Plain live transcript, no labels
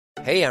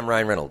Hey, I'm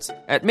Ryan Reynolds.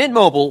 At Mint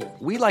Mobile,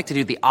 we like to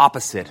do the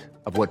opposite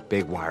of what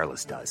Big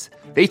Wireless does.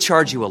 They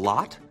charge you a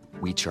lot,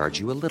 we charge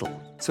you a little.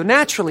 So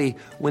naturally,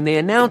 when they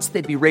announced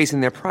they'd be raising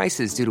their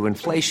prices due to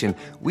inflation,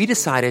 we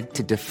decided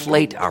to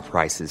deflate our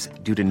prices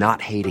due to not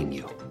hating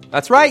you.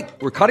 That's right.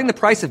 We're cutting the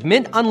price of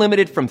Mint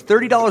Unlimited from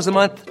 $30 a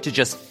month to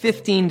just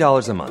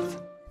 $15 a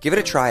month. Give it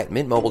a try at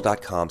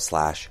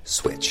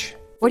mintmobile.com/switch.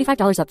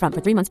 $45 up front for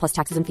 3 months plus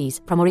taxes and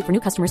fees. Promo rate for new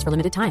customers for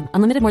limited time.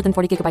 Unlimited more than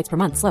 40 gigabytes per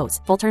month. Slows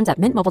full terms at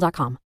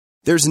mintmobile.com.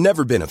 There's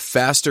never been a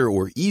faster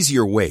or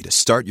easier way to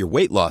start your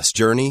weight loss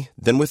journey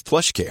than with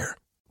PlushCare.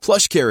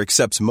 PlushCare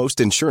accepts most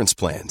insurance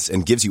plans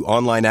and gives you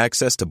online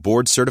access to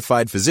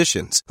board-certified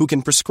physicians who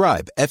can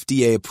prescribe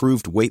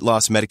FDA-approved weight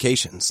loss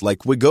medications like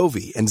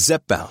Wegovy and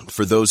Zepbound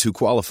for those who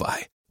qualify.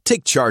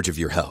 Take charge of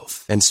your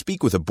health and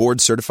speak with a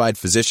board-certified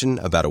physician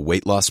about a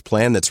weight loss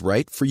plan that's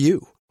right for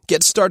you.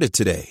 Get started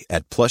today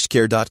at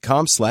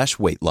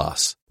plushcare.com/weight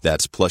loss.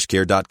 That's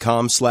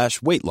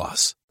plushcare.com/weight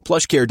loss.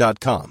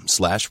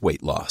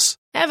 plushcare.com/weight loss.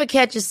 Ever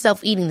catch yourself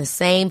eating the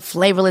same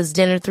flavorless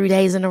dinner 3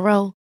 days in a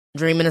row?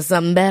 Dreaming of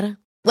something better?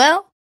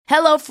 Well,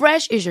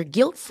 HelloFresh is your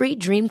guilt-free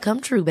dream come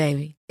true,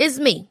 baby. It's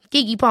me,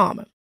 Keke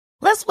Palmer.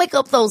 Let's wake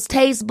up those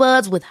taste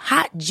buds with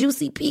hot,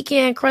 juicy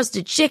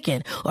pecan-crusted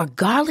chicken or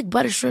garlic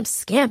butter shrimp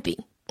scampi.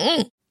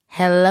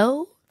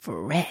 Hello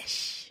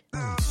Fresh.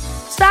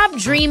 Stop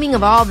dreaming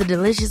of all the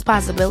delicious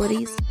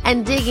possibilities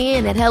and dig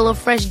in at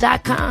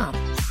HelloFresh.com.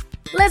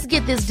 Let's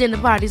get this dinner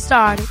party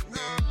started.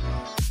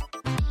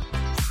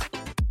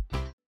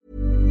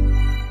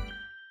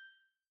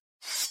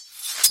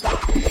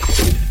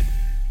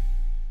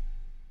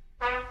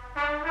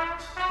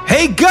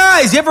 Hey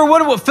guys, you ever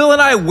wonder what Phil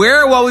and I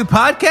wear while we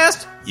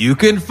podcast? You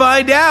can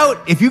find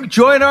out if you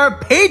join our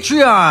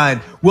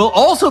Patreon. We'll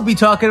also be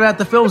talking about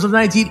the films of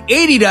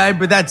 1989,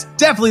 but that's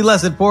definitely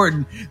less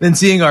important than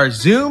seeing our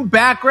Zoom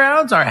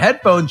backgrounds, our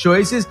headphone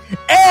choices,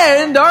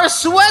 and our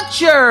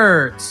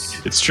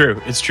sweatshirts. It's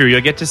true. It's true. You'll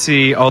get to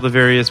see all the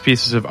various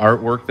pieces of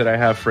artwork that I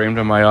have framed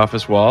on my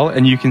office wall,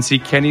 and you can see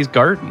Kenny's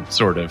garden,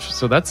 sort of.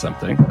 So that's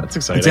something. That's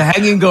exciting. It's a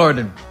hanging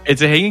garden.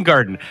 It's a hanging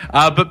garden.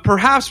 But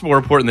perhaps more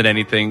important than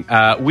anything,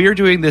 we are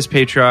doing this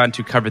Patreon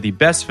to cover the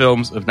best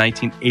films of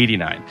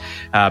 1989.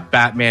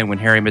 Batman, When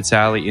Harry Met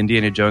Sally,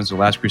 Indiana Jones, The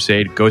Last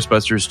Crusade,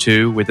 Ghostbusters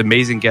 2, with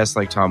amazing guests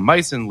like Tom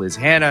Meissen, Liz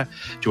Hanna,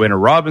 Joanna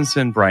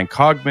Robinson, Brian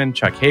Cogman,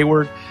 Chuck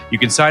Hayward. You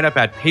can sign up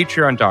at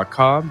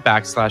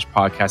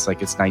patreon.com/podcast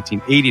like it's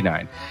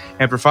 1989.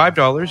 And for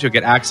 $5, you'll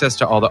get access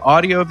to all the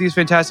audio of these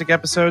fantastic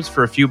episodes.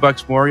 For a few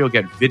bucks more, you'll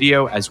get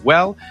video as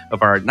well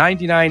of our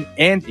 99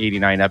 and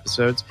 89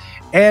 episodes.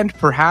 And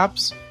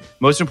perhaps,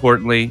 most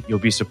importantly, you'll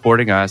be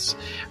supporting us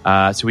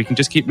so we can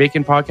just keep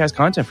making podcast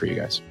content for you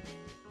guys.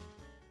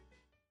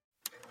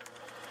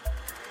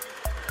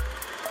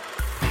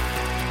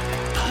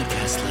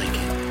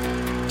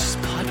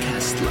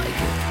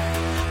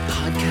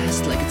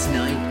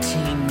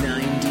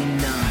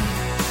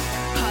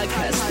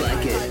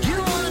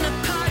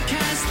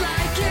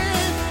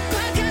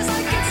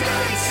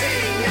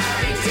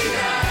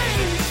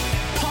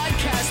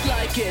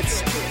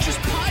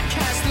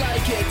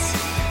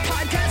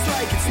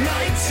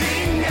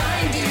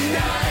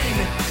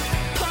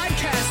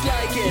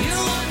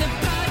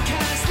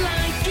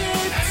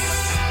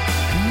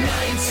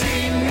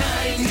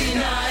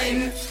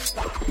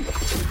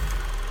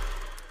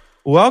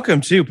 Welcome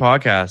to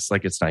Podcasts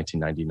Like It's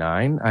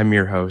 1999. I'm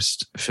your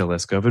host, Phil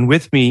Iskov, and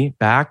with me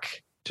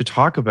back to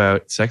talk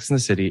about Sex and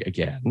the City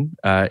again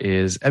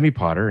is Emmy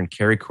Potter and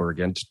Carrie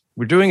Corrigan.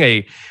 We're doing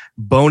a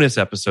bonus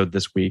episode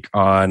this week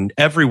on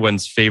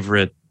everyone's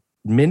favorite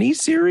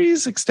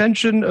mini-series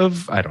extension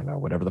of, I don't know,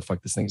 whatever the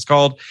fuck this thing is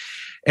called.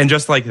 And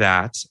just like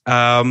that.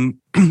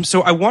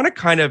 So I want to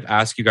kind of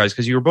ask you guys,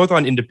 because you were both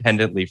on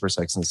independently for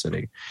Sex and the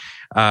City.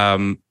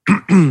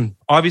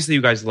 Obviously,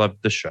 you guys loved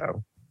the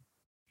show.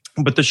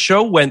 But the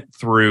show went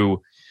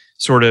through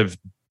sort of,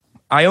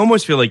 I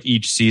almost feel like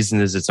each season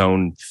is its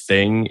own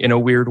thing in a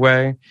weird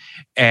way.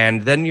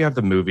 And then you have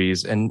the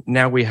movies, and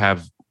now we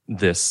have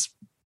this.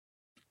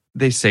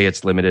 They say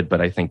it's limited,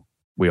 but I think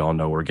we all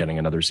know we're getting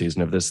another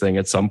season of this thing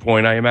at some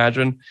point, I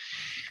imagine.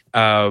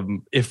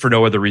 If for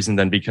no other reason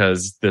than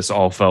because this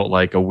all felt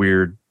like a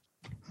weird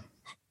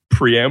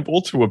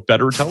preamble to a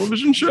better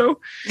television show.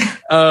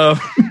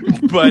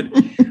 But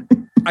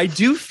I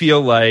do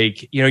feel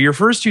like, you know, your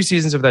first two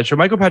seasons of that show,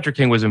 Michael Patrick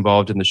King was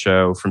involved in the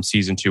show from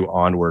season 2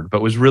 onward, but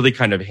was really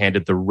kind of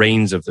handed the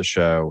reins of the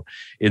show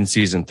in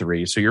season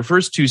 3. So your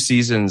first two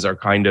seasons are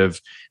kind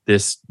of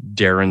this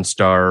Darren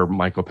Star,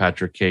 Michael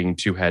Patrick King,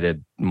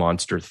 two-headed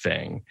monster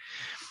thing.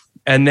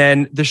 And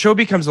then the show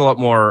becomes a lot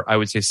more, I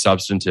would say,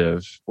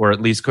 substantive, or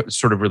at least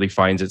sort of really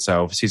finds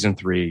itself. Season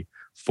 3,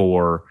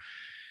 4,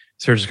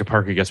 Sarah Jessica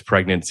Parker gets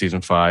pregnant,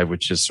 season 5,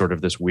 which is sort of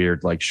this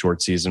weird, like,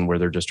 short season where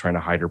they're just trying to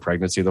hide her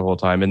pregnancy the whole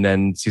time. And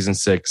then season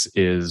 6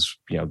 is,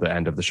 you know, the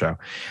end of the show,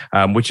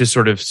 which is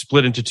sort of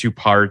split into 2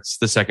 parts.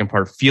 The second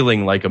part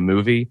feeling like a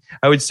movie.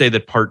 I would say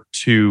that part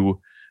 2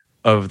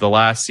 of the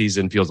last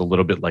season feels a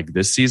little bit like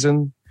this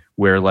season,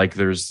 where, like,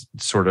 there's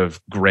sort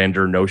of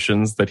grander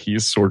notions that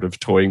he's sort of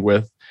toying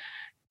with.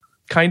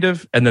 kind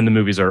of. And then the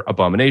movies are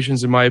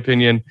abominations, in my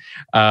opinion.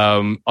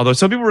 Although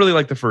some people really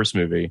like the first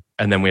movie.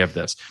 And then we have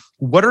this.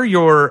 What are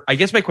your, I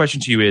guess my question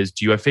to you is,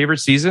 do you have favorite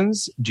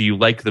seasons? Do you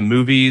like the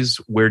movies?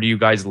 Where do you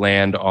guys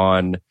land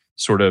on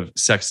sort of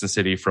Sex and the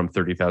City from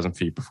 30,000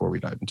 feet before we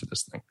dive into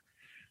this thing?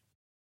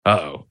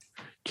 Uh-oh.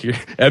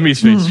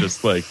 Emmy's face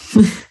just like...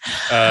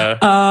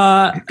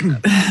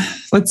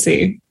 let's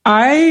see.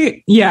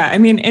 I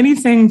mean,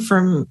 anything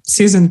from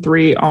season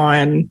 3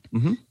 on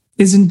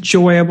is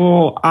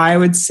enjoyable. I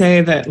would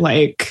say that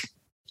like...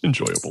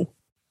 Enjoyable.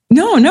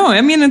 No.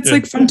 I mean, it's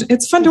like fun.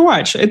 It's fun to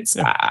watch. It's.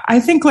 Yeah. I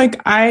think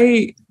like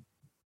I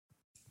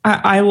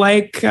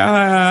like.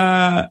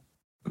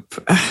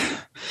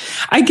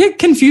 I get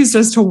confused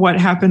as to what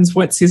happens,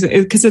 what season,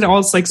 because it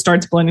all like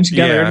starts blending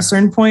together at a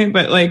certain point.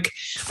 But like,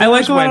 I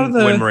like a lot of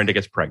the when Miranda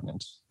gets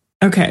pregnant.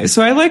 Okay,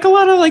 so I like a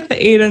lot of like the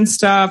Aiden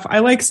stuff. I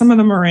like some of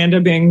the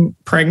Miranda being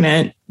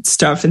pregnant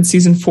stuff in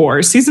season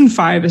 4. Season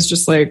 5 is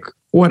just like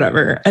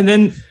whatever, and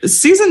then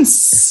season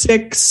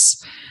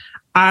 6,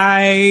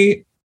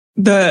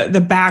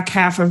 the back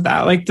half of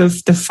that, like the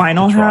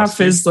final half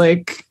is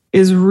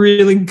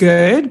really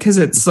good because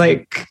it's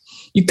like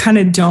you kind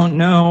of don't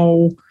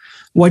know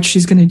what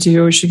she's going to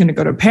do. Is she going to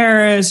go to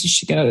Paris? Is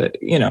she going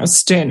to,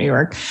 stay in New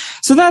York?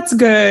 So that's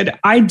good.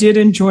 I did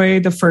enjoy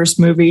the first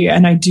movie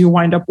and I do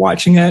wind up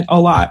watching it a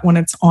lot when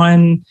it's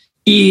on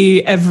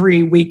E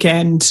every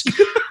weekend.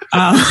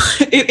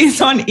 It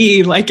is on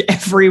E like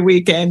every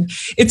weekend.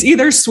 It's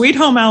either Sweet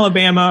Home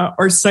Alabama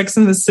or Sex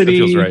and the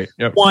City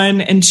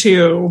 1 and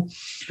 2.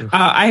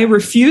 I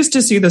refuse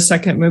to see the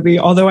second movie,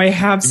 although I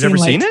have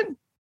seen it?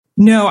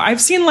 No,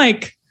 I've seen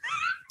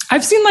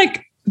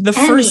the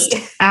first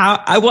hour.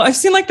 I've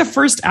seen like the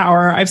first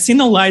hour. I've seen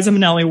the Liza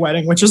Minnelli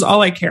wedding, which is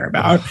all I care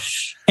about.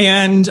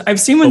 And I've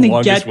seen when the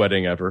longest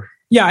wedding ever.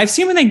 Yeah, I've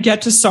seen when they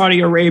get to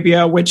Saudi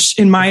Arabia, which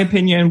in my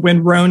opinion,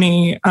 when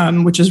Roni,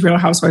 which is Real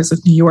Housewives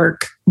of New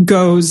York,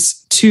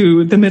 goes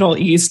to the Middle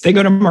East, they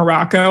go to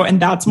Morocco, and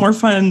that's more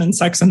fun than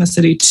Sex and the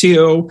City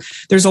 2.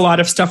 There's a lot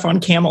of stuff on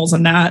camels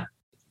and that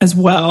as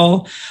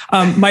well.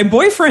 My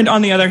boyfriend,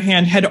 on the other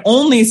hand, had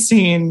only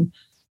seen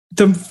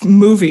the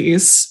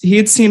movies. He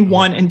had seen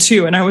 1 and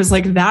 2, and I was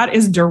like, that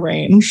is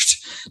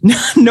deranged.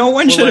 No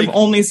one should have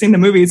only seen the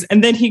movies.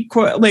 And then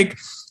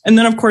and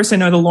then of course I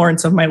know the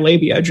Lawrence of my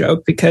labia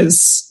joke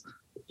because,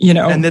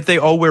 and that they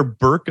all wear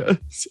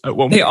burqas at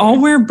one point. They all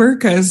wear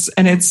burqas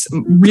and it's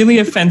really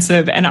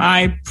offensive. And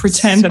I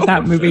pretend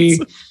that movie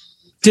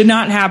did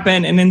not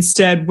happen. And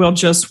instead we'll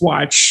just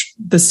watch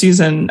the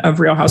season of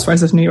Real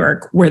Housewives of New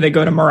York where they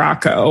go to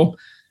Morocco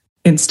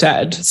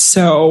instead.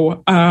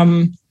 So,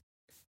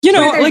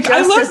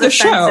 I love the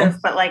show,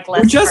 but like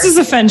less just as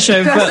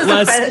offensive, but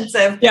less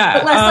offensive. Yeah,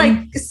 but less like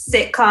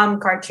sitcom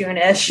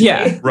cartoonish.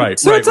 Yeah, right.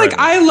 So it's like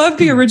I love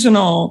the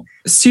original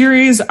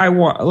series. I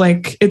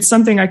want it's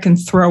something I can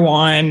throw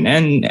on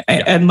and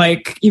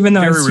like even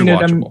though I've seen it,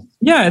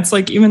 it's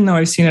like even though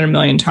I've seen it a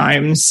million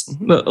times,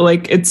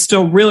 like it's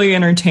still really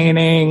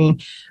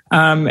entertaining.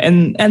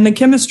 And the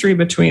chemistry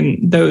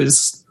between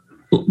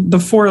the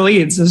 4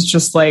 leads is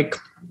just like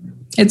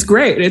it's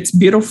great. It's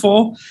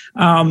beautiful.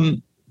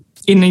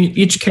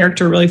 Each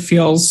character really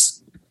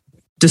feels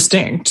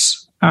distinct.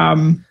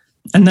 And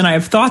then I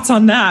have thoughts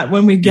on that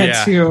when we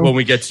get to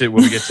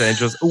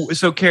Angels.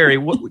 So Carrie,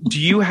 do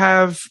you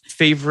have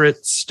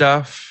favorite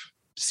stuff,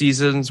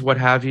 seasons, what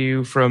have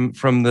you from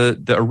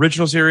the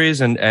original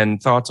series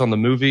and thoughts on the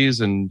movies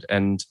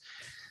and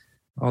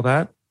all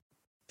that?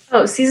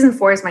 Oh, season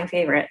 4 is my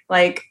favorite.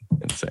 Like,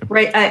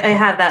 right. I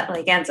have that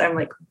like answer. I'm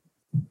like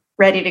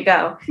ready to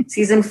go.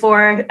 Season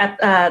 4,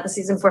 the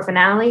season 4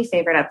 finale,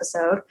 favorite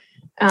episode.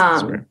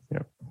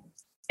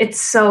 It's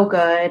so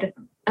good.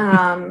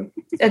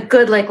 A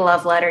good like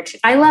love letter.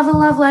 I love a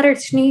love letter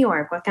to New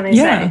York. What can I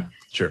say?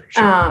 Sure.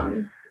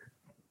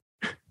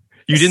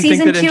 You didn't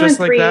think that Just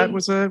Like That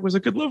was a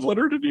good love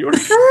letter to New York?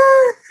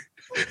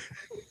 It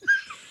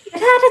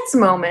had its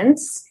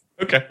moments.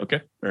 Okay.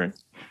 All right.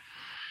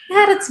 It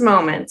had its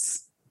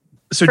moments.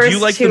 So do you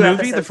like the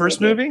movie, the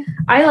first movie?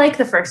 I like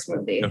the first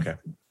movie. Okay.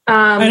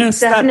 I know it's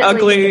that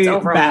ugly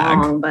bag.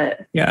 Long,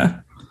 but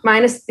yeah.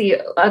 Minus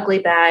the ugly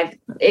bag,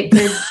 it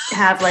could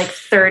have like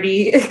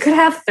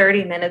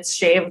 30 minutes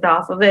shaved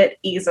off of it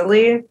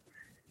easily.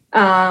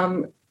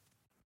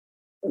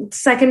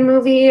 Second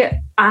movie,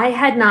 I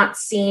had not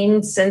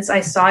seen since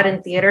I saw it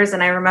in theaters,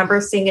 and I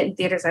remember seeing it in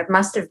theaters. I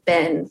must have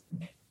been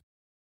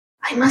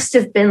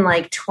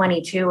like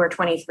 22 or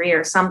 23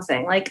 or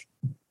something. Like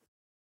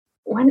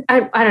when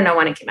I don't know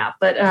when it came out,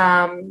 but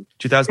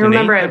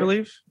 2008, I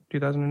believe.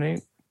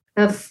 2008.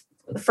 The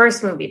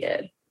first movie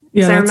did.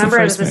 Yeah, so I remember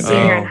I was a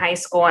senior in high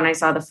school and I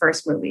saw the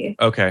first movie.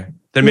 Okay.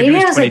 Then maybe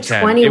it was like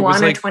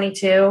 21 or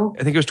 22.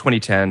 I think it was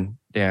 2010.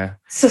 Yeah.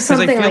 So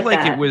something I feel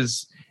like that. It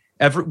was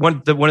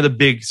one of the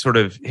big sort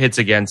of hits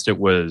against it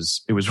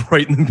was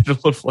right in the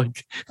middle of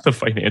like the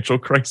financial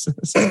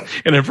crisis.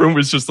 And everyone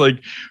was just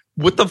like,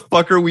 what the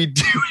fuck are we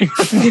doing?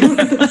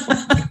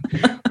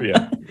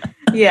 Yeah.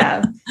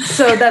 Yeah.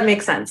 So that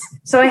makes sense.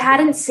 So I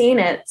hadn't seen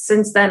it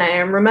since then. I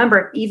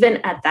remember even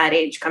at that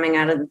age coming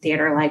out of the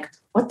theater, like,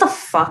 what the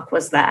fuck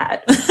was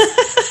that?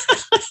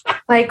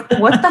 Like,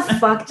 what the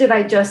fuck did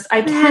I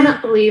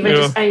cannot believe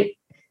I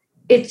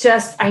need to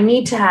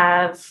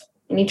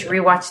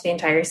rewatch the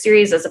entire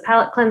series as a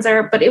palate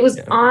cleanser, but it was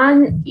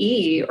on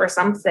E! or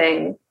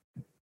something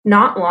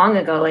not long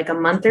ago, like a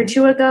month or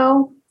two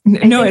ago.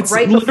 No, it's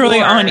right literally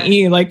on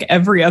E! like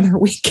every other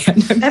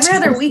weekend. Every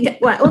other weekend.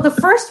 Well, the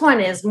first one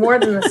is more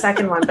than the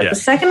second one, but the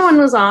second one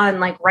was on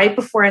like right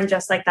before And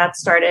Just Like That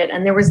started,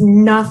 and there was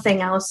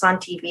nothing else on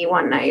TV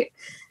one night.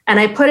 And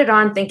I put it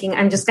on thinking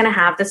I'm just going to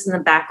have this in the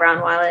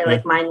background while I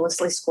like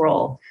mindlessly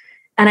scroll.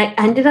 And I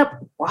ended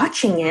up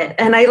watching it,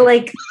 and I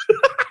like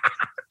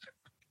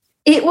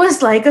it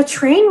was like a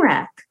train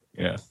wreck.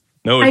 Yeah.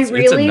 No, I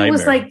really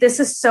was like, this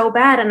is so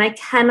bad, and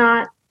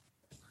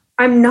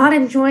I'm not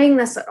enjoying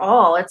this at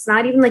all. It's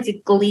not even like a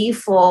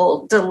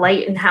gleeful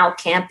delight in how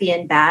campy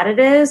and bad it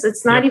is.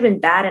 It's not even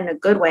bad in a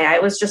good way. I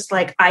was just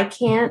like, I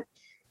can't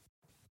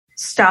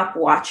stop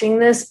watching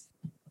this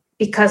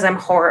because I'm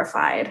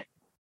horrified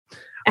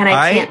and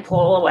I can't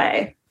pull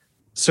away.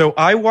 So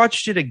I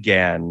watched it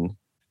again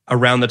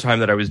around the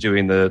time that I was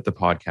doing the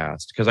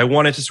podcast because I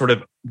wanted to sort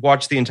of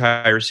watch the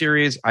entire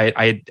series.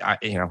 I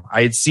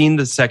had seen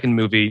the second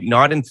movie,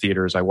 not in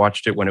theaters. I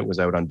watched it when it was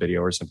out on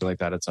video or something like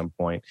that at some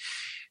point.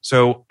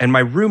 So, and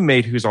my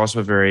roommate, who's also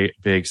a very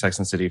big Sex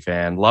and the City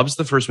fan, loves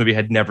the first movie,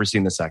 had never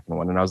seen the second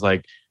one. And I was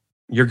like,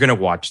 you're going to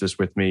watch this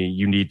with me.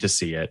 You need to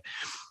see it.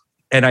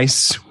 And I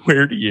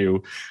swear to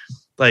you,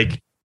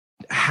 like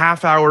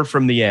half hour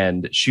from the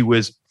end, she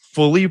was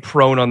fully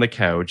prone on the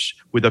couch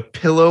with a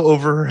pillow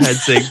over her head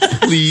saying,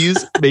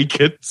 please make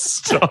it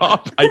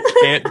stop. I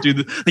can't do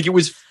this. Like it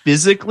was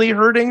physically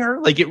hurting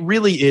her. Like it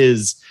really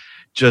is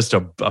just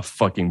a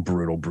fucking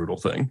brutal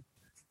thing.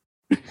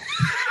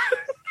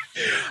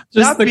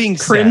 Just the being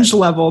cringe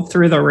level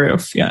through the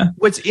roof. Yeah.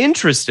 What's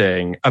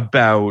interesting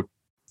about,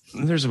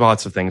 there's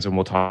lots of things and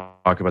we'll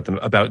talk about them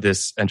about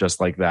this And Just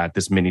Like That,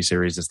 this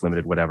miniseries, this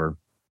limited, whatever,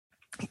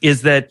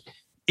 is that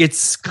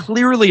it's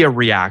clearly a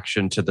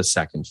reaction to the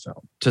second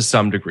film to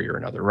some degree or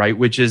another, right?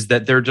 Which is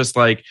that they're just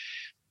like,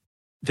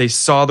 they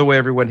saw the way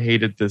everyone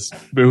hated this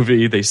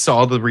movie. They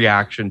saw the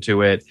reaction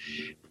to it.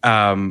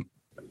 And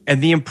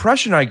the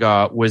impression I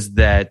got was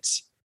that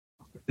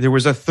there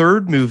was a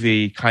third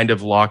movie kind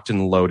of locked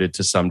and loaded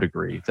to some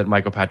degree that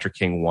Michael Patrick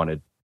King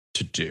wanted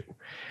to do,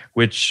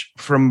 which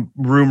from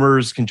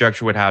rumors,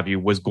 conjecture, what have you,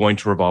 was going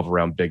to revolve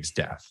around Big's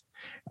death.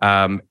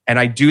 And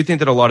I do think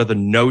that a lot of the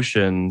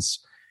notions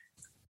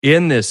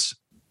in this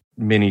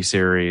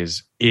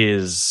miniseries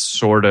is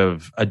sort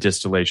of a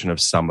distillation of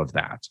some of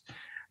that,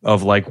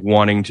 of like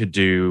wanting to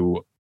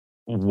do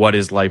what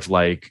is life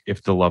like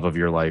if the love of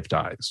your life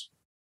dies.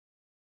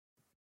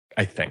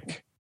 I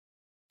think.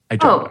 I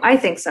don't know. I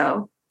think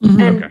so. Mm-hmm.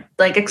 And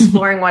like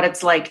exploring what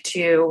it's like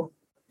to,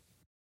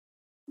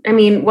 I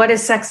mean, what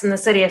is Sex in the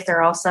City if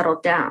they're all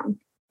settled down?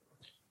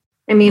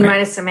 I mean,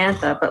 minus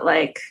Samantha, but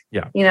like,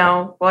 you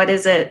know, what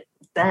is it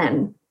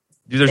then?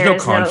 There's no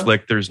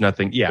conflict. There's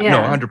nothing. Yeah, no,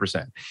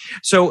 100%.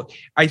 So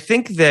I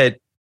think that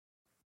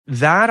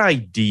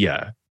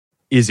idea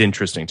is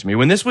interesting to me.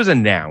 When this was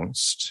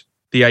announced,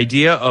 the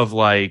idea of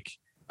like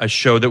a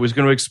show that was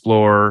going to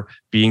explore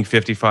being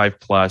 55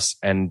 plus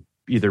and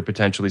either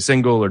potentially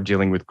single or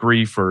dealing with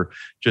grief or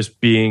just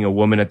being a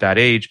woman at that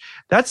age,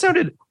 that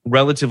sounded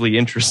relatively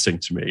interesting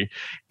to me.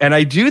 And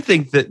I do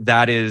think that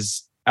that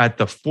is at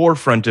the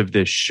forefront of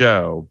this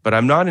show, but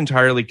I'm not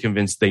entirely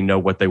convinced they know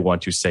what they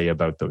want to say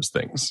about those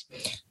things.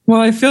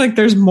 Well, I feel like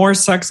there's more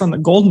sex on the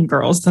Golden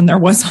Girls than there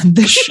was on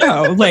this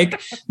show.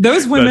 Like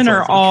those women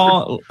are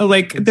all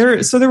like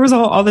there. So there was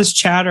all this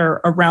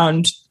chatter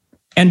around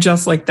And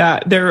Just Like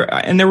That there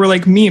were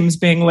like memes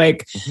being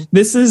like,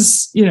 this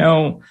is, you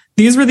know,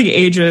 these were the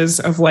ages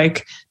of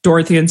like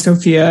Dorothy and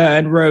Sophia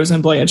and Rose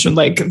and Blanche. And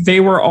like, they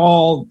were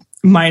all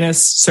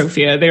minus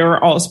Sophia. They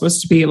were all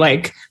supposed to be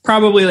like,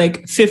 probably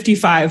like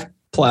 55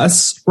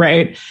 plus.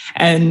 Right.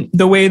 And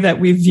the way that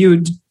we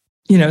viewed,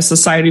 you know,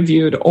 society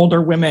viewed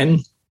older women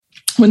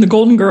when the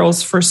Golden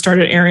Girls first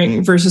started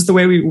airing versus the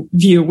way we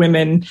view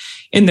women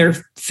in their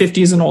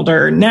 50s and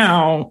older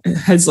now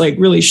has like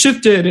really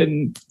shifted.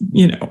 And,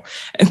 you know,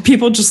 and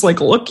people just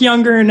like look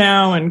younger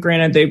now. And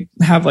granted, they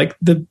have like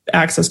the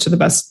access to the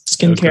best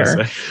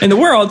skincare in the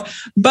world.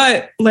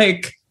 But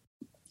like,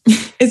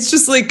 it's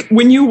just like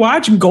when you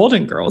watch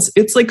Golden Girls,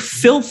 it's like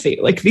filthy.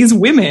 Like these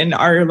women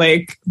are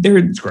like,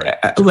 they're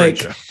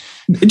like,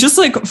 just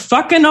like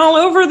fucking all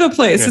over the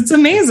place. It's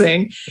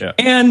amazing. Yeah.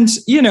 And,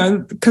 you know,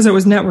 because it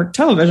was network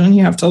television,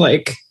 you have to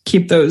like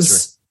keep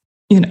those,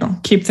 you know,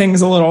 keep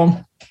things a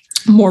little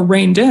more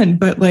reined in.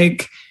 But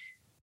like,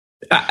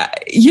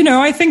 you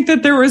know, I think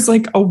that there was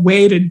like a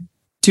way to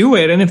do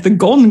it. And if the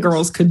Golden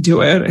Girls could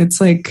do it,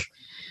 it's like,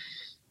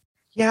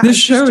 this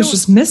show is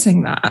just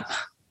missing that.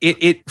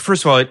 It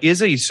first of all, it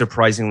is a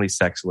surprisingly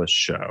sexless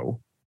show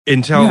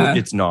until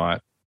it's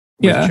not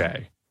with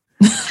Che.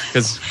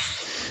 Because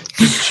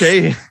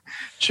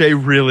Che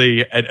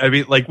really, I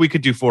mean, like we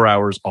could do 4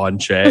 hours on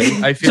Che.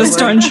 I feel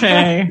just on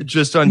Che,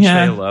 just on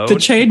Che alone. The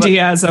Che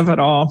Diaz of it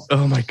all.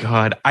 Oh my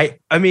God. I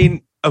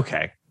mean,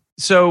 okay.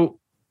 So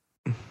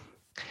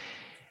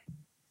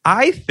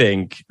I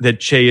think that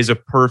Che is a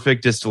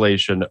perfect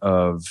distillation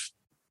of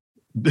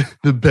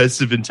the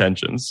best of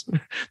intentions.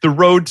 The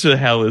road to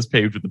hell is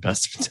paved with the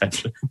best of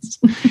intentions.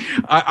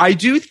 I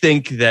do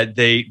think that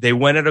they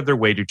went out of their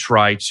way to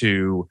try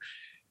to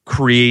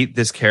create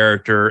this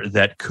character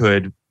that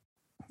could,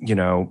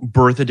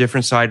 birth a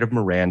different side of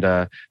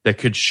Miranda, that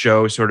could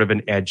show sort of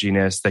an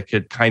edginess, that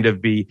could kind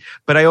of be.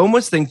 But I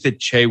almost think that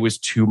Che was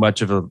too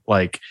much of a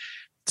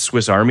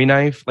Swiss Army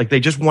knife. Like they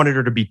just wanted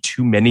her to be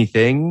too many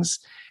things,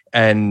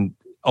 and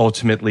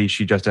ultimately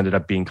she just ended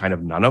up being kind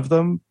of none of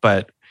them.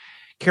 But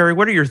Carrie,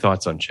 what are your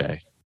thoughts on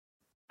Che?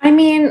 I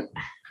mean,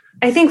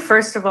 I think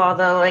first of all,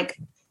 though, I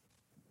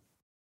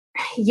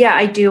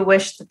do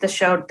wish that the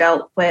show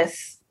dealt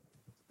with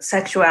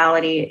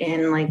sexuality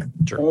in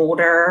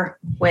older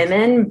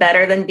women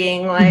better than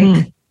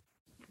being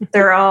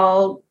they're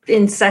all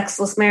in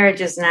sexless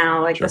marriages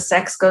now. The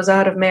sex goes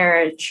out of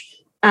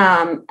marriage.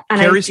 And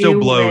Harry still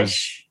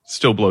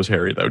blows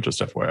Harry though, just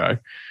FYI.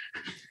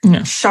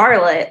 Yeah.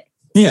 Charlotte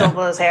still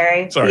blows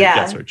Harry. Sorry,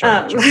 yeah. Sorry,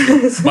 Charlotte.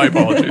 My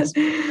apologies.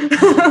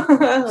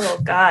 Oh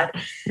God.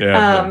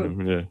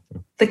 Yeah,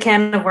 the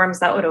can of worms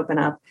that would open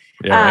up.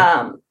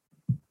 Yeah,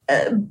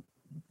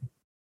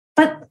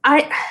 but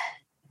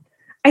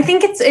I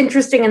think it's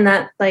interesting in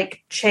that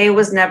Che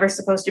was never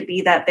supposed to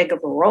be that big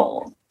of a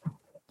role.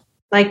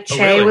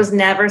 Che was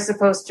never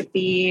supposed to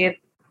be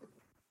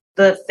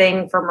the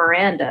thing for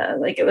Miranda.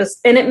 It was,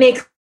 and it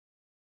makes.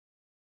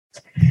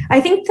 I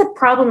think the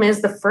problem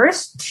is the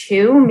first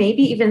 2,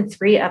 maybe even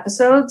 3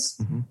 episodes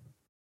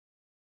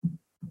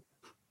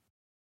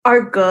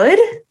are good.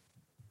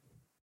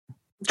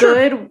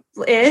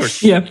 Good-ish.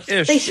 Sure.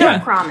 Yeah. They show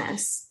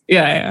promise.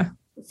 Yeah.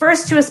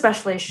 First 2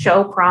 especially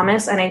show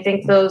promise, and I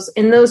think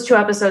in those 2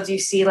 episodes you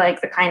see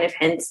the kind of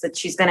hints that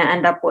she's going to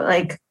end up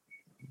with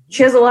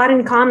she has a lot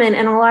in common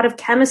and a lot of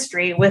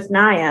chemistry with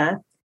Naya.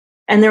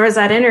 And there was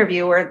that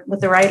interview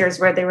with the writers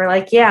where they were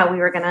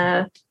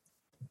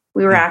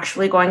we were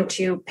actually going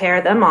to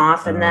pair them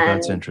off, and then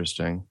that's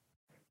interesting.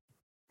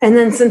 And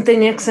then Cynthia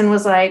Nixon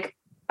was like,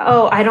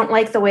 "Oh, I don't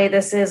like the way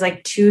this is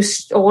 2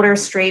 older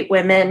straight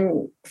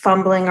women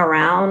fumbling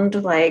around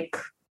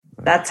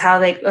That's how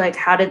they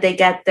how did they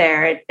get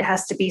there? It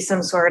has to be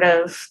some sort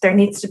of, there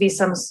needs to be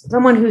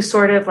someone who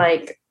sort of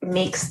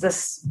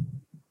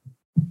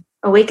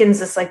awakens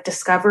this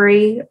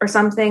discovery or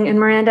something in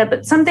Miranda,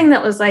 but something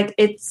that was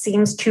it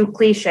seems too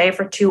cliche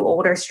for 2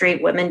 older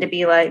straight women to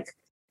be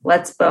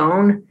let's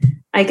bone,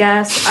 I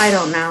guess. I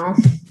don't know.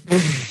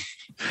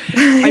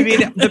 I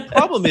mean, the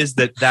problem is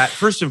that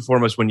first and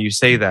foremost, when you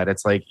say that,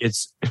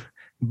 it's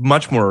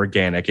much more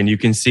organic, and you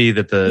can see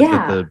that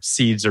the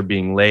seeds are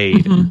being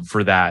laid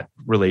for that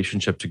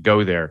relationship to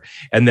go there.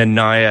 And then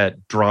Naya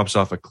drops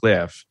off a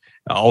cliff.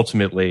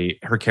 Ultimately,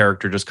 her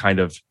character just kind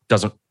of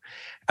doesn't,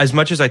 as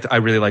much as I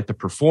really like the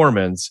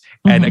performance.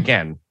 And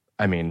again,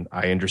 I mean,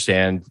 I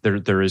understand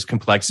there is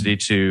complexity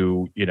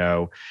to,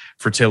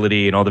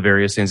 fertility and all the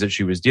various things that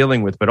she was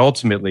dealing with, but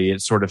ultimately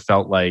it sort of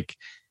felt like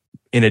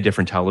in a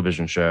different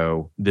television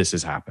show, this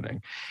is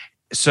happening.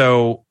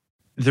 So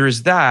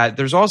there's that.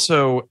 There's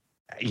also,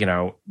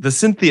 the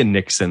Cynthia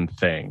Nixon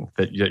thing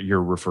that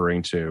you're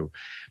referring to.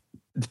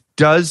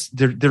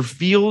 There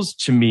feels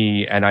to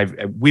me,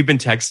 and we've been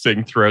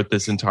texting throughout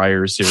this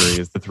entire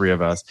series, the 3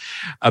 of us,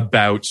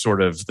 about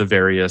sort of the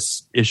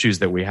various issues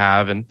that we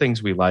have and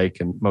things we like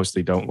and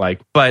mostly don't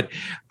like. But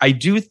I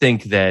do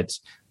think that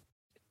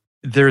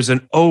there's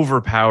an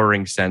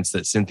overpowering sense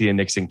that Cynthia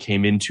Nixon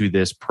came into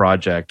this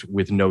project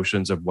with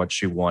notions of what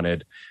she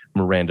wanted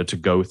Miranda to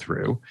go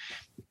through.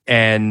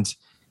 And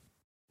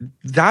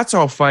that's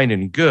all fine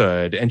and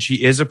good. And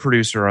she is a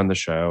producer on the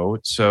show,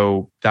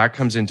 so that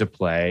comes into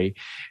play.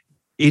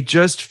 It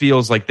just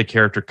feels like the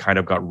character kind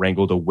of got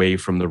wrangled away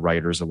from the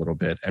writers a little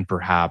bit. And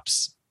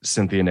perhaps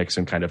Cynthia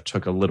Nixon kind of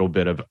took a little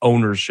bit of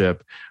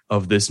ownership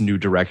of this new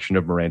direction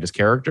of Miranda's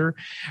character.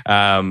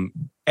 And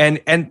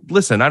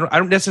listen, I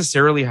don't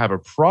necessarily have a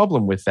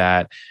problem with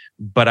that,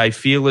 but I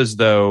feel as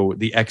though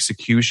the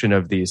execution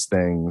of these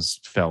things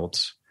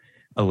felt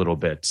a little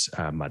bit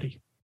muddy.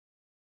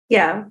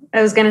 Yeah,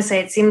 I was going to say,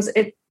 it seems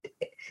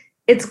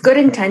it's good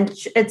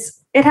intention.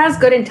 It has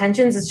good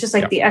intentions. It's just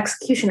the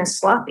execution is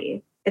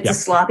sloppy. It's a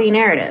sloppy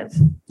narrative.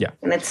 Yeah.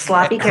 And it's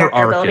sloppy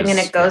character building, and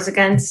it goes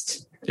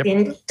against the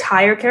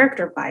entire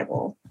character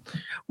Bible.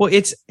 Well,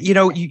 it's,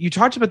 you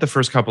talked about the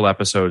first couple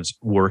episodes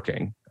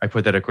working. I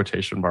put that in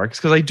quotation marks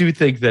because I do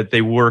think that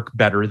they work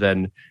better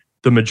than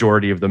the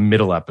majority of the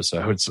middle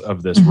episodes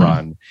of this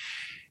run.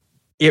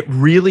 It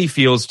really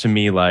feels to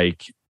me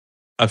like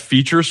a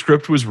feature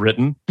script was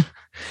written.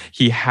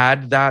 He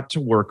had that to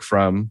work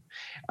from.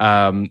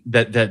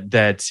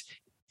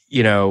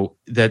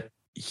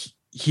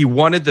 He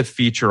wanted the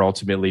feature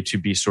ultimately to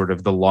be sort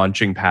of the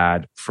launching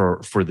pad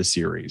for the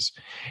series,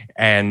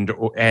 and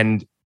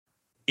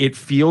it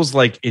feels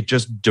like it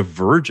just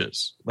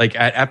diverges. Like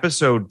at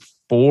episode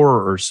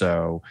 4 or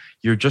so,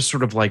 you're just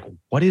sort of like,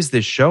 what is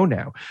this show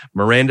now?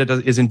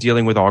 Miranda isn't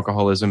dealing with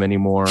alcoholism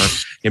anymore.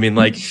 I mean,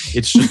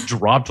 it's just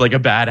dropped like a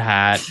bad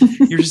hat.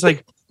 You're just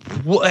like,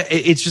 Well,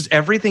 it's just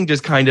everything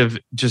just kind of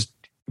just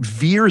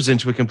veers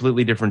into a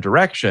completely different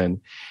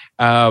direction.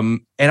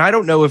 And I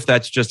don't know if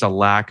that's just a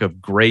lack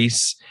of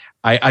grace.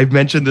 I've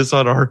mentioned this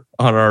on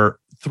our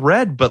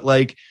thread, but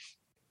like,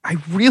 I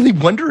really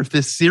wonder if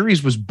this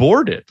series was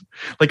boarded.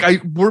 Like,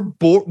 were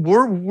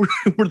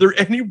there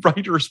any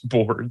writers'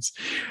 boards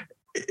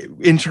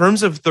in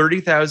terms of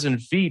 30,000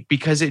 feet?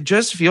 Because it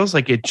just feels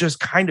like it just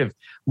kind of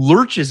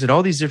lurches in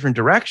all these different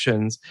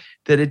directions,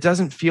 that it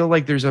doesn't feel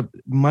like there's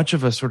much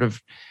of a sort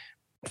of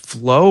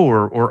flow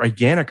or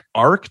organic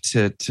arc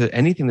to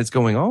anything that's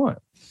going on.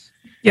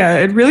 Yeah,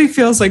 it really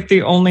feels like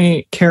the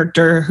only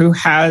character who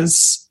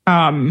has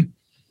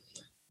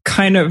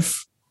kind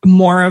of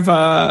more of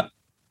a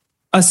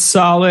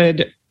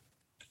solid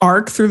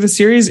arc through the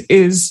series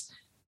is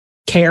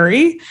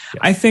Carrie. Yeah.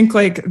 I think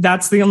like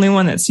that's the only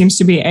one that seems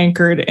to be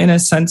anchored in a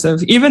sense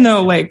of, even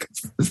though like,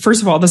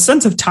 first of all, the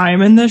sense of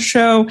time in this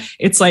show,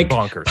 it's like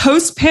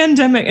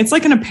post-pandemic, it's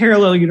like in a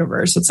parallel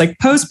universe. It's like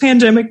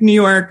post-pandemic New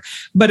York,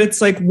 but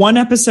it's like one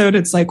episode,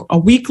 it's like a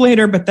week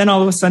later, but then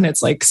all of a sudden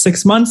it's like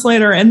 6 months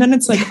later. And then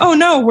it's like, oh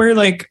no, we're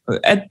like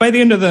by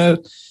the end of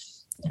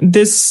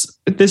this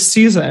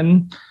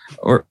season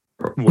or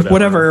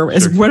whatever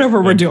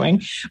we're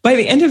doing. By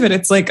the end of it,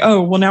 it's like,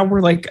 oh, well, now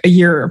we're like a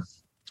year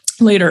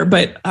later.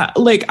 But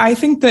like, I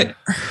think that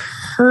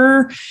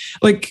her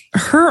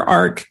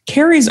arc,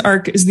 Carrie's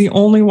arc, is the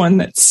only one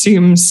that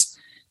seems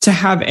to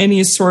have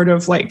any sort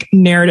of like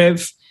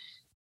narrative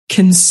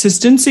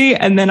consistency.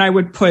 And then I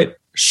would put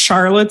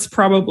Charlotte's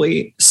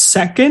probably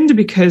second,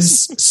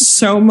 because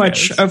so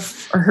much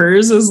of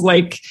hers is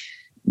like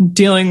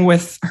dealing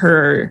with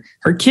her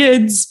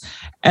kids,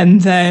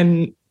 and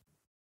then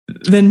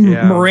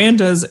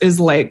Miranda's is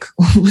like,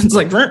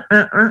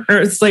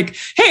 it's like,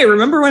 hey,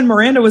 remember when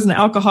Miranda was an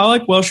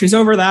alcoholic? Well, she's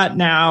over that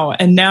now.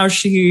 And now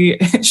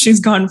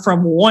she's gone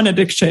from one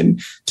addiction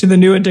to the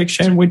new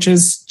addiction, which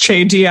is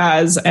Che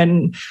Diaz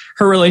and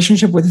her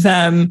relationship with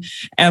them.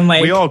 And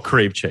like, we all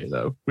crave Che,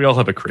 though. We all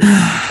have a crave.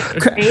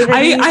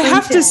 I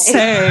have to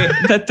say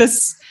that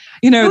this,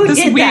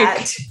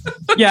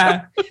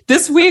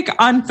 this week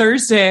on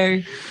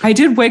Thursday, I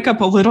did wake up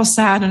a little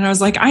sad, and I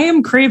was like, I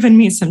am craving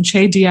me some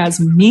Che Diaz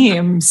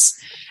memes,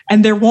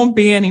 and there won't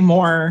be any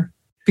more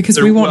because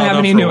we won't have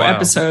any new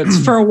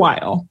episodes for a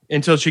while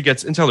until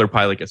their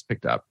pilot gets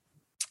picked up.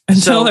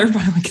 Che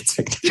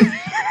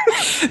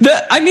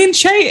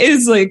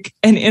is like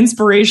an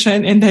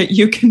inspiration in that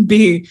you can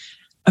be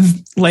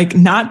like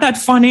not that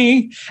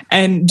funny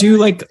and do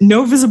like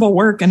no visible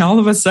work, and all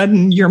of a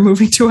sudden you're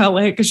moving to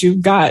LA because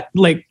you've got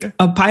like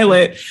a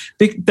pilot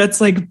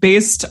that's like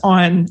based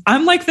on,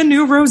 I'm like the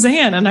new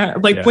Roseanne, and I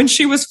like when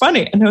she was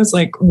funny, and I was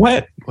like,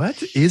 what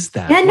is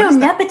that? Yeah, no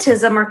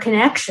nepotism or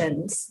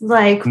connections,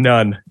 like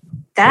none.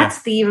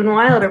 That's the even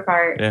wilder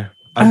part. Yeah,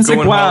 I was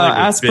like, wow,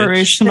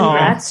 aspirational.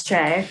 Congrats,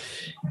 Che.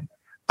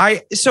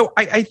 I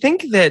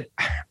think that,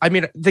 I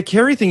mean, the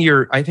Carrie thing,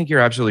 I think you're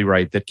absolutely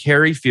right, that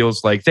Carrie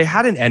feels like they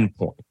had an end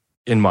point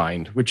in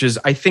mind, which is,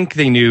 I think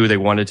they knew they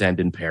wanted to end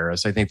in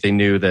Paris. I think they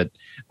knew that,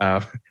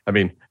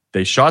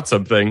 they shot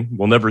something.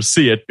 We'll never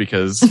see it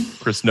because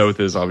Chris Noth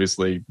is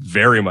obviously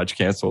very much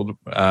canceled,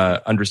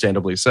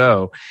 understandably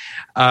so.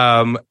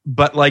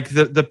 But like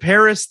the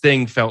Paris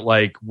thing felt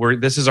like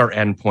this is our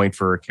end point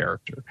for her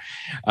character.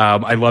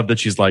 I love that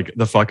she's like,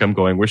 the fuck, I'm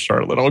going with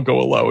Charlotte. I'll go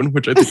alone,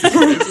 which I think is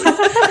amazing.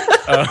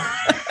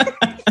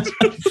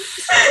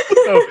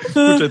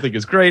 Which I think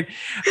is great.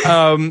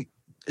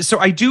 So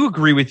I do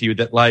agree with you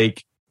that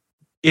like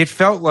it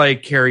felt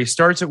like Carrie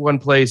starts at one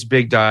place,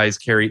 big dies.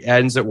 Carrie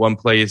ends at one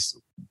place,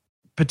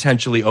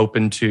 potentially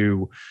open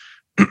to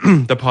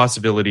the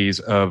possibilities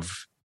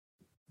of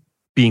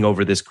being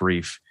over this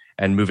grief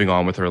and moving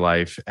on with her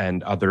life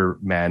and other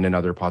men and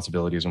other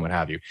possibilities and what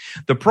have you.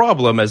 The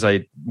problem, as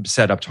I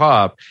said up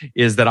top,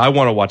 is that I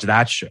want to watch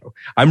that show.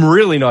 I'm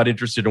really not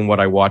interested in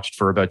what I watched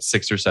for about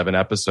 6 or 7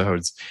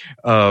 episodes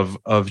of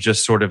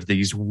just sort of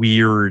these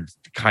weird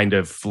kind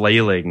of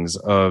flailings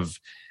of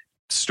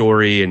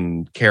story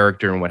and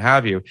character and what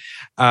have you.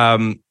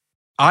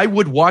 I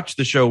would watch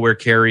the show where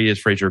Carrie is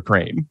Fraser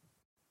Crane.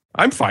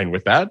 I'm fine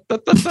with that.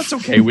 That's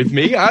okay with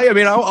me.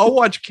 I'll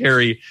watch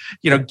Carrie,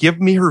 give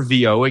me her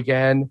VO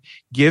again.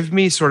 Give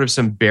me sort of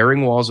some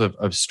bearing walls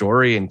of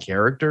story and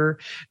character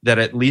that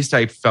at least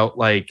I felt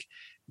like,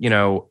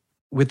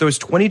 with those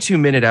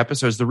 22-minute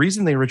episodes, the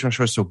reason the original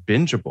show is so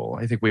bingeable,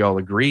 I think we all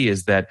agree,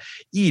 is that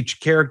each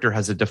character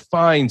has a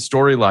defined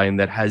storyline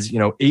that has,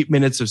 8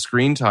 minutes of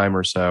screen time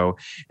or so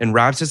and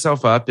wraps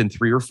itself up in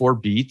 3 or 4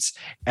 beats,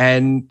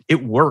 and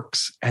it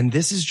works. And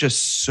this is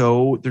just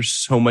there's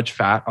so much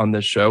fat on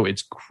this show.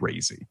 It's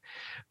crazy.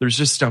 There's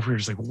just stuff where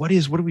it's like, what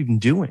are we even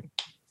doing?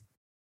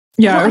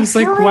 Yeah, I was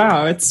like,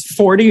 wow, it's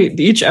 40.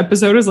 Each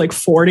episode is like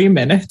 40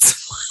 minutes.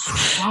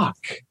 Fuck.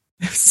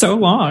 So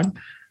long.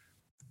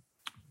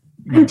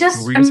 I'm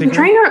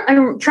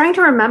trying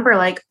to remember,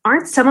 like,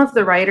 aren't some of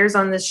the writers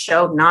on this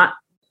show not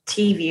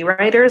TV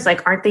writers?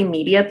 Like, aren't they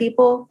media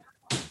people?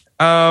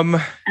 And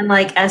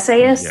like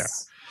essayists?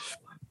 Yeah.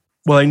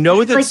 Well, I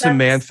know that like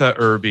Samantha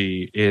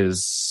Irby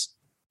is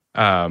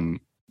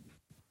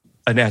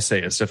an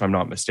essayist, if I'm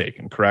not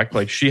mistaken, correct?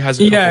 Like she has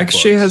she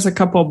has a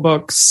couple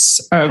books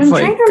of I'm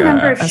trying to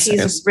remember if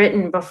essays. she's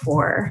written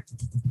before.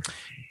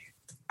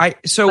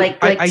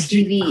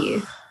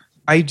 TV.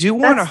 I do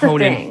want to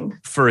hone in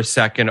for a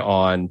second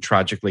on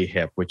Tragically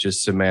Hip, which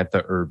is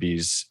Samantha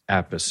Irby's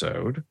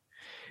episode,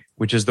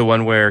 which is the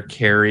one where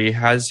Carrie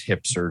has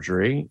hip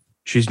surgery.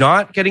 She's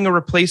not getting a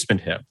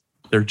replacement hip.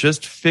 They're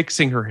just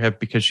fixing her hip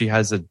because she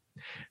has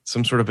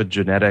some sort of a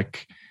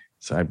genetic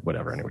side,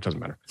 whatever. Anyway, it doesn't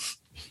matter.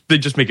 They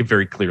just make it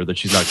very clear that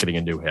she's not getting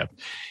a new hip.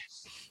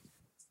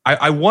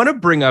 I want to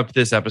bring up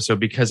this episode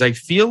because I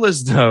feel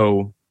as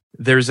though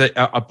there's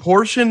a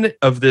portion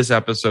of this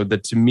episode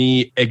that to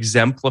me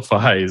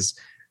exemplifies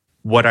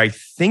what I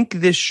think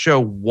this show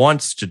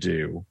wants to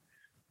do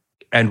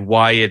and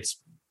why it's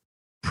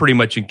pretty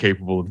much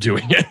incapable of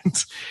doing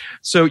it.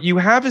 So you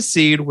have a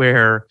scene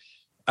where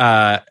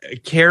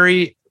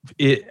Carrie,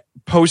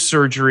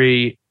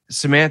 post-surgery,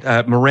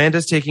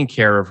 Miranda's taking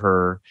care of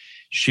her.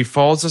 She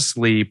falls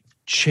asleep.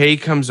 Che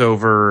comes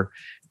over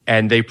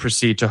and they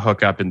proceed to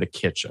hook up in the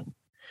kitchen.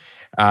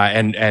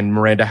 And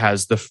Miranda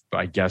has the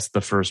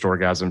first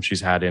orgasm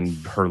she's had in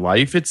her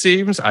life. It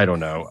seems. I don't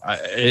know.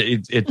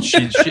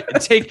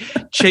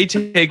 Che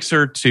takes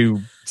her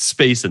to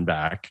space and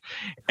back,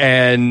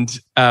 and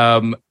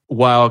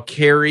while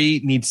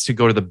Carrie needs to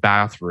go to the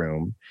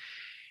bathroom,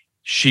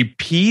 she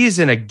pees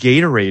in a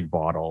Gatorade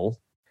bottle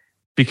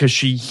because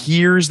she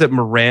hears that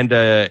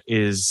Miranda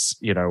is,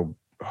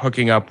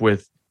 hooking up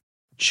with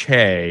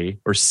Che,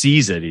 or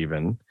sees it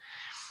even,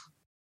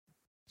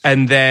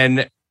 and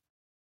then.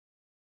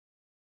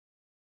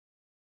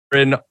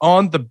 And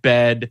on the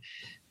bed,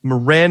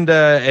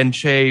 Miranda and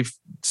Che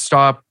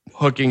stop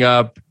hooking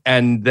up,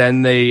 and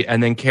then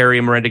Carrie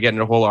and Miranda get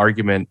in a whole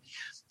argument.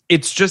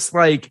 It's just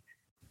like,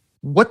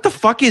 what the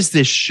fuck is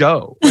this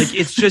show? Like,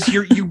 it's just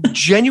you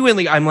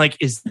genuinely. I'm like,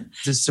 is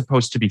this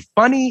supposed to be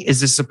funny?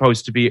 Is this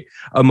supposed to be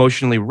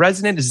emotionally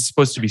resonant? Is it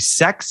supposed to be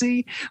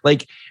sexy?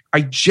 Like,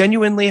 I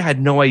genuinely had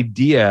no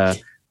idea.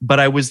 But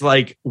I was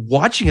like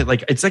watching it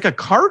like it's like a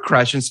car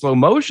crash in slow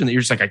motion that you're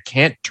just like, I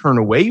can't turn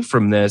away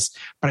from this,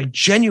 but I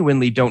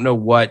genuinely don't know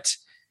what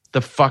the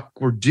fuck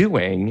we're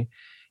doing.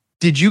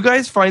 Did you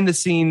guys find the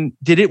scene?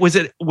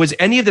 Was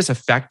any of this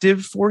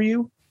effective for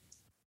you?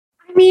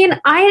 I mean,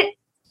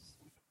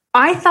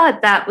 I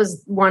thought that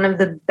was one of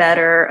the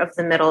better of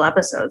the middle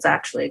episodes,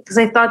 actually, because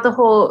I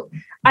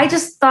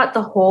just thought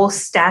the whole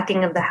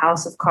stacking of the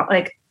House of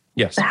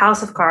Yes. The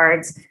House of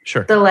Cards,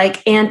 sure.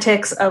 The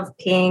antics of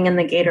peeing in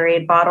the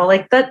Gatorade bottle,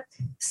 that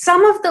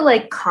some of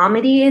the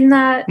comedy in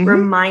that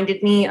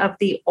reminded me of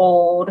the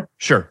old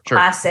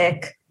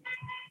classic.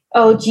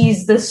 Oh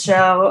geez, this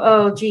show.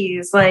 Oh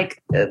geez,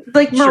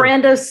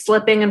 Miranda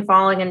slipping and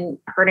falling and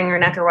hurting her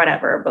neck or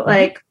whatever.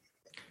 But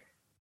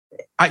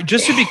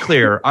just to be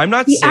clear, I'm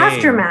not the saying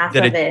aftermath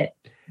that of it.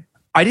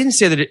 I didn't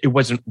say that it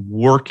wasn't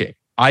working.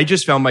 I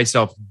just found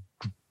myself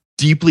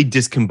deeply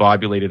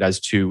discombobulated as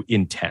to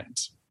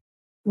intent.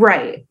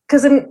 Right.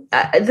 Because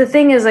the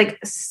thing is,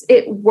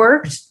 it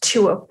worked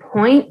to a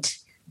point,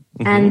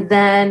 and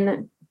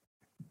then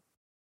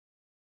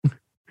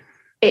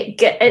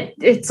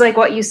it's like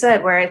what you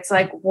said, where it's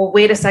like, well,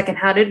 wait a second,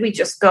 how did we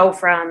just go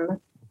from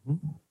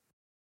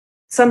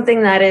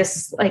something that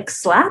is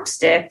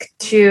slapstick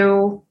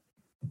to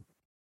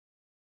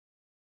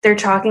they're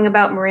talking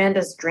about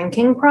Miranda's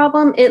drinking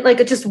problem?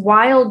 It just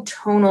wild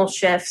tonal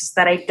shifts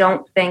that I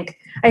think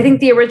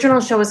the original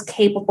show is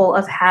capable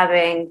of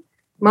having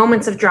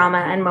moments of drama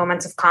and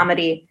moments of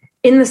comedy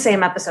in the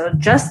same episode,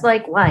 just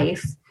like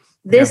life.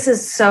 This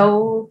is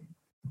so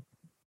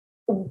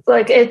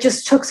it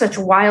just took such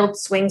wild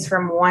swings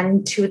from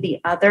one to the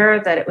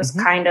other that it was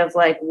kind of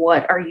like,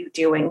 what are you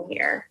doing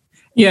here?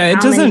 Yeah.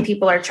 How many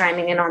people are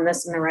chiming in on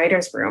this in the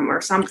writer's room or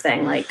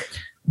something Right.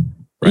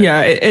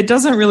 Yeah. It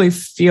doesn't really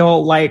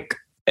feel like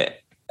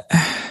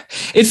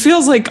it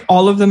feels like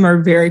all of them are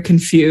very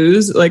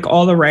confused. Like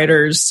all the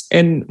writers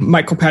and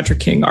Michael Patrick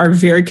King are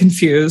very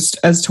confused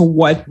as to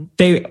what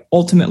they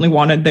ultimately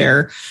wanted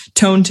their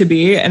tone to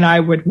be. And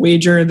I would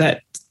wager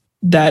that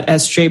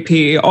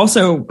SJP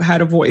also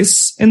had a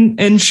voice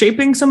in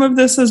shaping some of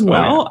this as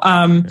well.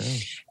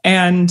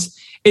 And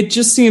it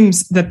just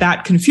seems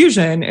that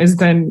confusion is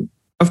then,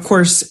 of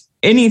course,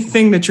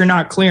 anything that you're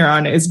not clear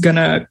on is going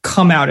to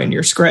come out in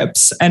your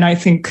scripts. And I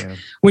think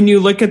when you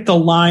look at the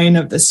line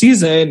of the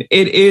season,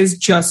 it is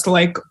just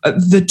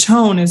the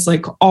tone is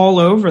all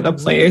over the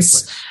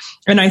place.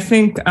 And I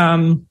think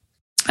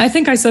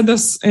I said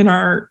this in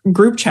our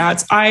group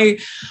chats. I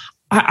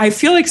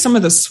feel like some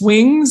of the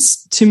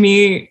swings to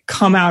me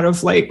come out of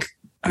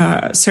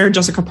Sarah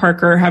Jessica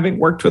Parker having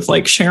worked with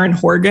Sharon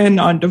Horgan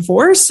on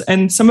Divorce,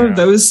 and some of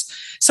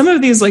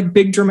these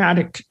big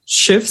dramatic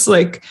shifts,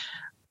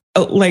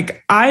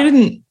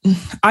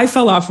 I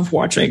fell off of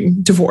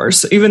watching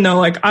Divorce, even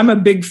though I'm a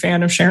big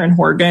fan of Sharon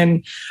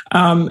Horgan,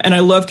 and I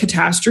love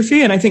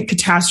Catastrophe. And I think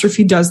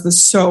Catastrophe does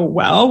this so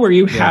well, where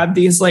you have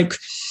these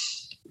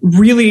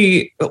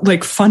really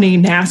funny,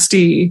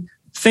 nasty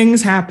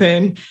things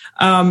happen.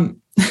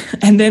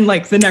 and then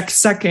like the next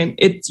second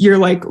you're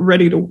like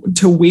ready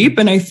to weep.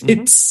 And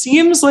it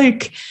seems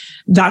like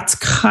that's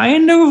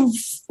kind of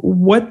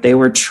what they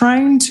were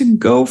trying to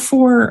go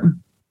for,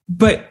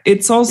 but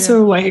it's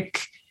also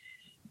like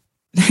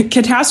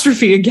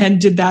Catastrophe again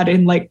did that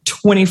in like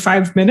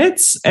 25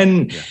 minutes.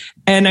 And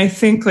I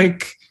think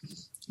like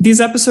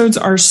these episodes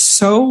are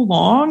so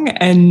long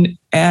and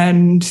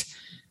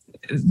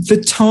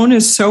the tone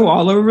is so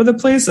all over the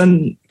place,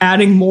 and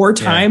adding more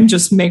time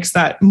just makes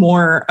that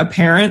more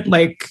apparent.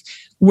 Like,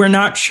 we're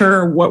not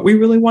sure what we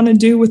really want to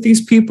do with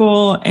these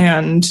people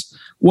and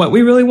what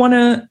we really want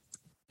to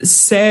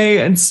say.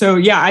 And so,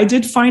 yeah, I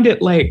did find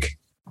it like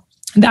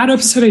that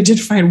episode I did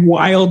find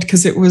wild,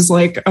 because it was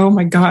like, oh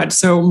my God.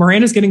 So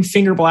Miranda's getting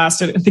finger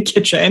blasted in the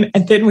kitchen.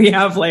 And then we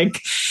have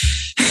like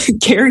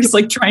Carrie's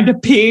like trying to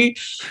pee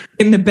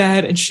in the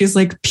bed, and she's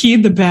like, pee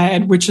the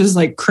bed, which is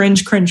like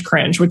cringe,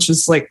 which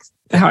is like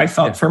how I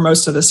felt for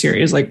most of the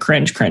series, like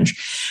cringe.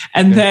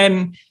 And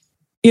then,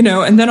 you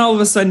know, and then all of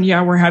a sudden,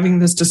 we're having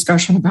this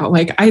discussion about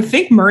like, I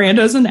think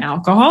Miranda's an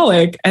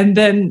alcoholic. And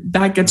then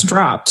that gets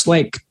dropped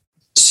like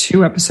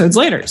 2 episodes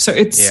later. So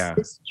it's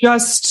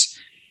just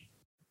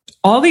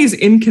all these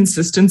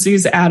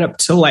inconsistencies add up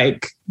to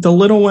like the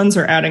little ones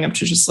are adding up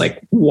to just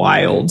like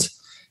wild,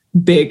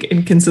 big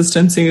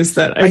inconsistencies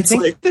that I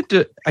think like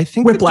I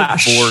think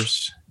whiplash.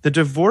 The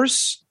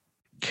divorce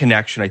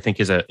connection, I think,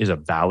 is a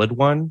valid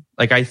one.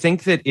 Like, I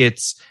think that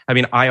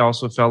I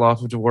also fell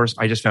off of Divorce.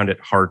 I just found it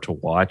hard to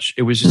watch.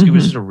 It was just it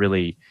was just a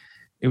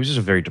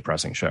very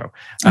depressing show.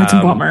 It's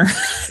a bummer.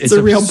 It's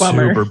a real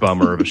bummer. Super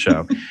bummer of a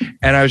show.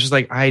 And I was just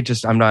like, I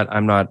just don't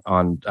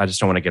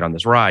want to get on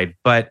this ride.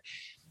 But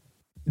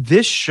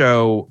this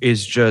show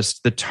is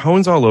just, the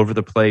tone's all over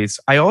the place.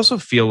 I also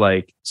feel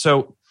like,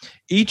 so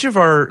each of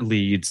our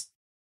leads,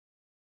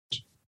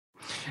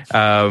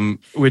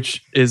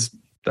 which is,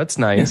 that's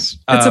nice.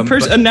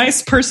 It's a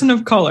nice person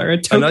of color,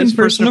 a token nice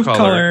person of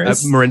color.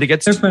 Miranda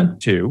gets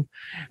 2.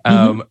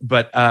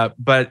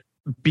 But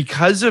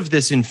because of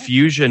this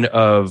infusion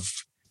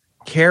of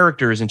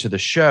characters into the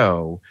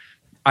show,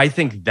 I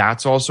think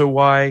that's also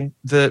why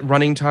the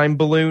running time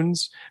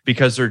balloons,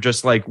 because they're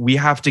just like, we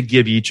have to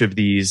give each of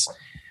these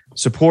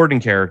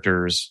supporting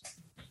characters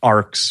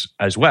arcs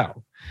as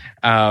well.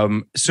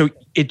 So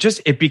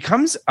it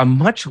becomes a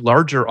much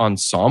larger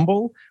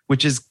ensemble,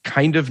 which is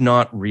kind of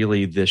not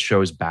really this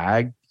show's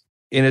bag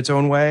in its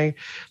own way.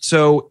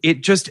 So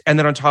and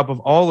then on top of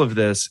all of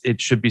this,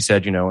 it should be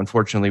said, you know,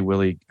 unfortunately,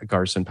 Willie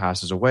Garson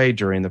passes away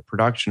during the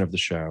production of the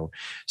show.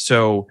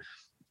 So,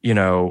 you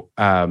know,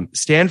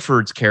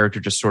 Stanford's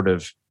character just sort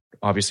of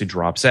obviously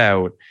drops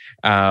out.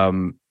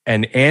 And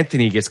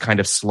Anthony gets kind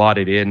of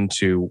slotted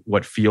into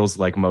what feels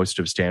like most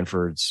of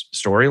Stanford's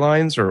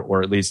storylines,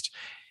 or at least,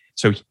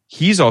 so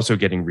he's also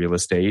getting real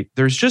estate.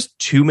 There's just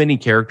too many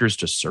characters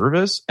to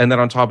service. And then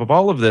on top of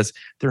all of this,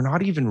 they're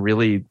not even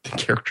really the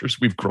characters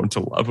we've grown to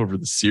love over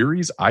the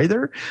series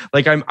either.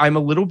 Like, I'm a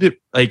little bit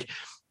like,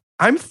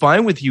 I'm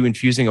fine with you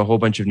infusing a whole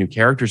bunch of new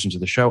characters into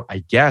the show,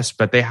 I guess,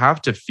 but they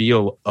have to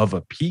feel of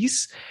a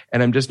piece.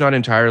 And I'm just not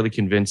entirely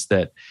convinced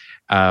that,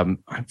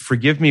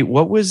 forgive me,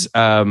 what was,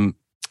 Lisa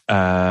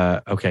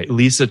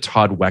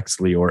Todd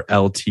Wexley, or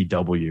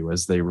LTW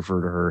as they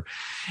refer to her.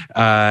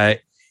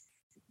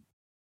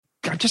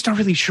 I'm just not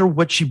really sure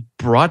what she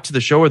brought to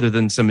the show other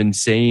than some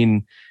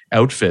insane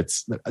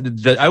outfits.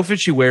 The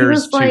outfit she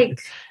wears,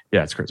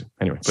 it's crazy.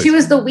 Anyway, please. She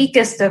was the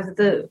weakest of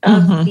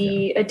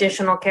the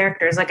additional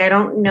characters. Like, I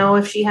don't know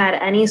if she had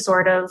any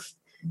sort of,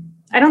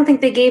 I don't think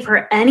they gave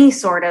her any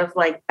sort of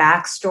like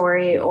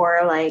backstory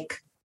or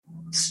like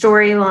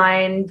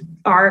storyline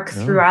arc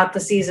throughout the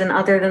season,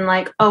 other than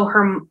like, oh,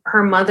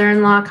 her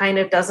mother-in-law kind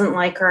of doesn't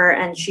like her,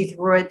 and she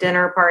threw a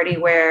dinner party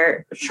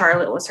where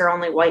Charlotte was her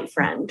only white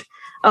friend.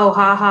 Oh,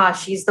 haha,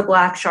 she's the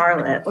Black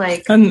Charlotte.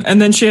 Like, and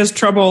then she has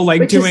trouble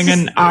like doing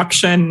an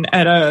auction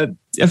at a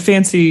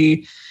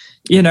fancy,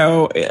 you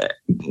know,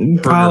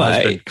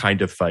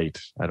 kind of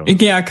fight. I don't know.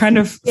 Yeah, kind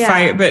of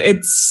fight. But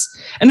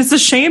it's a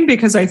shame,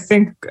 because I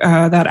think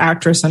that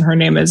actress, and her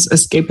name is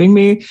escaping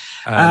me.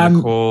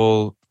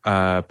 Nicole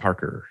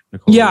Parker.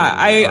 She's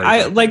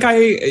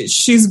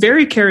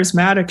very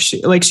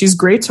charismatic. She's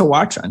great to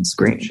watch on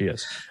screen. She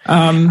is.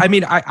 I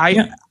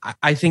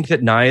think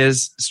that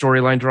Naya's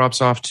storyline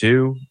drops off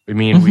too. I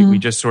mean, we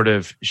just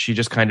she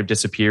just kind of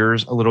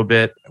disappears a little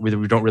bit. We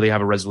don't really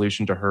have a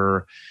resolution to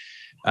her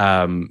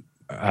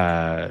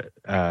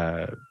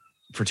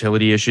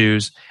fertility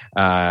issues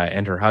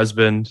and her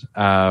husband.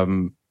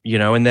 You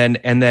know, and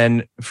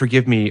then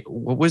forgive me,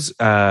 what was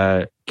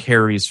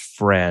Carrie's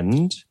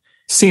friend?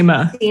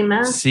 Seema.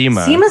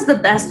 Seema's the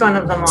best one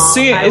of them all.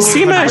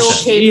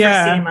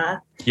 Seema.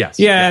 Yes.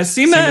 Yeah.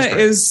 Seema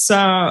is.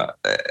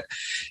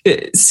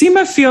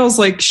 Seema feels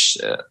like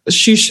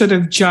she should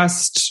have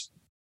just.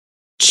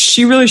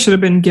 She really should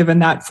have been given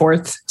that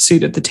 4th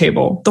seat at the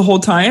table the whole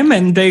time,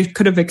 and they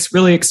could have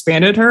really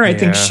expanded her. I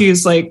think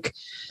she's like.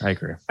 I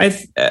agree.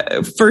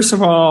 First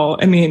of all,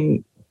 I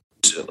mean,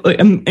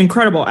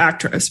 incredible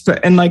actress,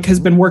 and like has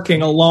been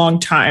working a long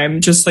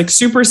time, just like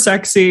super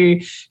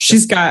sexy.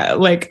 She's got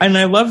like, and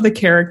I love the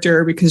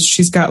character because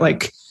she's got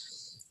like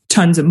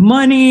tons of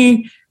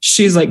money.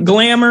 She's like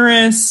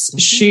glamorous.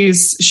 She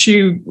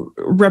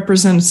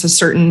represents a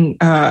certain,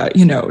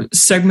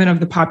 segment of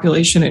the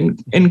population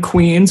in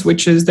Queens,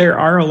 which is there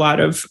are a lot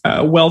of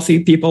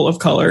wealthy people of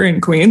color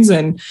in Queens.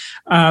 And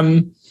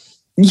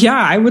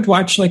I would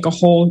watch like a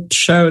whole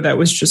show that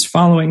was just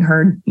following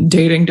her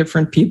dating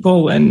different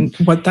people and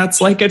what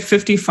that's like at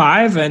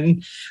 55.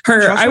 And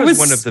I was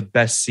one of the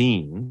best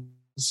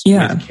scenes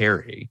with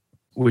Carrie,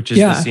 which is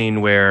the scene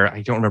where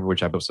I don't remember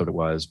which episode it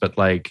was, but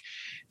like,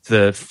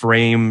 the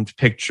framed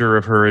picture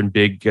of her and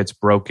Big gets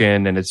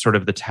broken, and it's sort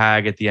of the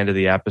tag at the end of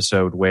the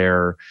episode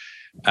where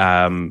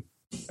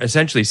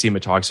essentially Seema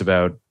talks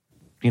about,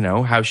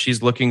 how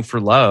she's looking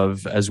for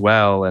love as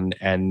well,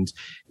 and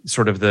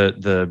sort of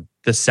the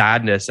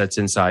sadness that's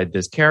inside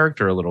this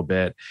character a little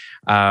bit.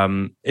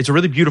 It's a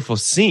really beautiful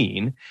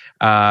scene.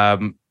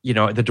 The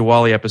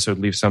Diwali episode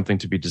leaves something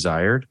to be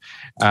desired.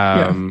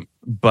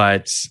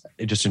 But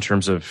just in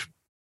terms of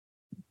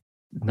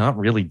not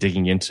really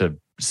digging into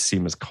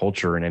Seema's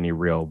culture in any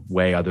real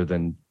way other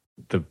than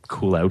the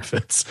cool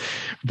outfits.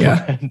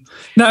 Yeah.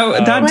 No,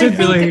 that did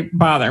really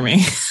bother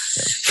me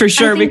for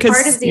sure. Because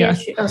part of the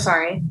issue. Oh,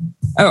 sorry.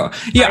 Oh,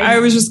 yeah. I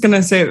was just going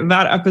to say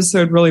that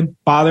episode really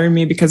bothered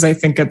me because I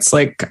think it's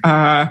like,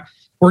 we're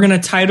going to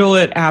title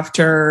it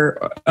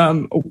after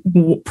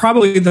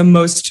probably the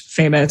most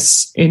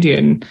famous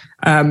Indian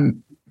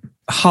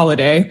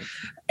holiday.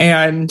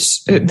 And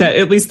that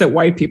at least that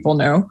white people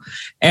know.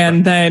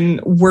 And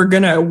then we're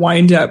going to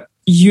wind up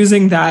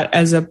using that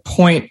as a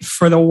point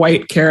for the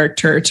white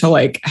character to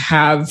like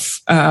have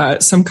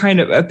some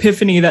kind of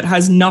epiphany that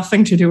has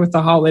nothing to do with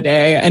the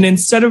holiday. And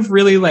instead of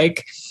really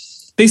like,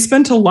 they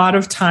spent a lot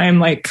of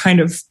time like kind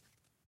of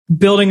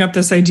building up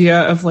this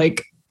idea of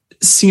like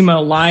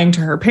Seema lying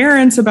to her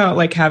parents about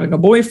like having a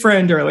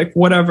boyfriend or like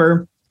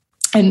whatever.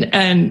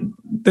 And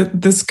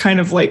this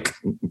kind of like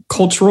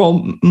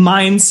cultural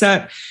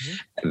mindset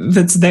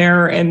that's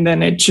there. And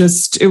then it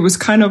was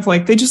kind of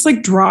like, they just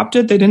like dropped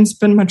it. They didn't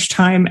spend much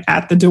time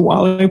at the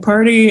Diwali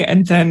party.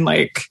 And then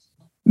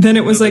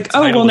it was like,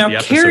 oh, well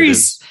now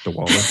Carrie's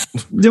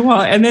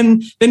Diwali. And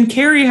then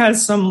Carrie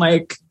has some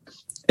like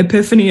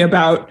epiphany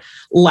about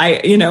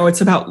light,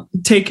 it's about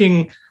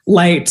taking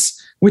light,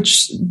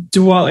 which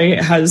Diwali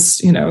has,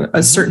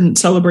 a certain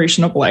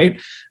celebration of light.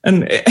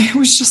 And it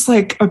was just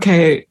like,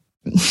 okay,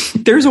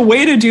 there's a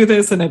way to do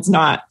this and it's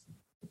not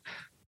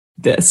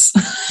this.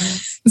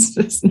 It's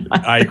just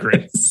not I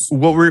agree. This.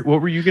 What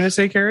were you going to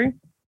say, Carrie?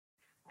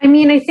 I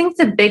mean, I think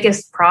the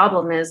biggest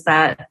problem is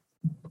that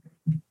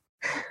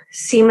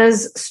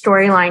Seema's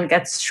storyline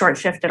gets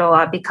short-shifted a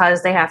lot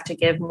because they have to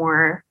give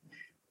more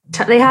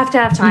they have to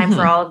have time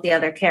for all of the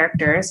other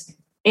characters.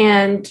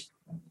 And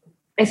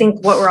I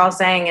think what we're all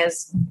saying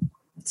is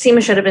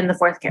Seema should have been the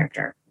fourth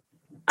character.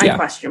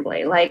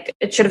 Unquestionably. Like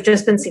it should have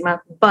just been Seema,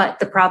 but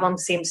the problem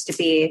seems to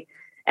be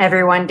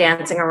everyone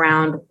dancing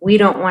around. We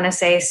don't want to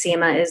say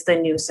Seema is the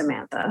new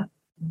Samantha.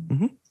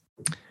 Mm-hmm.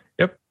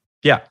 Yep.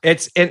 Yeah.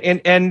 It's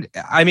and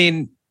I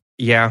mean,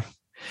 yeah.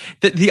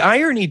 The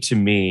irony to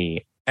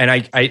me, and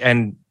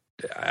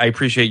I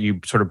appreciate you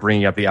sort of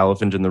bringing up the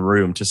elephant in the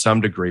room to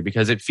some degree,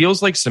 because it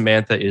feels like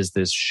Samantha is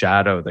this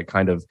shadow that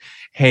kind of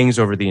hangs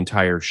over the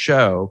entire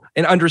show,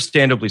 and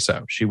understandably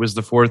so. She was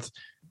the fourth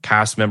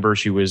cast member.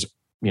 She was,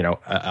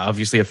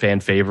 obviously a fan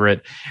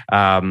favorite.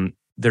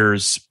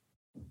 There's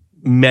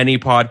many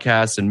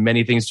podcasts and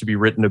many things to be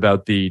written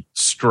about the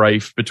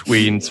strife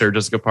between Sarah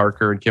Jessica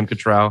Parker and Kim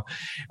Cattrall,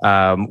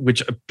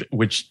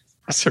 which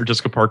Sarah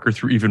Jessica Parker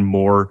threw even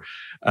more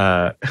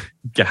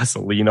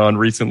gasoline on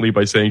recently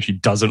by saying she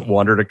doesn't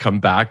want her to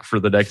come back for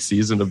the next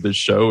season of this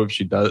show if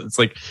she does. It's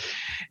like,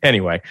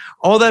 anyway,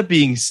 all that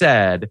being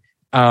said,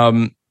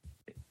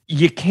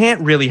 you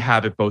can't really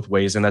have it both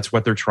ways, and that's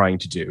what they're trying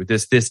to do.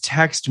 This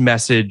text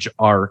message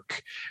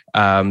arc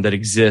that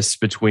exists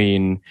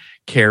between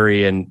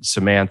Carrie and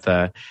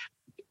Samantha,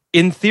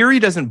 in theory,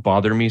 doesn't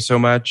bother me so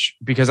much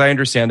because I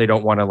understand they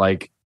don't want to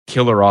like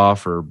kill her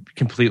off or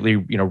completely,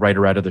 write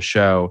her out of the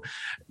show.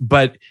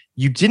 But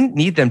you didn't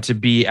need them to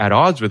be at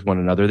odds with one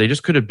another. They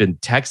just could have been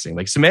texting.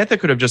 Like Samantha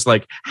could have just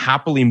like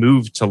happily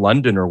moved to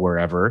London or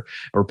wherever,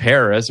 or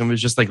Paris, and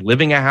was just like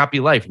living a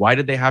happy life. Why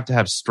did they have to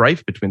have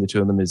strife between the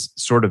two of them is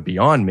sort of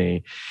beyond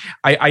me.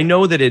 I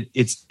know that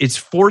it's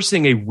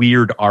forcing a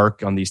weird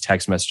arc on these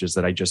text messages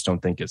that I just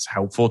don't think is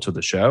helpful to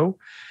the show.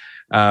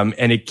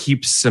 And it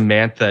keeps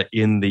Samantha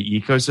in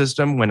the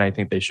ecosystem when I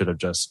think they should have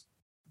just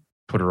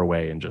put her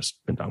away and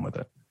just been done with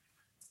it.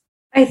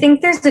 I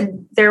think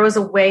there was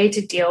a way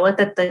to deal with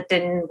it that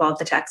didn't involve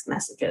the text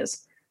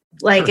messages.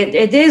 Like sure.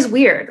 it is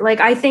weird. Like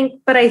I think,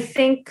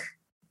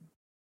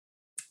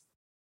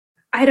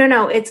 I don't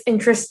know. It's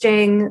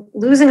interesting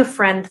losing a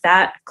friend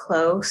that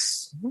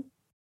close,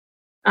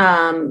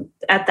 at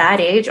that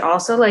age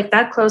also, like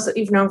that close that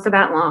you've known for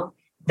that long.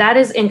 That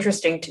is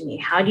interesting to me.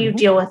 How do you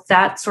deal with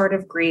that sort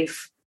of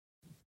grief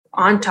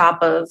on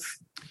top of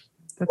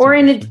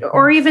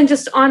or even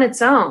just on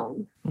its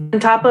own, on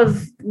top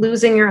of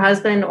losing your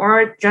husband,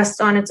 or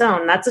just on its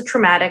own. That's a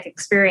traumatic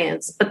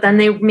experience. But then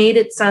they made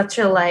it such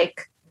a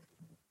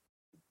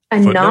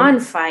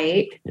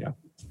non-fight. Yeah.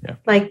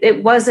 Like,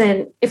 it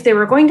wasn't, if they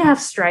were going to have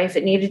strife,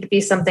 it needed to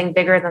be something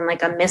bigger than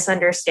like a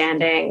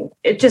misunderstanding.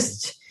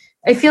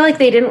 I feel like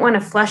they didn't want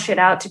to flesh it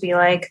out to be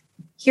like,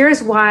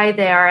 here's why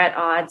they are at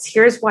odds.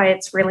 Here's why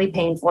it's really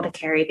painful to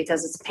carry,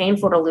 because it's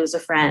painful to lose a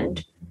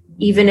friend,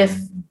 even if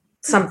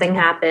something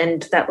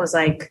happened that was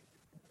like,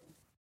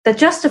 that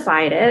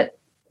justified it.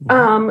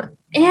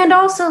 And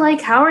also,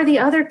 like, how are the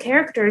other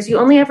characters? You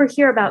only ever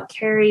hear about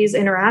Carrie's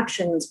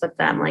interactions with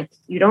them. Like,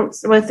 you don't,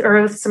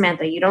 with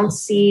Samantha, you don't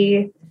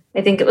see,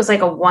 I think it was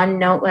like a one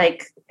note,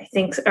 like, I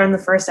think in the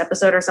first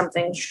episode or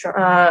something,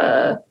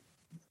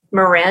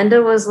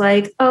 Miranda was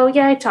like, oh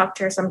yeah, I talk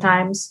to her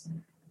sometimes.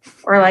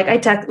 Or like,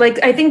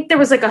 I think there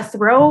was like a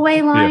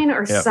throwaway line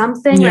or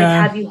something. Like,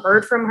 have you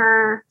heard from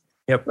her?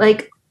 Yep.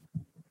 Like,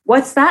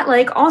 what's that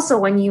like? Also,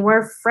 when you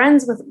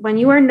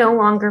are no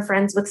longer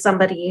friends with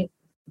somebody,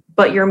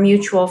 but your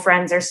mutual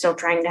friends are still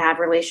trying to have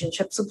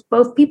relationships with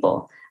both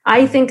people.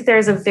 I think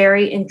there's a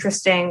very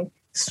interesting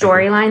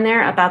storyline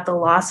there about the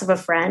loss of a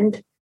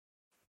friend.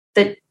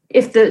 That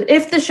if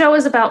the show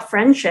is about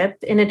friendship,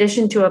 in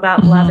addition to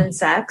about love and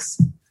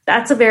sex,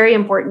 that's a very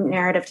important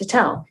narrative to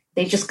tell.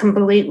 They just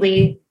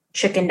completely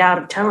chickened out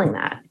of telling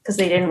that because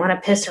they didn't want to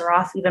piss her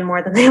off even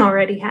more than they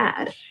already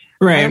had.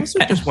 Right. I also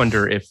just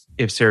wonder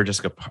if Sarah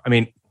Jessica, I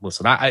mean,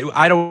 listen,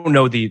 I don't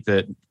know the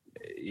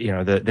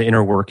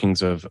inner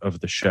workings of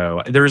the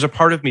show. There is a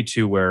part of me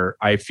too where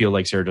I feel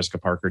like Sarah Jessica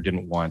Parker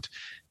didn't want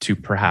to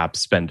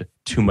perhaps spend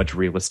too much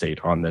real estate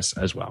on this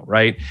as well,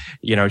 right?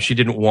 You know, she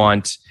didn't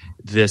want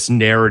this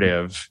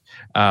narrative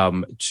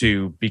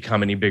to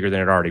become any bigger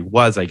than it already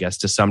was, I guess,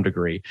 to some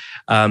degree.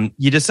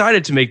 You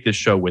decided to make this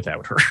show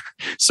without her.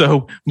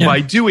 So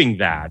by doing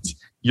that,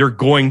 you're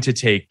going to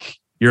take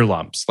your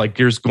lumps. Like,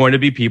 there's going to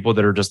be people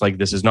that are just like,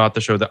 this is not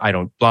the show that I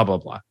don't, blah, blah,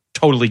 blah.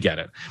 Totally get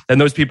it. And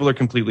those people are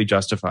completely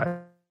justified.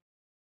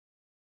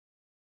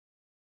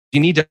 You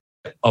need to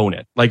own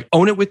it. Like,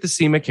 own it with the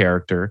Seema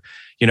character.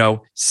 You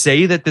know,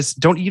 say that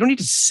you don't need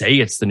to say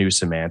it's the new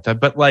Samantha,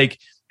 but like,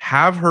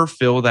 have her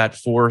fill that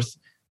fourth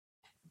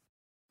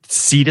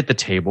seat at the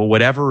table,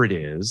 whatever it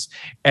is,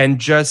 and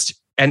just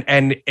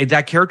and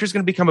that character is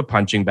going to become a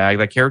punching bag.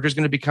 That character is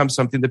going to become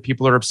something that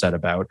people are upset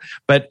about.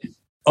 But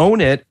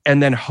own it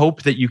and then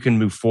hope that you can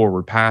move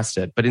forward past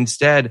it. But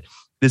instead,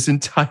 this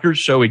entire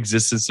show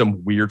exists in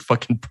some weird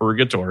fucking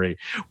purgatory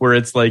where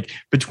it's like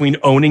between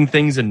owning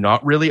things and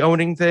not really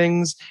owning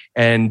things,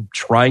 and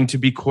trying to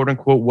be quote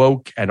unquote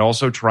woke and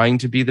also trying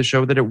to be the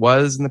show that it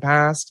was in the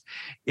past.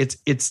 It's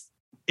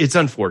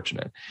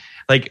unfortunate.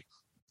 Like,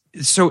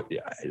 so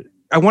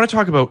I want to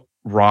talk about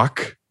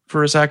Rock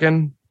for a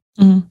second.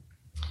 Mm-hmm.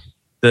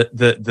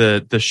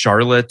 The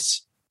Charlotte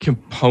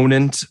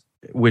component,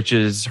 which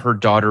is her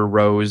daughter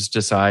Rose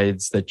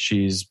decides that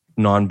she's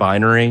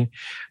non-binary.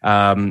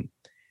 I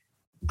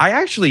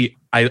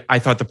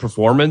thought the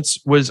performance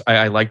was,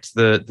 I liked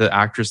the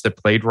actress that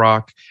played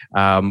Rock.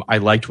 I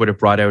liked what it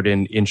brought out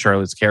in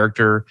Charlotte's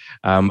character.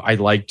 I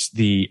liked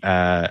the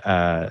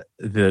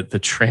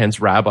trans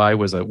rabbi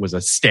was a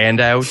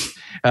standout.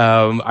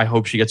 I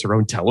hope she gets her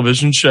own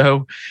television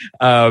show.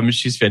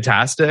 She's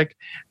fantastic.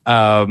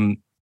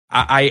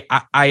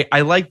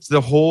 I liked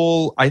the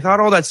whole, I thought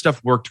all that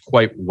stuff worked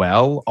quite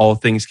well, all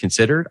things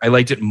considered. I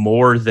liked it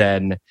more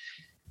than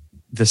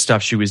the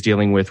stuff she was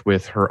dealing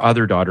with her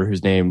other daughter,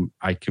 whose name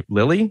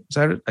Lily. Is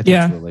that it? I think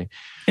it's Lily.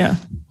 Yeah.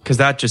 Because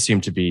that just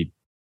seemed to be,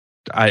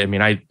 I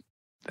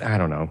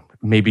don't know.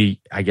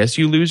 Maybe, I guess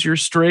you lose your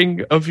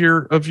string of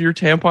your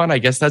tampon. I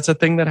guess that's a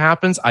thing that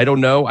happens. I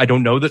don't know. I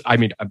don't know that. I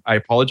mean, I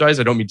apologize.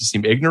 I don't mean to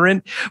seem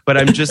ignorant, but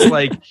I'm just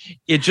like,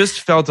 it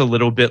just felt a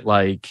little bit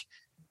like,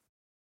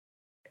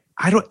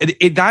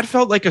 that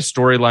felt like a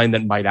storyline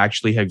that might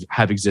actually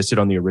have existed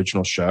on the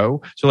original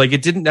show. So like,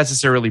 it didn't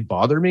necessarily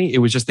bother me. It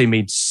was just, they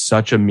made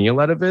such a meal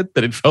out of it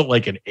that it felt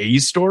like an A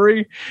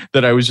story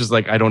that I was just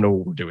like, I don't know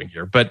what we're doing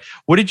here. But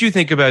what did you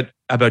think about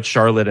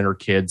Charlotte and her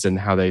kids and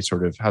how they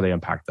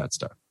unpacked that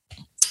stuff?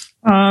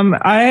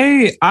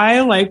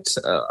 I liked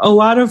a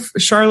lot of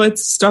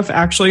Charlotte's stuff,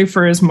 actually,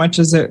 for as much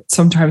as it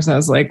sometimes I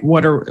was like,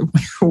 for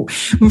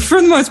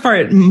the most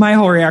part, my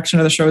whole reaction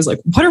to the show is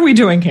like, what are we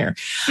doing here?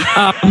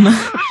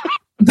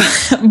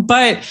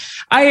 But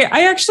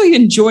I actually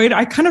enjoyed,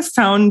 I kind of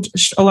found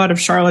a lot of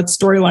Charlotte's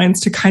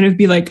storylines to kind of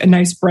be like a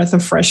nice breath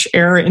of fresh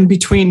air in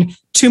between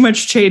too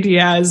much Che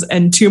Diaz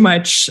and too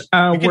much.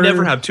 You can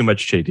never have too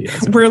much Che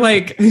Diaz. We're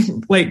like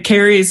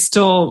Carrie's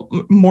still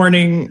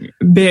mourning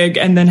big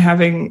and then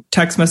having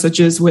text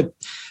messages with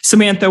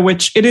Samantha,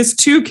 which it is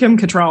to Kim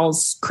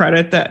Cattrall's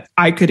credit that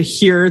I could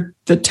hear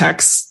the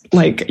texts,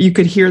 like you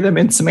could hear them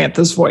in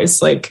Samantha's voice,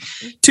 like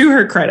to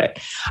her credit.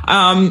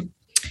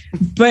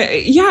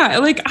 But yeah,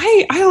 like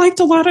I liked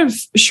a lot of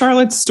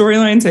Charlotte's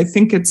storylines. I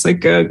think it's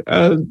like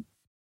I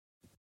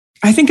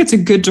think it's a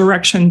good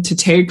direction to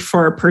take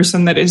for a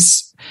person that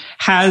is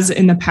has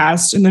in the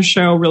past in the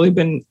show really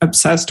been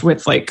obsessed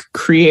with like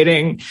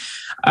creating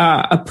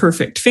a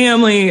perfect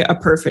family, a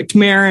perfect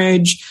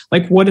marriage.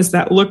 Like, what does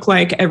that look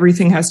like?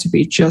 Everything has to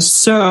be just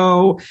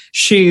so.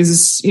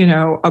 She's, you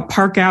know, a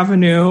Park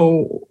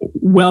Avenue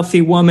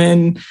wealthy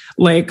woman.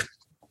 Like,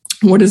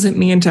 what does it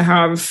mean to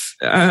have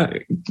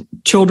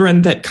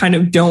children that kind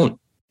of don't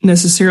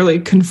necessarily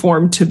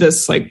conform to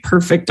this like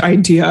perfect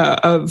idea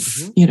of,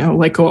 you know,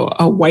 like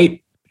a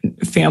white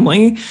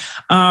family?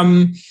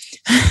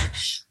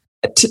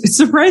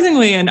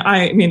 Surprisingly, and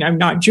I mean, I'm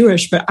not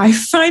Jewish, but I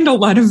find a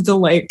lot of a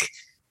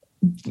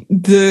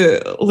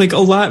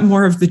lot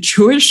more of the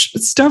Jewish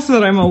stuff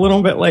that I'm a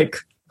little bit like,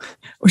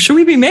 should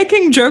we be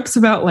making jokes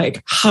about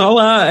like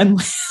challah?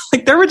 And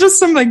like, there were just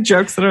some like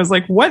jokes that I was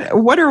like,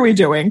 what are we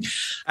doing?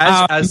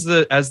 As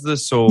the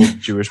sole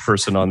Jewish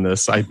person on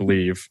this, I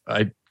believe,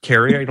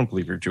 Carrie, I don't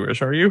believe you're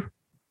Jewish. Are you?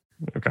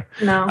 Okay.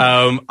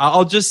 No.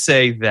 I'll just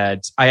say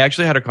that I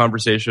actually had a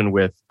conversation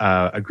with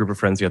a group of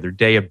friends the other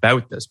day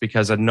about this,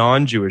 because a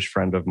non-Jewish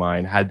friend of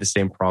mine had the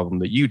same problem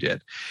that you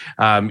did,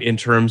 in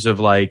terms of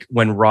like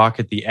when Rock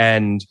at the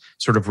end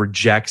sort of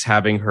rejects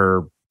having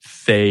her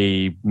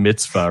Fey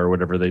mitzvah or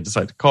whatever they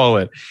decide to call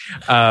it.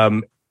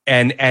 And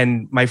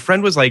my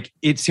friend was like,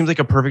 it seems like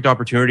a perfect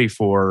opportunity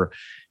for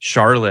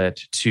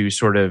Charlotte to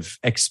sort of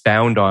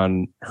expound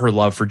on her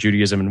love for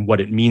Judaism and what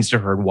it means to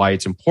her and why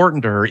it's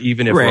important to her,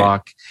 even if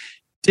Rock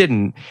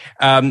didn't.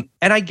 And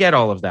I get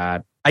all of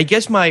that. I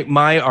guess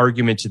my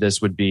argument to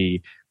this would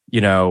be,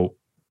 you know,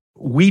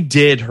 we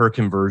did her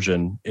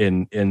conversion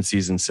in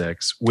season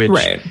 6, which,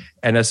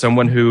 and as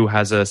someone who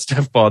has a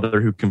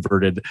stepfather who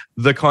converted,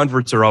 the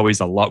converts are always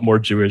a lot more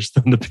Jewish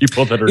than the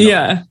people that are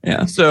not.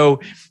 Yeah.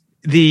 So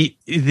the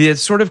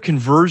sort of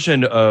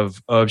conversion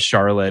of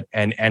Charlotte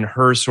and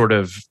her sort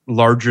of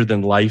larger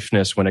than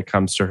lifeness when it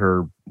comes to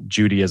her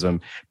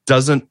Judaism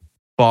doesn't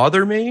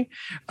bother me.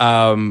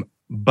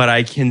 But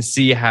I can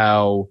see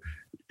how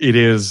it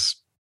is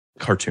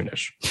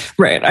cartoonish.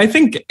 Right. I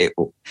think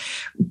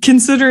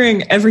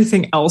considering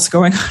everything else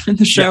going on in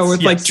the show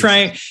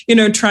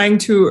trying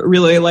to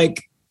really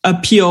like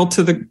appeal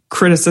to the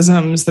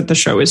criticisms that the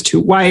show is too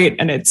white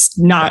and it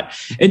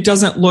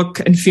doesn't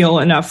look and feel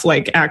enough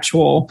like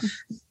actual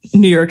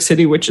New York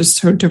City, which is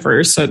so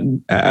diverse.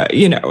 And,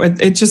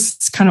 it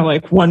just kind of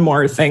like one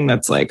more thing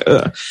that's like,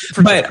 ugh.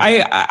 But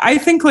I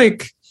think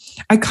like,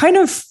 I kind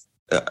of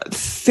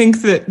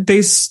think that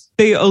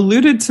they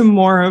alluded to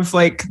more of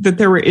like that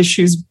there were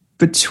issues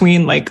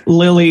between like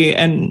Lily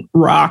and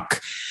Rock.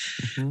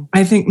 Mm-hmm.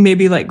 I think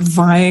maybe like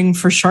vying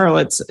for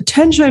Charlotte's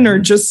attention, or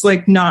just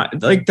like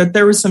not like that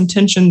there was some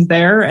tension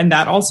there, and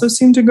that also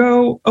seemed to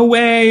go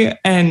away.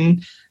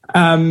 And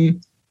I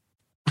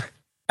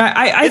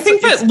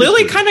think that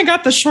Lily kind of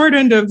got the short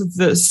end of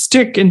the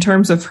stick in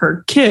terms of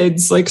her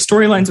kids, like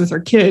storylines with her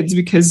kids,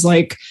 because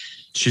like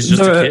she's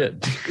just a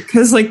kid.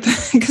 Because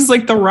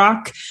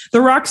the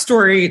Rock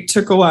story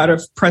took a lot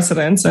of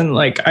precedence, and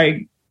like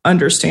I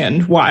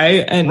understand why.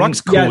 And Rock's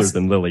cooler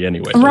than Lily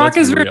anyway. Rock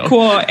is very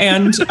cool,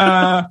 and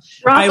Rock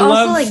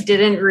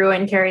didn't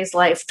ruin Carrie's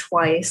life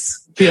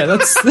twice. Yeah,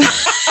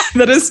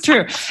 that is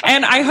true.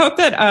 And I hope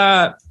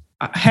that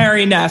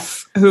Harry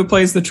Neff, who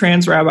plays the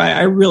trans rabbi,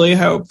 I really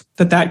hope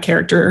that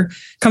character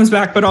comes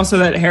back, but also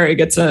that Harry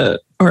gets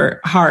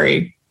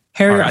Hari.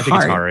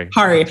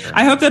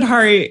 I hope that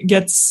Hari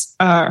gets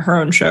her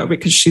own show,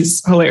 because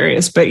she's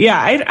hilarious. But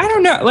yeah, I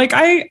don't know. Like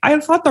I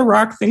thought the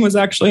Rock thing was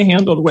actually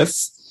handled with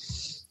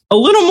a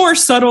little more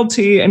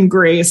subtlety and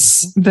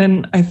grace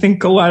than I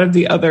think a lot of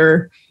the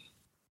other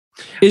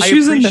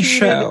issues in the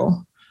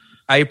show.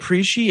 I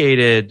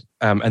appreciated,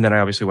 and then I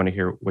obviously want to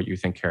hear what you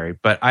think, Carrie,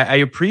 but I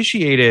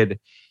appreciated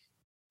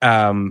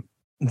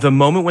the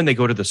moment when they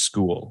go to the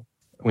school,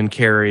 when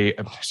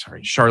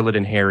Charlotte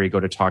and Harry go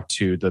to talk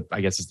to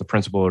I guess it's the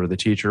principal or the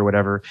teacher or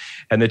whatever.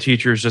 And the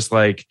teacher's just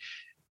like,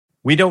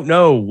 we don't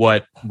know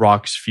what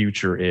Rock's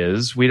future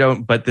is. We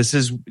don't, but this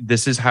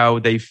is how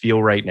they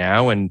feel right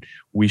now, and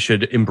we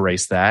should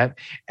embrace that.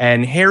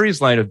 And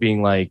Harry's line of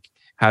being like,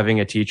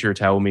 having a teacher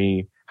tell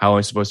me how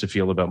I'm supposed to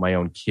feel about my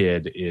own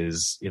kid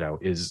is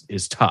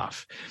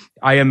tough.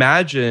 I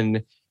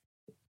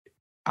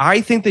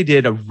think they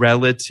did a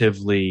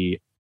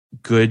relatively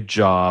good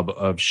job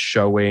of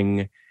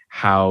showing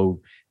how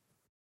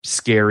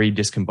scary,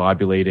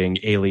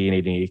 discombobulating,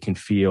 alienating it can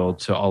feel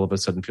to all of a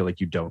sudden feel like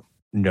you don't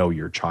know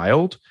your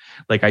child.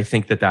 Like, I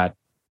think that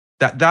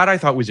I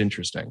thought was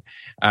interesting.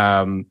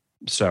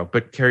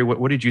 But Carrie,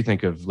 what did you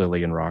think of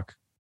Lily and Rock?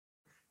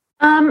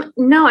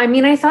 No, I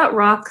mean, I thought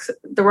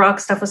the Rock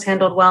stuff was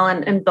handled well,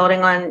 and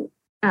building on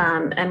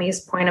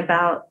Emmy's point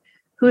about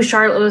who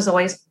Charlotte was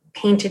always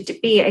painted to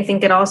be, I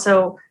think it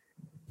also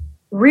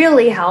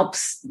really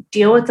helps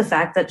deal with the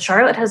fact that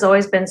Charlotte has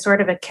always been sort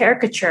of a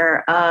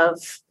caricature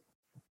of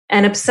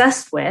and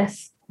obsessed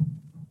with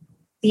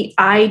the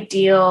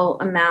ideal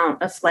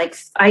amount of like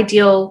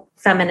ideal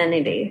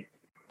femininity.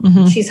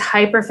 Mm-hmm. She's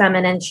hyper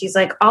feminine. She's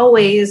like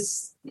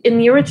always in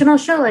the original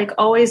show, like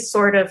always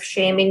sort of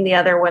shaming the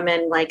other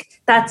women.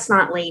 Like, that's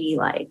not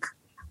ladylike,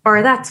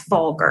 or that's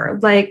vulgar.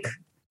 Like,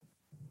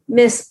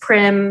 Miss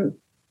Prim,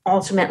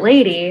 ultimate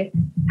lady,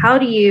 how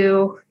do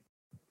you,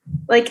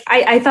 like,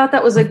 I thought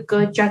that was a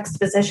good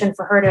juxtaposition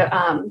for her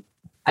to,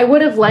 I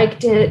would have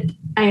liked it.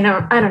 I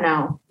don't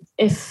know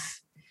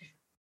if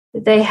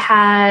they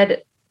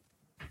had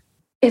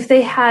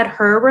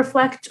her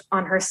reflect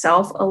on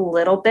herself a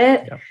little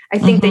bit. Yeah. I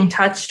think they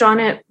touched on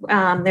it.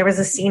 There was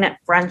a scene at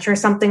brunch or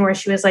something where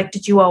she was like,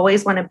 did you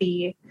always want to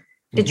be,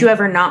 did you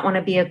ever not want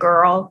to be a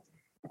girl?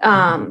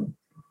 But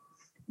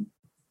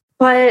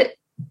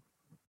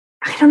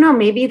I don't know,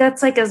 maybe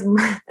that's like as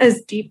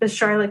deep as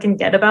Charlotte can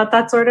get about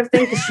that sort of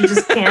thing, because she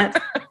just can't.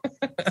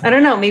 I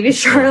don't know, maybe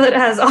Charlotte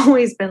has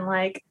always been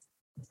like,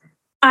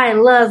 I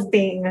love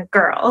being a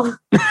girl.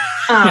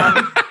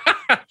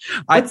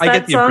 I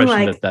get the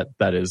impression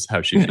that is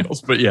how she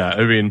feels. But yeah,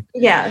 I mean,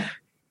 yeah.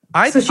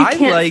 So she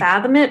can't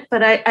fathom it,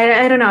 but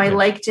I don't know. I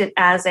liked it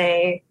as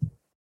a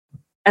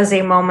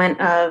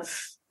moment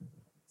of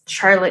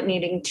Charlotte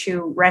needing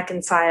to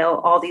reconcile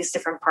all these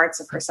different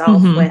parts of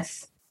herself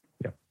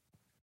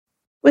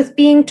with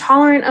being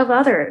tolerant of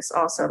others,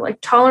 also like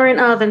tolerant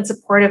of and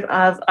supportive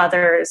of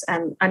others,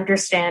 and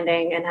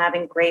understanding and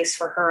having grace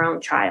for her own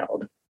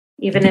child,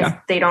 even if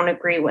they don't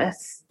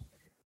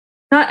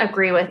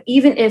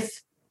even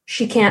if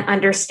she can't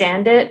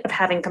understand it, of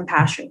having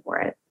compassion for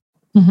it.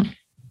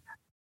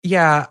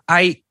 Yeah,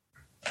 I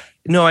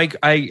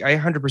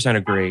 100%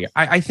 agree.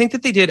 I think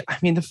that they did. I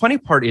mean, the funny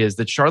part is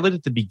that Charlotte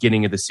at the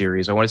beginning of the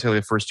series, I want to say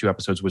the first 2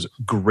 episodes, was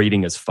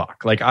grating as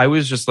fuck. Like, I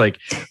was just like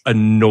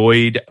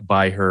annoyed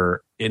by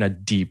her in a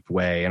deep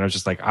way. And I was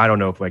just like, I don't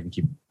know if I can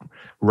keep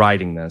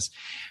riding this.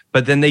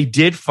 But then they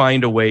did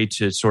find a way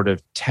to sort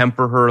of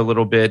temper her a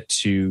little bit,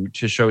 to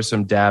show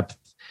some depth,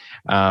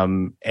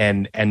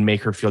 and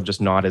make her feel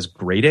just not as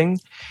grating.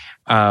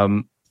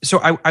 So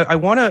I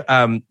want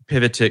to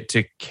pivot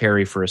to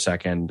Carrie for a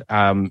second.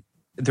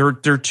 There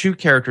are 2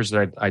 characters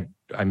that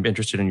I'm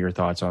interested in your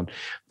thoughts on.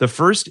 The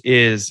first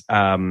is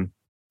the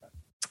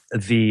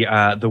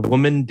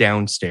woman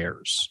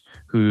downstairs,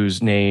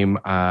 whose name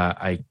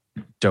I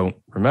don't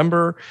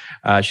remember.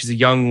 She's a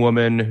young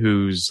woman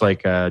who's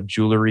like a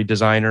jewelry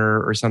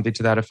designer or something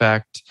to that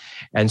effect.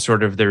 And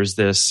sort of there's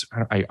this,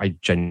 I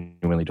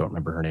genuinely don't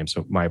remember her name,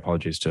 so my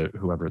apologies to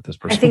whoever this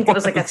person was. I think it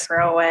was like a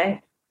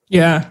throwaway.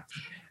 Yeah.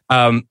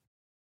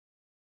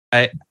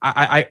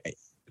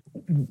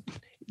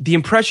 The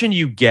impression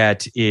you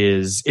get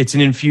is it's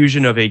an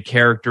infusion of a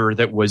character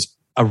that was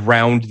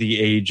around the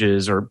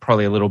ages, or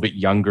probably a little bit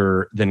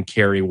younger than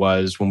Carrie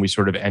was when we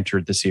sort of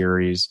entered the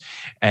series,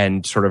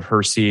 and sort of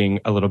her seeing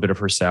a little bit of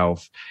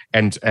herself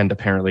and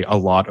apparently a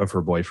lot of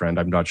her boyfriend.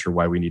 I'm not sure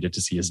why we needed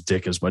to see his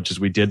dick as much as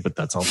we did, but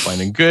that's all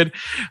fine and good.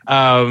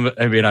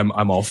 I mean,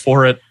 I'm all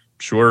for it.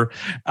 Sure.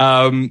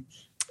 And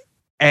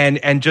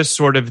just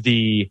sort of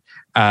the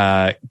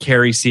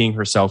Carrie seeing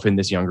herself in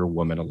this younger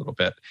woman a little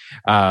bit.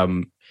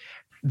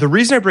 The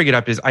reason I bring it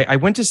up is I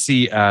went to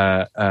see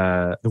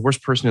The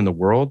Worst Person in the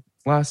World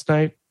last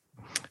night,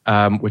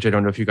 which I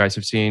don't know if you guys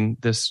have seen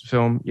this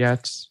film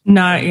yet.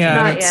 Not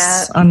yet.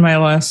 It's on my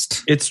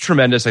list. It's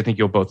tremendous. I think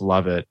you'll both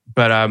love it.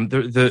 But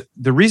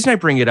the reason I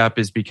bring it up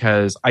is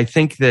because I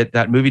think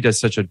that movie does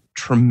such a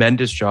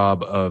tremendous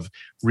job of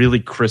really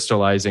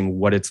crystallizing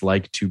what it's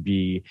like to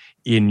be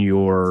in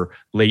your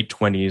late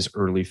 20s,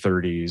 early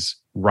 30s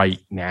right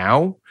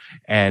now,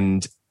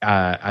 and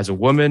as a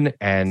woman,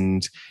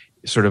 and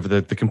sort of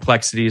the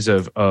complexities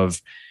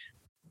of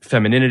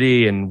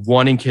femininity and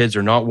wanting kids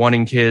or not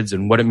wanting kids,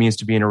 and what it means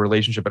to be in a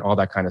relationship and all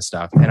that kind of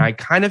stuff. And I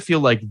kind of feel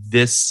like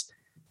this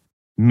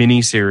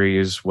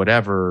miniseries,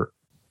 whatever,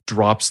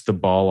 drops the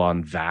ball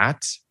on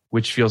that,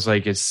 which feels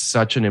like is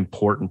such an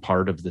important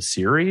part of the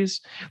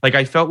series. Like,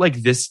 I felt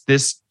like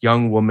this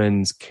young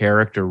woman's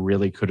character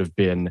really could have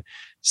been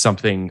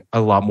something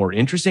a lot more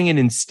interesting. And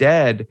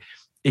instead,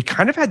 it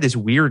kind of had this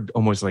weird,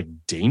 almost like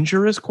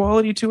dangerous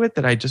quality to it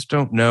that I just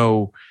don't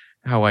know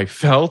how I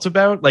felt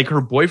about. Like,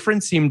 her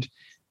boyfriend seemed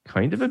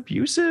kind of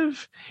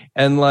abusive,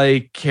 and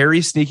like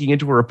Carrie sneaking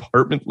into her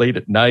apartment late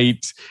at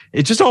night.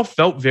 It just all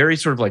felt very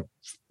sort of like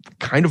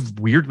kind of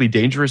weirdly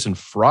dangerous and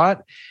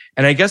fraught.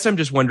 And I guess I'm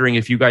just wondering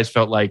if you guys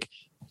felt like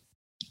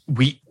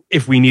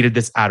if we needed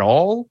this at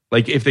all,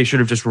 like if they should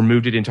have just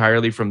removed it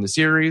entirely from the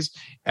series,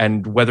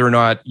 and whether or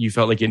not you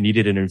felt like it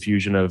needed an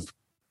infusion of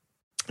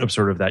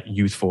sort of that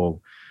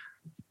youthful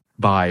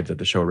vibe that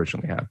the show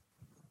originally had.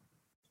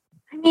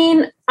 I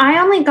mean, I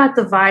only got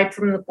the vibe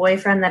from the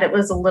boyfriend that it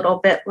was a little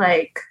bit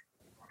like,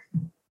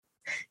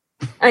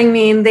 I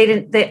mean, they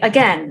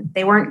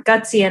weren't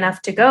gutsy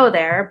enough to go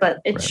there, but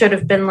it should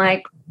have been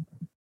like,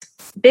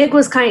 Big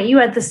was kind of, you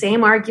had the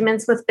same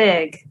arguments with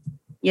Big,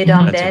 you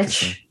dumb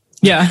bitch.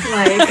 Yeah.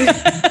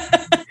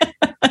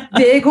 Like,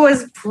 Big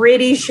was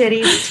pretty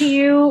shitty to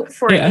you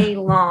for a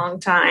long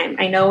time.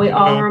 I know we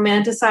all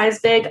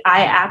romanticize Big.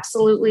 I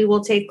absolutely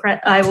will take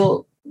credit. I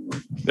will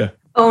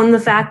own the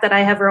fact that I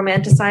have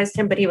romanticized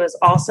him, but he was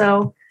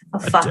also a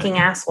fucking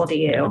asshole to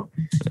you.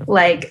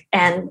 Like,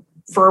 and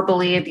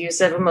verbally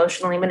abusive,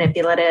 emotionally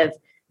manipulative,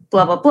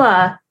 blah, blah,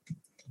 blah.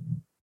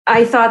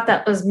 I thought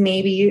that was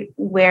maybe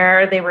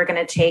where they were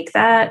going to take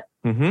that.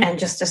 and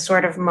just a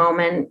sort of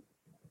moment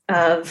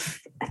of,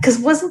 because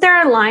wasn't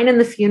there a line in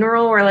the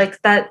funeral where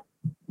like that,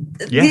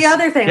 the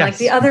other thing, like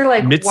the other,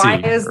 like, Mitzi, why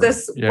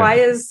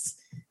is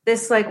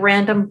this like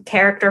random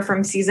character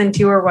from season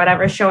 2 or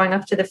whatever showing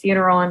up to the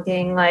funeral and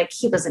being like,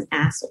 he was an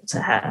asshole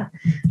to her.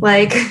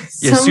 Like,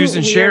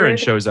 Susan Sharon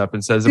shows up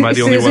and says, am I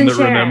the only one that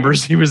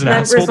remembers he was an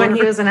asshole? When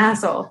he was an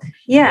asshole.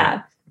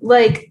 Yeah.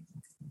 Like,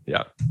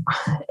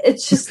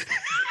 it's just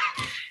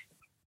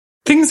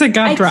things that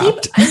got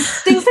dropped.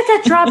 Things that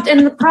got dropped.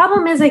 And the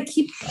problem is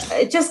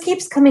it just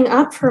keeps coming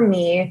up for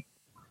me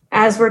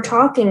as we're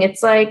talking.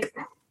 It's like,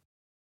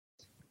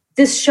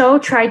 this show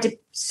tried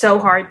so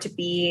hard to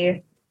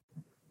be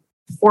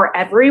for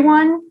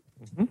everyone,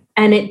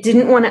 and it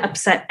didn't want to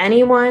upset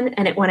anyone,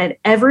 and it wanted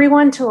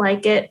everyone to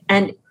like it,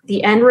 and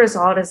the end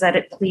result is that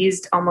it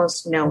pleased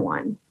almost no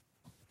one.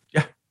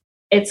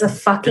 It's a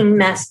fucking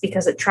mess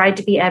because it tried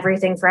to be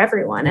everything for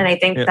everyone, and I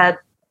think that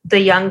the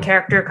young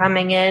character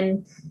coming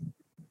in,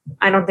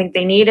 I don't think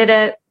they needed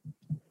it.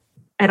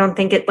 I don't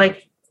think it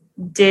like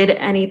did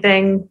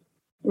anything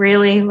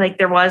really. Like,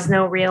 there was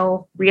no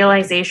real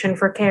realization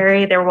for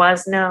Carrie. There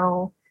was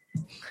no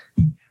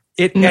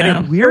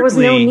there was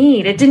no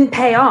need. It didn't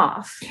pay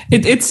off.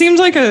 It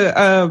seems like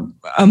a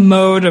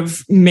mode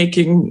of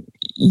making,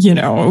 you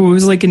know, it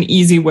was like an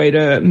easy way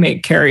to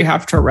make Carrie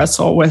have to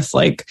wrestle with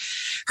like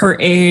her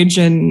age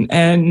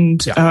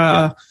and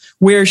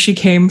where she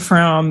came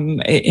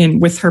from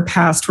with her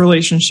past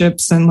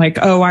relationships, and like,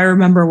 oh, I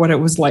remember what it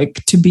was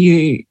like to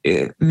be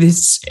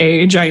this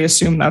age. I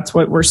assume that's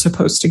what we're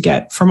supposed to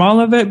get from all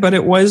of it, but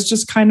it was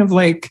just kind of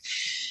like,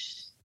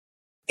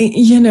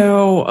 you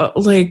know,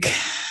 like,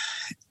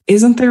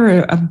 isn't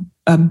there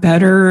a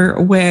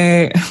better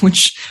way,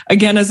 which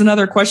again is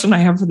another question I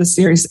have for the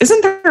series.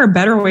 Isn't there a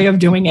better way of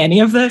doing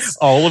any of this?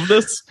 All of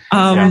this?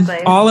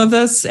 Exactly. All of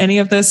this, any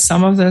of this,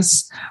 some of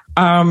this.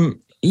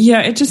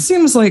 It just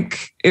seems like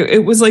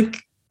it was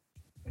like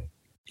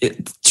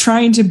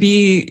trying to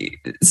be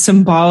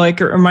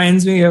symbolic. It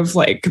reminds me of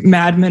like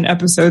Mad Men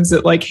episodes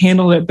that like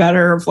handled it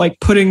better, of like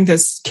putting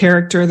this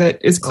character that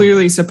is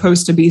clearly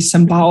supposed to be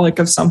symbolic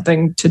of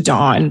something to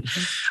Dawn.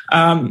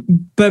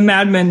 But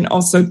Mad Men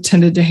also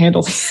tended to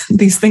handle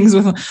these things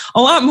with a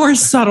lot more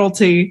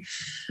subtlety.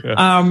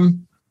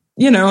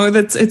 You know,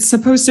 it's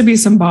supposed to be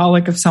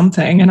symbolic of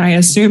something. And I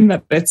assume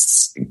that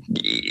it's,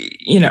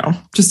 you know,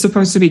 just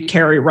supposed to be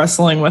Carrie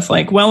wrestling with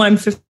like, well, I'm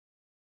 50.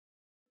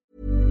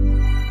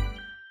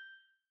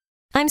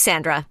 I'm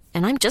Sandra,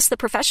 and I'm just the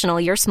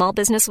professional your small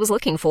business was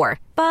looking for.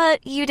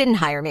 But you didn't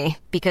hire me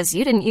because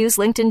you didn't use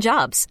LinkedIn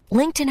Jobs.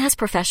 LinkedIn has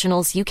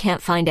professionals you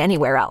can't find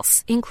anywhere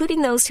else,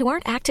 including those who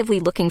aren't actively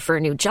looking for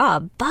a new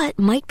job, but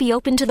might be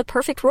open to the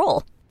perfect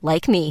role,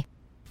 like me.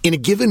 In a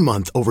given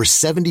month, over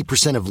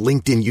 70% of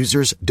LinkedIn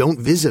users don't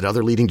visit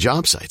other leading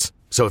job sites.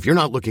 So if you're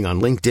not looking on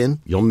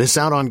LinkedIn, you'll miss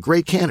out on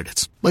great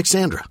candidates like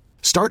Sandra.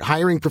 Start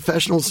hiring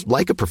professionals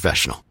like a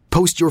professional.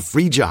 Post your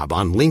free job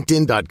on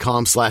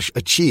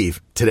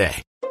linkedin.com/achieve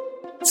today.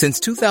 Since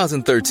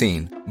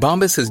 2013,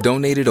 Bombas has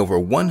donated over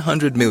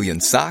 100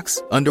 million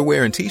socks,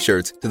 underwear, and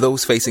T-shirts to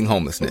those facing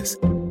homelessness.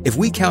 If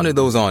we counted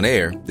those on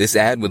air, this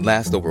ad would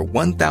last over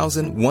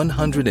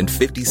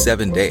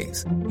 1,157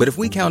 days. But if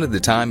we counted the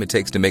time it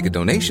takes to make a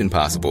donation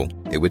possible,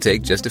 it would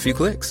take just a few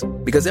clicks.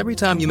 Because every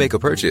time you make a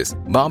purchase,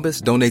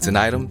 Bombas donates an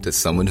item to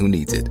someone who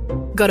needs it.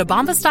 Go to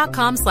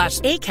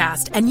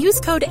bombas.com/ACAST and use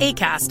code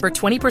ACAST for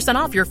 20%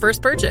 off your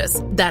first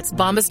purchase. That's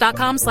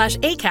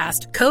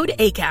bombas.com/ACAST, code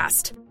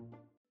ACAST.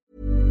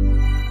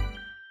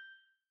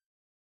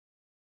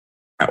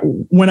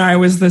 When I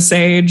was this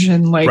age,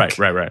 and like,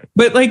 right.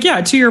 But like, yeah,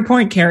 to your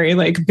point, Carrie,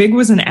 like Big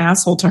was an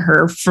asshole to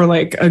her for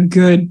like a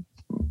good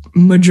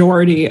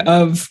majority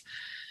of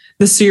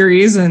the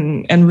series,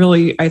 and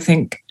really, I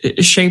think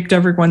it shaped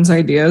everyone's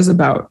ideas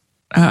about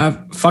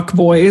fuck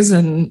boys,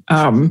 and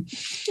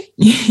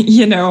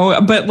you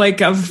know, but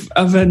like of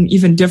an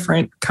even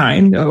different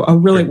kind, a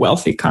really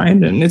wealthy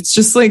kind. And it's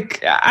just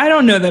like, I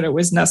don't know that it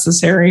was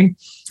necessary.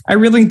 I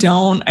really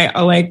don't.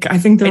 I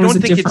think there was a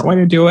different way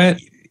to do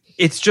it.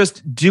 It's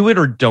just do it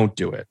or don't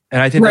do it.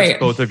 And I think that's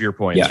both of your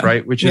points,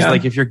 right? Which is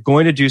like, if you're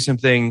going to do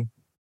something,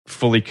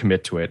 fully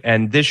commit to it.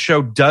 And this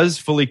show does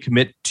fully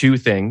commit to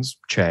things,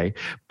 Che,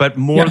 but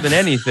more than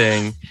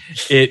anything,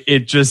 it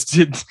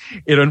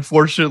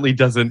unfortunately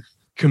doesn't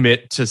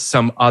commit to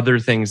some other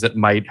things that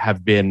might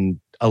have been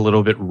a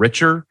little bit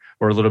richer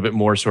or a little bit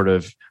more sort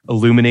of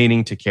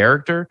illuminating to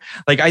character.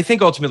 Like, I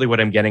think ultimately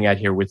what I'm getting at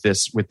here with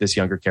this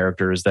younger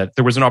character is that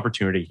there was an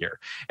opportunity here,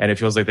 and it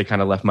feels like they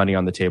kind of left money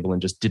on the table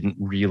and just didn't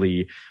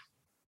really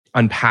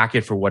unpack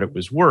it for what it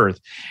was worth.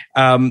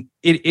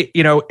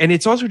 You know, and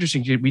it's also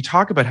interesting. We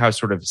talk about how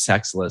sort of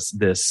sexless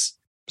this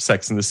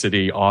Sex and the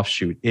City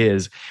offshoot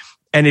is,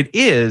 and it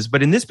is.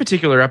 But in this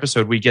particular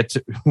episode, we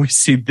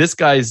see this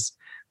guy's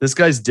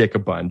dick a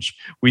bunch.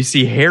 We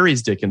see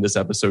Harry's dick in this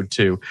episode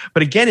too.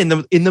 But again,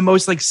 in the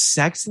most like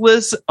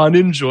sexless,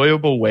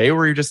 unenjoyable way,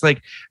 where you're just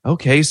like,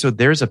 okay, so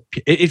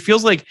it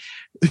feels like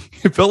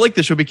it felt like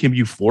the show became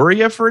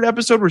Euphoria for an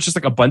episode where it's just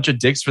like a bunch of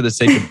dicks for the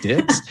sake of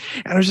dicks.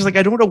 And I was just like,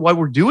 I don't know why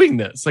we're doing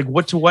this. Like,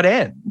 what to what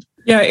end?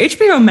 Yeah,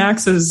 HBO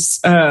Max's,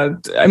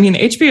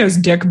 HBO's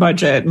dick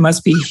budget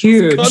must be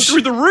huge. It's gone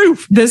through the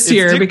roof this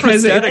year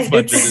because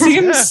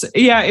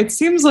it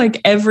seems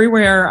like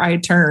everywhere I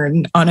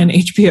turn on an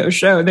HBO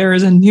show, there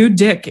is a new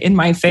dick in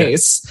my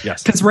face.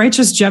 Yes. Because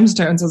Righteous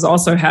Gemstones has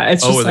also had,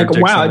 it's just like,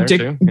 wow,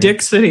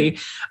 Dick City.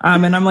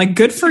 And I'm like,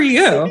 good for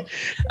you.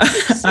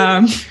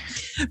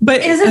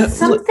 But is it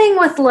something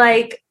with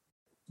like,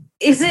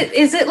 is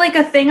it like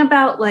a thing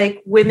about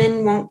like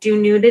women won't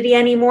do nudity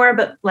anymore,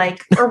 but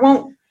like, or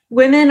won't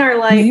women are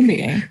like,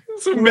 maybe.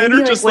 So men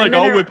are just like,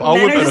 I'll whip out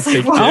a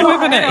fake dick.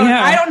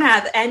 I don't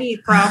have any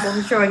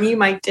problem showing you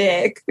my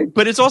dick.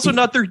 But it's also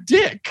not their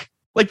dick.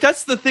 Like,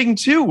 that's the thing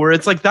too, where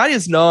it's like, that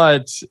is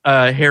not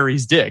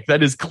Harry's dick.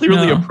 That is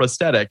clearly a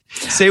prosthetic.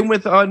 Same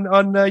with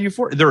on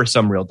Euphoria. There are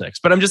some real dicks,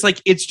 but I'm just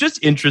like, it's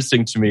just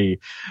interesting to me.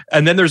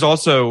 And then there's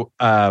also,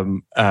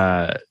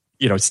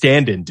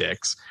 stand-in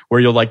dicks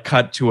where you'll like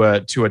cut to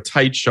a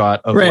tight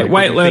shot of like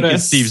White Lotus.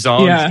 It's Steve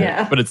Zahn's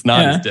dick, but it's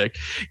not his dick.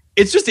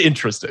 It's just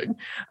interesting.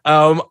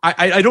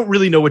 I don't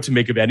really know what to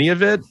make of any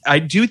of it. I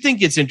do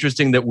think it's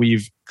interesting that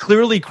we've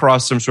clearly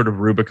crossed some sort of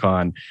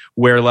Rubicon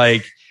where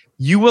like,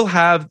 you will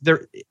have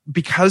there,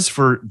 because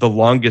for the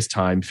longest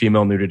time,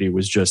 female nudity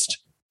was just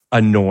a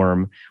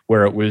norm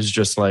where it was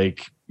just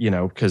like,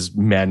 because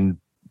men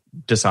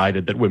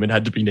decided that women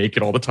had to be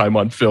naked all the time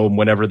on film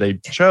whenever they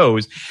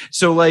chose.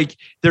 So like,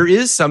 there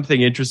is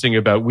something interesting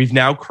about, we've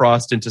now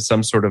crossed into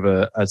some sort of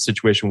a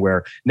situation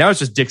where now it's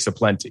just dicks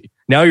aplenty.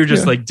 Now you're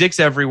just like dicks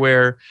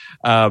everywhere.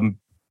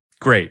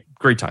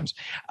 Great times.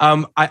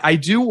 I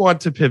do want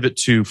to pivot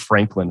to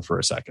Franklin for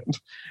a second,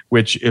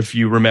 which, if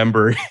you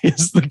remember,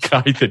 is the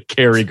guy that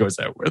Carrie goes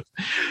out with.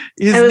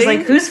 I was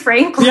like, who's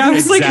Franklin? Yeah, I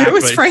was like, who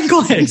is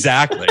Franklin?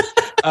 Exactly.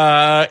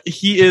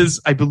 He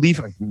is, I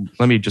believe,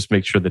 let me just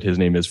make sure that his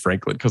name is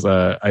Franklin, because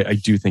I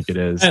do think it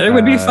is. It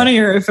would be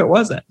funnier if it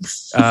wasn't.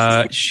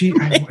 I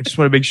just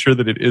want to make sure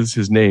that it is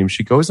his name.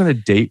 She goes on a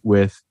date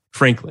with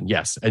Franklin,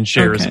 yes, and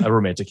shares a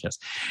romantic kiss.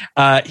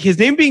 His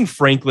name being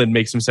Franklin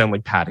makes him sound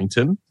like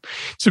Paddington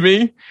to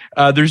me.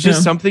 There's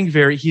just something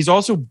he's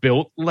also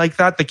built like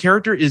that. The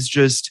character is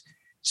just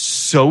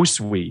so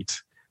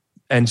sweet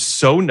and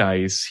so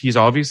nice. He's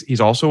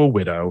also a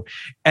widow.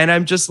 And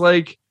I'm just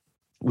like,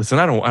 listen,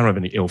 I don't have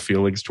any ill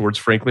feelings towards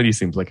Franklin. He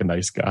seems like a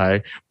nice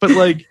guy, but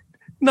like,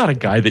 not a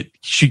guy that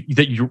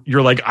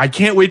you're like, I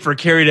can't wait for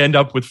Carrie to end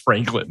up with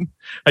Franklin.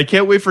 I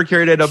can't wait for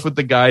Carrie to end up with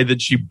the guy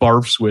that she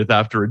barfs with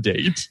after a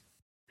date.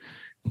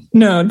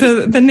 No,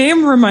 the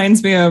name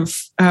reminds me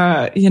of,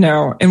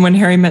 and When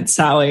Harry Met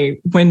Sally,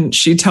 when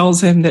she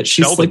tells him that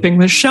she's sleeping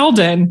with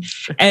Sheldon,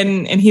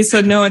 and he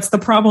said, no, it's the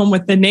problem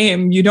with the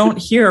name. You don't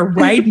hear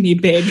 "Ride Me,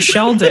 Big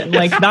Sheldon."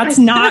 Like, that's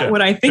not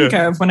what I think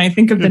of when I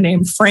think of the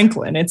name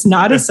Franklin. It's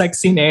not a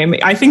sexy name.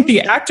 I think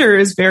the actor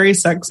is very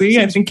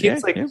sexy. I think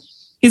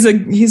he's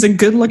a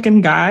good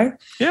looking guy.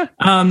 Yeah.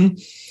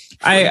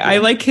 I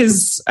like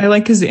his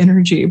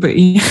energy, but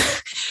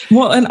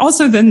well, and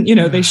also then,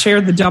 they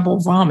share the double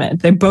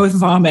vomit. They both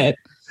vomit.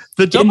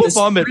 The double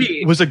vomit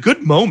was a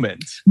good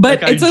moment. But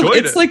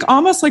it's like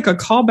almost like a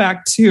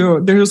callback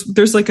to,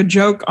 there's like a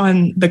joke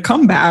on The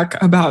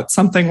Comeback about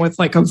something with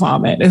like a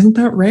vomit. Isn't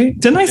that right?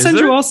 Didn't I send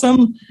you all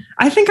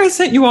I think I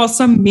sent you all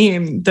some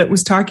meme that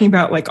was talking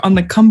about like on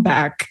The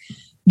Comeback,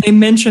 they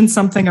mentioned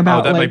something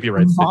about that like might be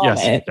right.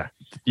 vomit,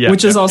 yes.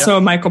 Which is also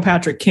a Michael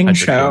Patrick King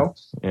show.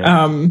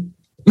 Yeah.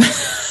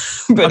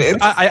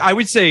 But I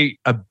would say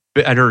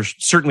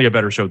certainly a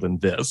better show than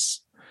this.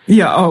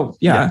 Yeah. Oh,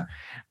 yeah.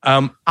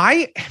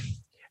 I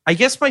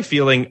guess my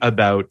feeling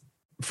about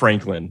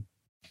Franklin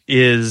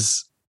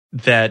is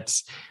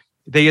that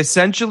they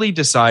essentially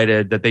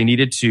decided that they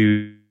needed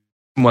to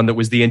someone that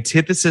was the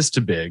antithesis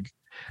to Big,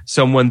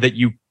 someone that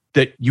you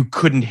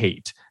couldn't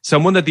hate,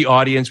 someone that the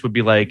audience would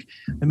be like,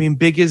 I mean,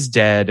 Big is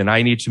dead and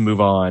I need to move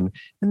on,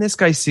 and this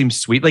guy seems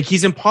sweet. Like,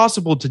 he's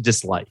impossible to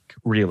dislike,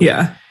 really.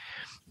 Yeah.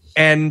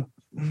 And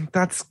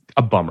that's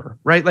a bummer,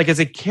 right? Like, as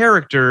a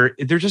character,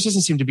 there just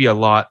doesn't seem to be a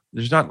lot.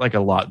 There's not like a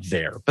lot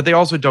there, but they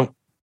also don't,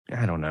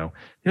 I don't know.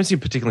 They don't seem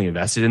particularly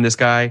invested in this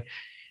guy.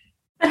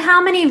 But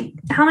how many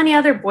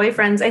other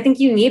boyfriends? I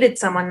think you needed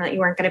someone that you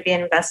weren't going to be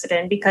invested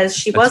in, because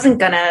she wasn't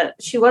gonna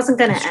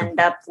end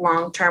up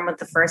long term with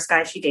the first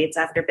guy she dates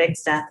after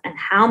Big's death. And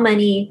how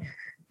many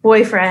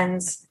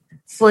boyfriends,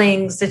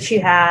 flings did she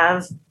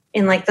have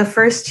in like the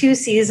first 2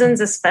 seasons,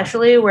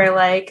 especially, where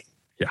like,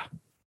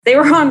 they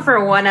were on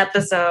for one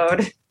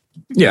episode.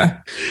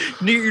 Yeah.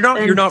 You're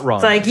not wrong.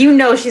 It's like,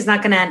 she's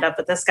not going to end up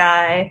with this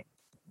guy.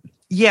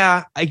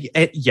 Yeah.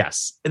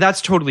 Yes,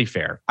 that's totally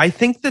fair. I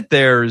think that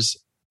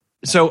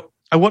so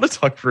I want to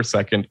talk for a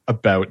second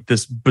about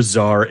this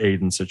bizarre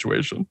Aiden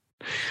situation,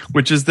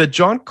 which is that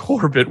John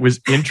Corbett was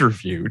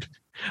interviewed,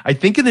 I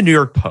think, in the New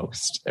York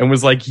Post, and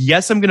was like,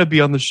 yes, I'm going to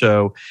be on the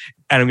show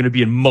and I'm going to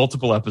be in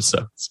multiple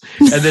episodes.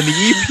 And then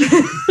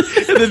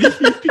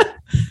the EP,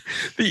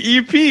 the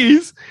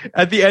EPs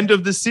at the end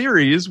of the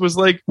series was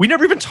like, we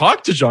never even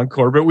talked to John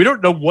Corbett. We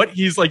don't know what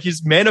he's like.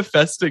 He's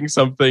manifesting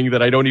something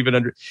that I don't even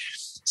understand.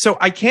 So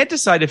I can't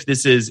decide if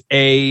this is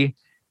a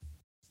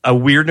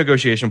weird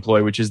negotiation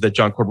ploy, which is that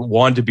John Corbett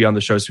wanted to be on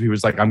the show. So he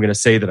was like, I'm going to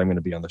say that I'm going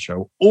to be on the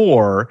show.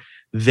 Or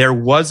there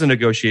was a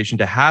negotiation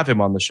to have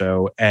him on the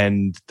show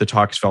and the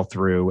talks fell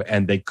through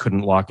and they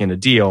couldn't lock in a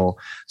deal.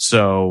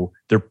 So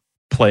they're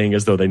playing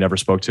as though they never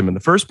spoke to him in the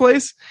first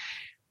place.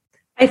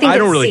 I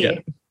don't really C. get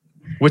it.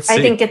 What's C?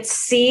 I think it's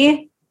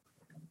C.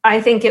 I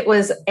think it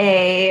was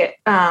a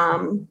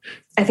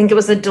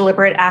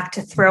deliberate act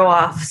to throw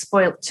off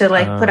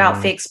put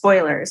out fake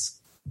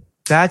spoilers.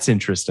 That's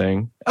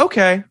interesting.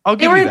 Okay, I'll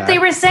give you that. They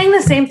were saying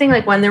the same thing,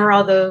 like when there were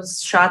all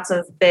those shots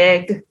of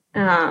Big,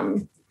 they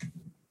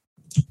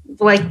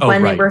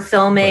were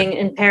filming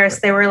in Paris,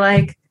 they were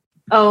like,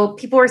 oh,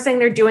 people were saying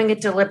they're doing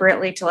it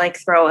deliberately to like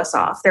throw us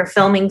off. They're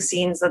filming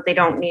scenes that they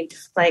don't need to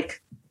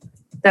like,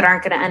 that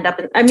aren't going to end up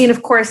in, I mean,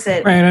 of course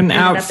it. Right, and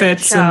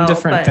outfits show, and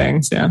different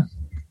things, yeah.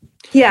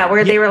 Yeah,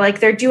 where they were like,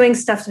 they're doing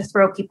stuff to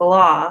throw people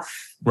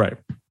off. Right.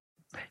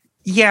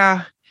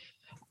 Yeah.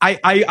 I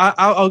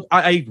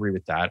agree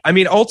with that. I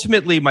mean,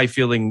 ultimately, my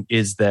feeling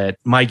is that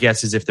my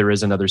guess is if there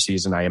is another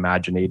season, I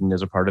imagine Aiden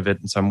is a part of it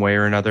in some way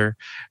or another.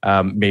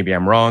 Maybe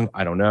I'm wrong.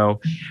 I don't know.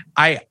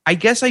 I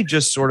guess I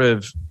just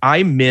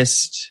I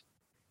missed,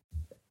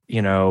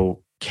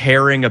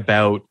 caring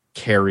about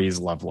Carrie's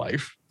love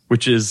life,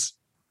 which is,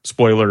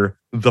 spoiler,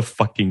 the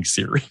fucking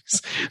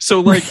series.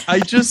 So I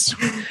just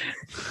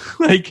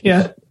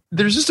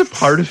there's just a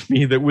part of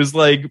me that was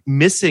like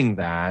missing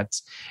that.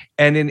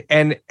 And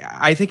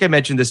I think I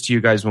mentioned this to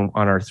you guys on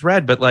our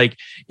thread, but like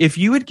if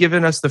you had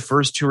given us the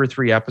first 2 or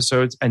 3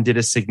 episodes and did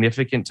a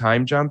significant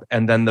time jump,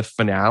 and then the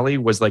finale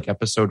was like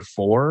episode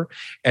 4,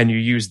 and you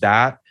use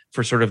that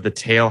for sort of the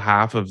tail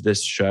half of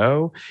this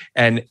show,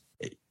 and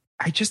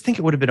I just think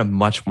it would have been a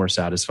much more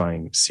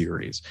satisfying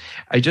series.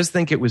 I just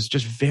think it was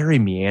just very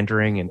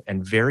meandering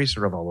and very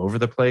sort of all over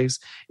the place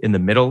in the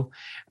middle.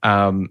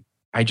 And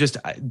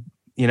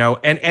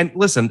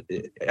listen,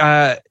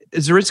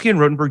 Zariski and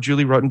Rottenberg,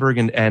 Julie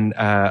Rottenberg and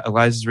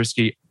Eliza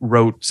Zariski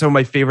wrote some of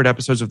my favorite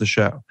episodes of the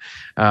show.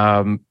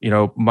 My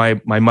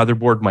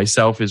Motherboard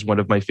Myself is one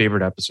of my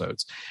favorite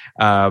episodes.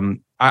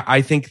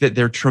 I think that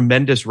they're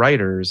tremendous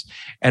writers,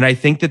 and I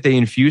think that they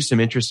infused some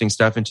interesting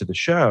stuff into the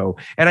show.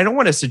 And I don't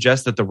want to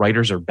suggest that the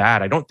writers are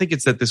bad. I don't think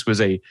it's that this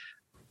was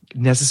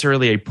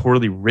necessarily a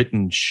poorly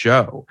written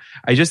show.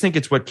 I just think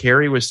it's what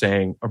Carrie was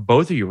saying, or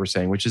both of you were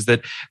saying, which is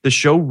that the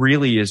show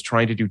really is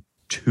trying to do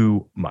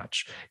too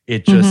much.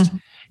 It just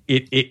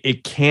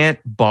it can't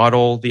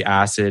bottle the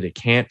acid. It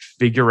can't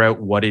figure out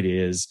what it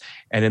is,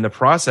 and in the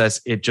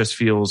process, it just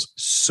feels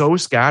so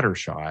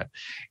scattershot.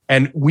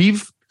 And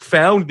we've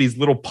found these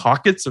little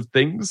pockets of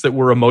things that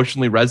were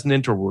emotionally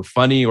resonant or were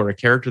funny or a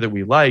character that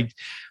we liked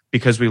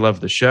because we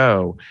love the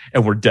show,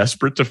 and we're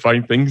desperate to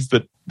find things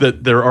that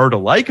there are to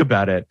like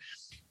about it.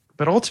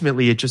 But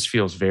ultimately, it just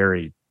feels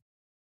very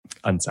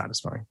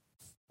unsatisfying.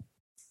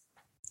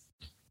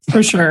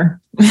 For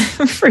sure.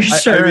 For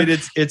sure. I mean,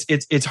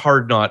 it's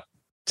hard not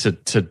to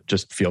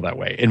just feel that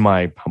way, in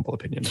my humble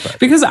opinion. But.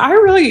 Because I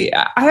really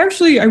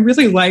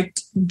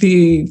liked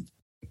the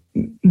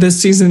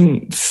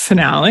season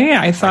finale.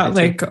 I thought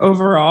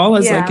overall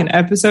as like an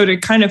episode,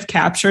 it kind of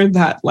captured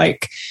that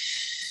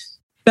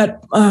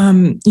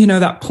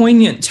that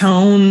poignant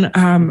tone.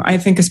 I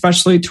think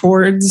especially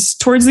towards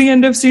the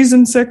end of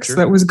season 6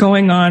 that was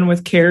going on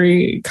with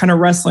Carrie kind of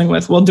wrestling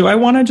with, well, do I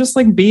want to just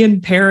like be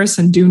in Paris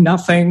and do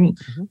nothing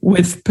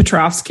with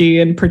Petrovsky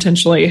and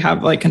potentially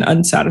have like an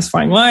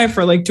unsatisfying life,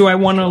 or like do I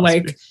want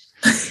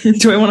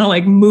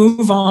to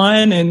move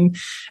on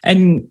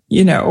and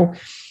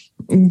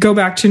go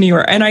back to New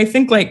York? And I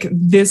think like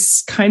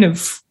this kind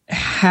of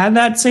had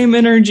that same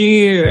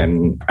energy,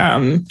 and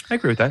I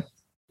agree with that.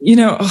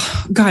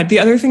 The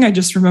other thing I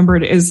just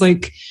remembered is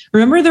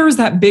remember there was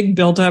that big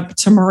buildup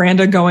to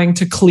Miranda going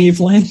to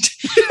Cleveland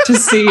to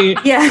see,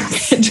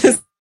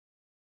 just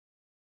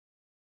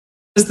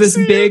this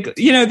big,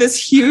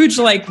 this huge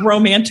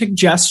romantic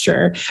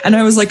gesture. And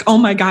I was like, oh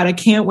my God, I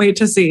can't wait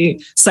to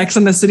see Sex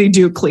and the City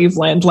do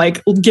Cleveland.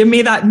 Like, give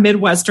me that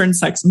Midwestern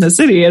Sex and the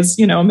City. As,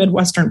 a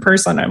Midwestern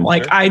person, I'm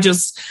like,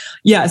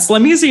 yes,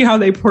 let me see how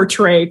they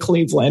portray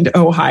Cleveland,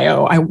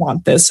 Ohio. I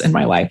want this in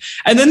my life.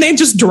 And then they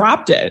just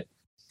dropped it.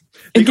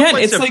 Again,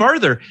 it's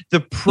farther.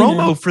 The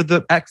promo for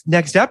the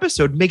next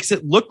episode makes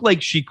it look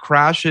like she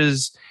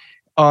crashes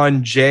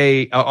on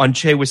Che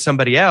with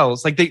somebody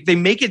else. Like they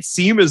make it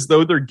seem as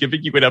though they're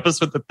giving you an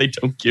episode that they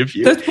don't give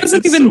you. That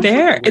wasn't even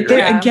there.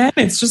 Again,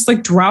 it's just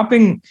like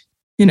dropping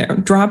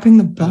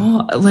the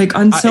ball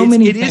on so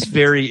many things. It is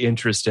very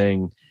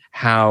interesting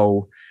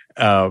how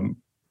the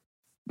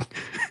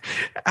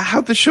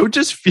show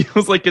just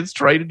feels like it's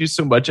trying to do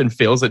so much and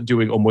fails at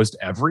doing almost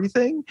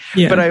everything.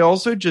 Yeah. But I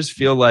also just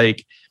feel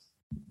like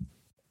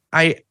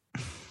I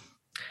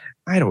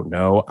don't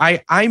know.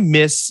 I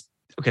miss.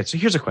 Okay, so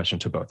here's a question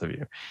to both of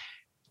you.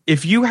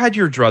 If you had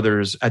your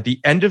druthers at the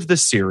end of the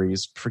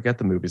series, forget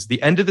the movies,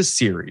 the end of the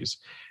series,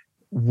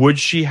 would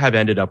she have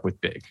ended up with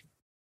Big?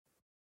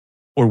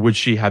 Or would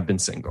she have been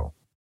single?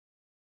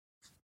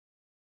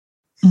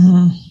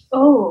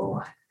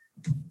 Oh.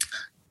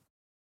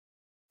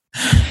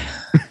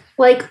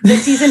 Like the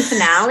season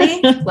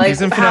finale? Like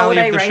Season how finale would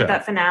I of the write show.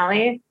 that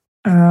finale?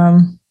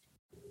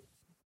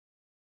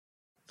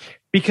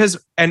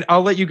 Because, and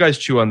I'll let you guys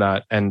chew on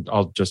that, and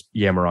I'll just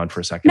yammer on for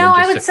a second. No, and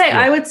I just would say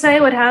I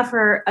would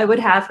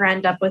have her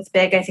end up with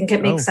Big. I think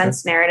it makes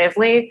sense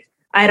narratively.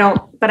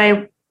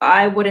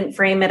 I wouldn't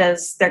frame it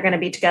as they're going to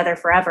be together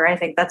forever. I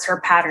think that's her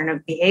pattern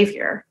of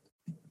behavior.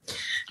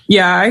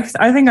 Yeah,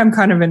 I think I'm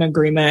kind of in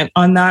agreement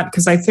on that,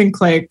 because I think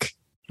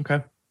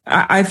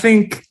I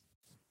think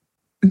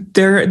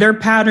their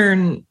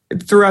pattern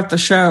throughout the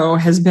show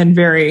has been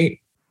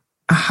very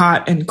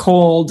hot and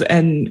cold,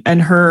 and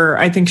her,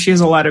 I think she has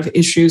a lot of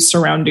issues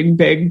surrounding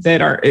Big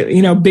that are,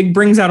 Big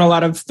brings out a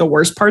lot of the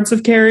worst parts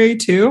of Carrie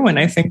too, and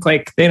I think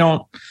they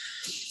don't,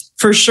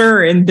 for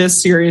sure in this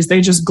series,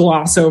 they just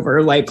gloss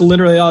over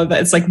literally all of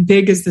that. It's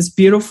Big is this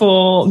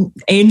beautiful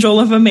angel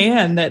of a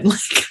man that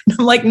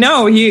I'm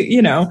no,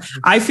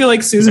 I feel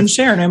like Susan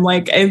Sharon. I'm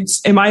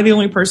am I the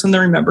only person that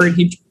remembered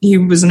he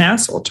was an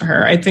asshole to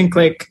her? I think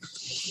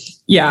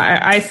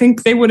I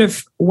think they would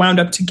have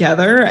wound up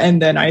together,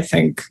 and then I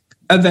think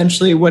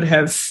eventually would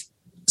have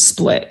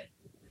split.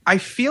 I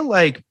feel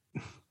like,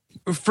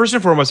 first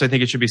and foremost, I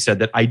think it should be said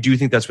that I do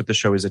think that's what the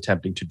show is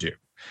attempting to do.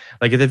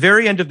 At the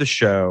very end of the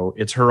show,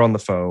 it's her on the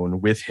phone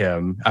with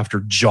him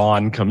after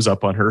John comes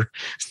up on her.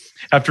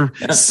 After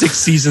 6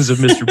 seasons of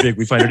Mr. Big,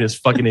 we find out his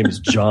fucking name is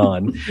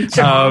John.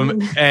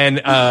 And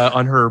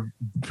on her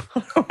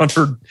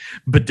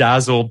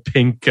bedazzled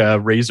pink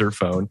Razor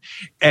phone.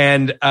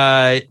 And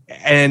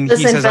listen, he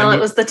says, Phil, it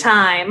was the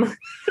time.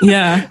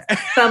 Yeah.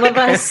 Some of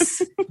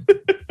us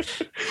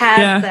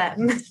have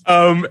them.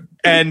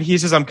 And he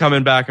says, I'm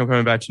coming back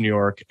to New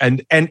York.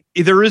 And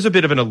there is a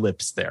bit of an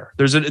ellipse there.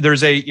 There's a,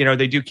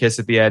 they do kiss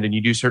at the end, and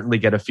you do certainly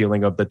get a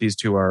feeling of that these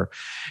two are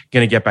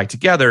going to get back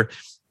together.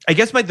 I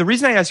guess the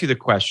reason I ask you the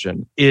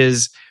question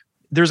is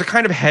there's a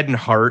kind of head and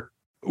heart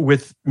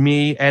with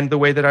me and the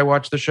way that I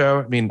watch the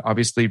show. I mean,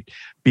 obviously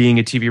being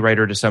a TV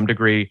writer to some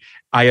degree,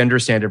 I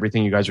understand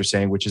everything you guys are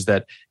saying, which is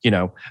that,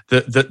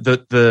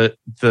 the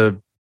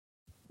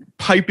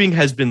piping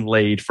has been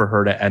laid for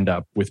her to end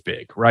up with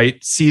Big,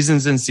 right?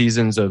 Seasons and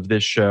seasons of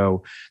this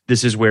show.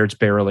 This is where it's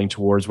barreling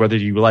towards, whether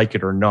you like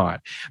it or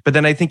not. But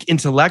then I think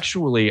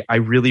intellectually, I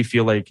really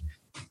feel like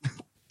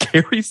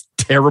Carrie's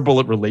terrible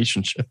at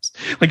relationships.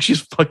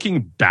 She's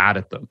fucking bad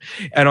at them.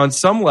 And on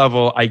some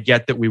level, I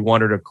get that we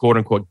want her to quote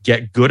unquote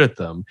get good at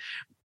them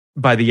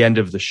by the end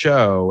of the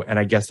show. And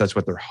I guess that's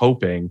what they're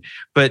hoping.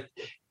 But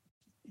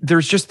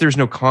there's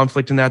no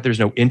conflict in that. There's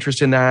no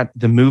interest in that.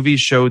 The movies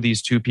show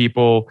these two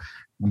people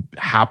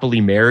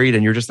happily married,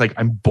 and you're just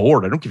I'm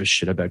bored. I don't give a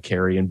shit about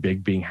Carrie and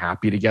Big being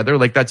happy together.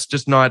 That's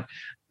just not,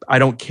 I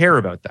don't care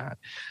about that.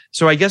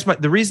 So I guess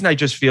the reason I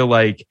just feel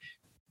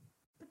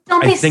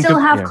don't they still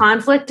have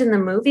conflict in the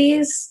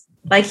movies?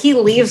 He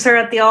leaves her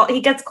at the altar.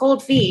 He gets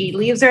cold feet. He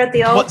leaves her at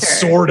the altar. What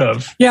sort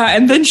of? Yeah,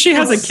 and then she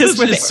has a kiss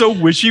with. It's so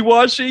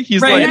wishy-washy.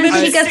 He's right, and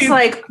then she gets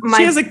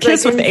she has a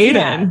kiss with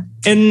Aiden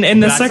in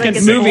the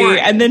second movie,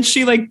 and then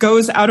she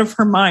goes out of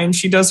her mind.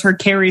 She does her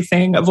Carrie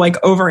thing of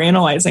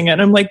overanalyzing it.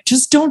 I'm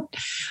just don't.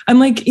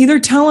 I'm either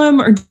tell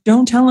him or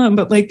don't tell him.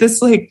 But this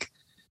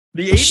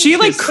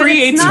she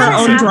creates her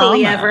own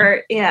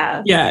drama.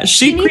 Yeah,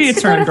 she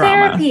creates her own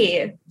drama.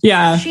 Therapy.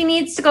 Yeah, she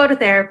needs to go to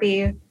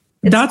therapy.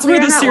 That's where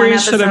the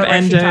series should have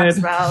ended.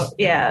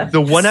 The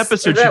one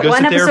episode she goes to therapy. The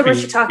one episode where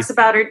she talks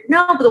about her.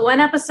 No, but the one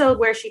episode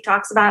where she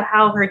talks about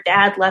how her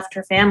dad left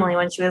her family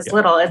when she was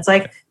little. It's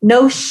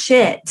no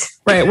shit.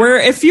 Right. Where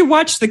if you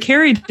watch the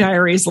Carrie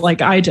Diaries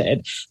like I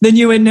did, then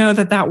you would know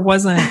that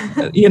wasn't,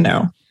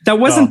 that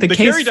wasn't the case.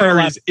 Carrie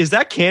Diaries, is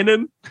that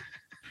canon?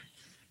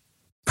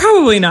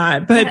 Probably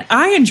not, but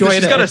I enjoyed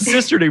it. She's got a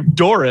sister named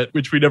Dorrit,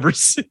 which we never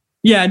see.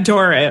 Yeah,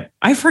 Dorrit.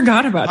 I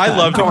forgot about that. I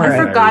love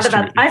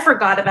Dorrit. I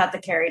forgot about the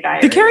Carrie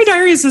Diaries. The Carrie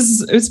Diaries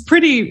is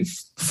pretty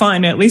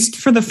fun, at least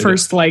for the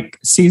first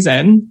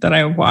season that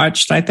I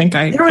watched. I think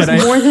there was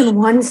more than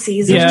one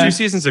season. There's 2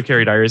 seasons of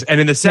Carrie Diaries,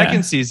 and in the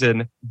second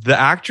season, the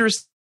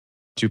actress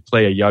to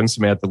play a young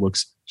Samantha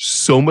looks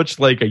so much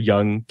like a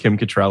young Kim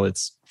Cattrall.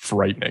 It's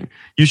frightening.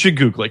 You should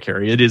Google it,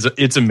 Carrie.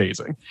 It's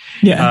amazing.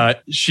 Yeah,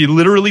 she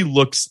literally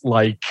looks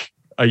like.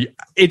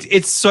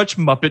 It's such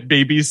Muppet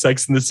Babies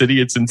Sex in the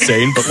City. It's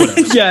insane, but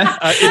whatever. Yeah,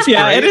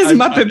 it is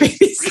Muppet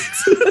Babies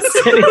Sex in the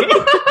City.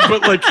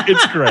 But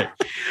it's great.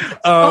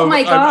 Oh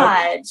my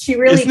God, she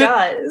really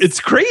does. It's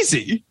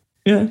crazy.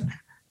 Yeah,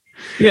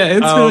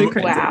 it's really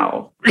crazy.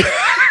 Wow.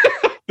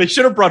 They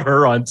should have brought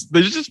her on.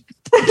 They just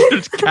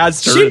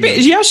cast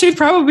her. She'd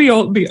probably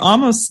be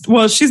almost.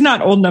 Well, she's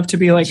not old enough to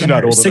be in her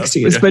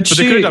 60s, but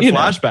they could have done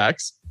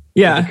flashbacks.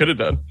 Yeah, they could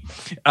have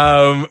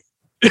done.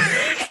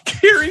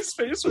 Carrie's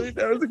face right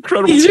now is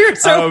incredible. You're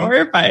so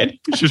horrified.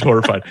 She's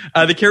horrified.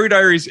 The Carrie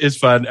Diaries is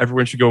fun.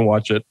 Everyone should go and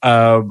watch it.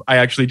 I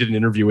actually did an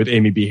interview with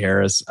Amy B.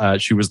 Harris.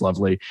 She was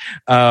lovely.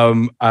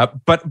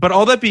 But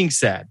all that being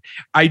said,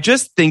 I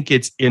just think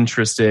it's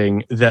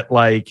interesting that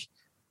like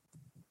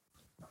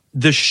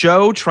the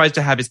show tries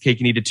to have its cake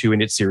and eat it too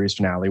in its series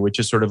finale, which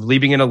is sort of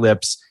leaving an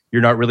ellipse.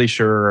 You're not really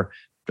sure.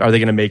 Are they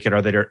going to make it?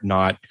 Are they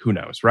not? Who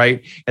knows,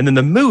 right? And then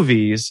the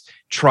movies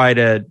try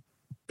to...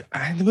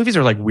 The movies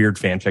are like weird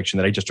fan fiction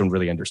that I just don't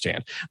really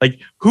understand. Like,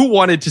 who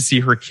wanted to see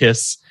her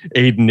kiss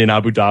Aiden in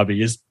Abu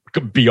Dhabi is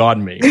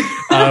beyond me.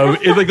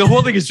 Like the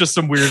whole thing is just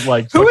some weird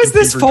like. Who is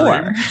this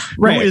for?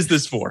 Right. Who is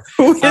this for?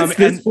 Who is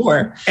this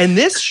for? And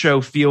this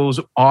show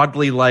feels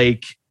oddly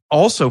like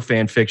also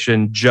fan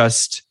fiction,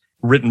 just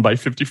written by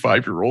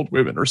 55-year-old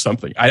women or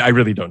something. I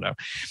really don't know.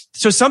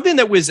 So something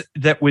that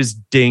was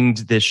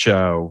dinged this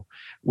show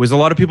was a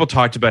lot of people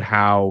talked about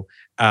how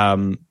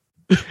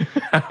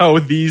how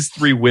these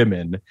three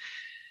women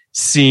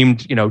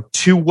seemed,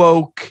 too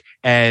woke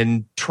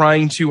and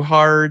trying too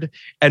hard.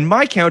 And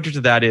my counter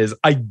to that is,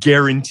 I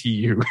guarantee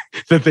you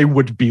that they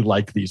would be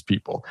like these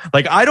people.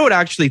 Like, I don't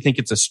actually think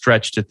it's a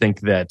stretch to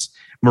think that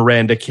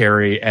Miranda,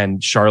 Carrie,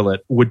 and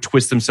Charlotte would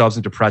twist themselves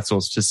into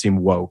pretzels to seem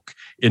woke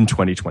in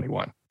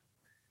 2021.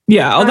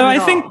 Yeah, although I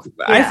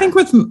think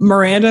with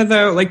Miranda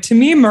though, like to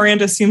me,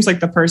 Miranda seems like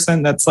the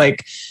person that's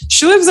like,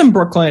 she lives in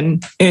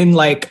Brooklyn in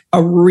like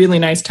a really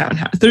nice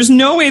townhouse. There's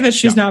no way that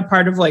she's not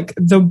part of like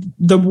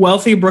the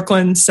wealthy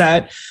Brooklyn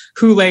set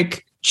who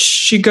like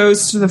she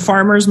goes to the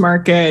farmer's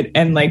market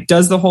and like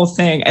does the whole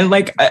thing. And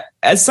like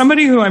as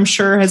somebody who I'm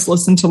sure has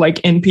listened to like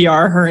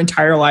NPR her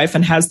entire life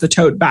and has the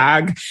tote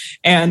bag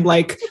and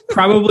like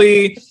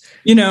probably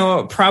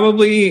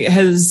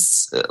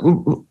has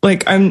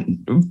like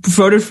I'm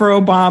voted for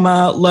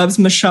Obama, loves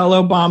Michelle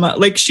Obama.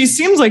 Like she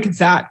seems like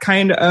that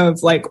kind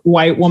of like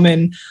white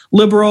woman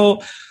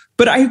liberal.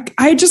 But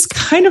I just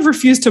kind of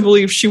refuse to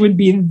believe she would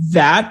be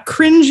that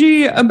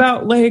cringy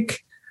about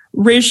like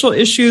racial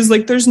issues.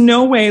 Like there's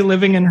no way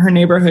living in her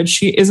neighborhood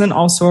she isn't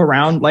also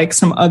around like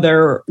some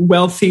other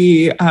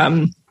wealthy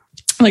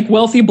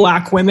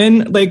Black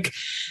women like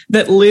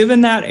that live in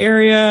that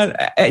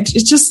area. It's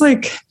just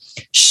like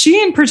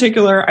she in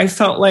particular, I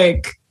felt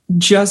like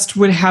just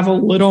would have a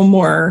little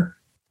more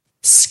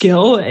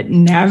skill at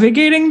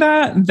navigating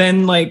that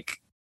than like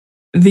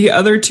the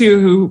other two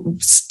who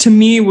to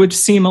me would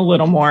seem a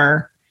little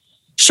more.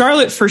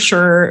 Charlotte for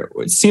sure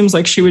seems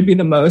like she would be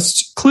the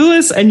most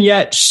clueless, and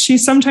yet she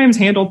sometimes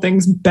handled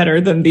things better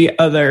than the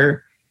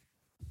other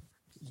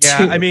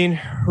two. I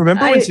mean,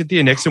 remember when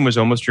Cynthia Nixon was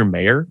almost your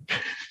mayor?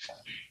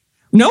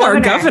 No, our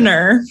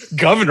governor.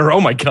 Governor,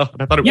 oh my God.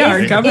 I thought it was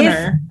our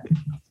governor.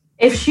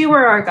 If she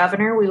were our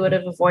governor, we would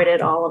have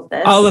avoided all of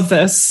this. All of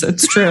this.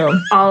 It's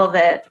true. All of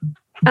it.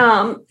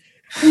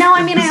 No,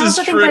 I mean, I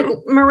also think like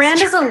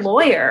Miranda's a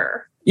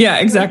lawyer. Yeah,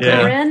 exactly.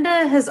 Yeah.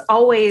 Miranda has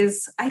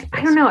always, I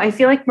don't know. I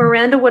feel like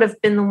Miranda would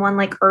have been the one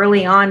like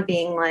early on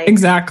being like.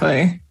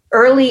 Exactly.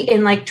 Early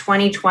in like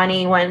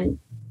 2020 when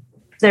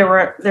there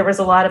was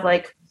a lot of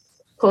like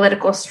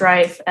political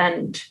strife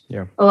and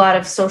a lot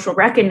of social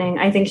reckoning.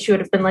 I think she would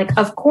have been like,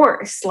 of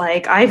course,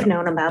 like I've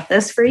known about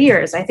this for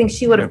years. I think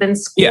she would have been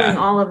schooling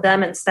all of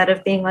them instead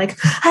of being like,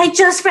 I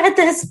just read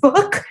this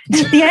book,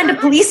 The End of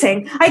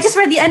Policing. I just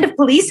read The End of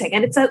Policing.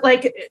 And it's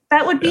like,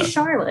 that would be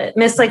Charlotte.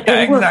 Miss like the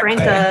lingua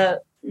franca.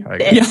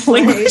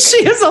 She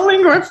is a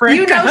lingua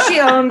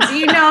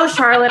franca.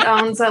 Charlotte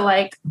owns a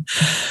like...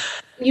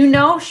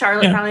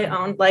 Charlotte probably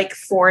owned like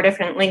 4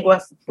 different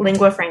lingua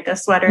franca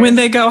sweaters. When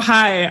they go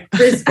high,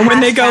 when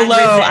they go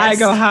low, resist. I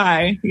go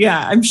high.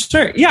 Yeah, I'm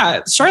sure.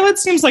 Yeah, Charlotte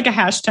seems like a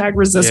hashtag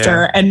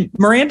resistor, and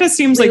Miranda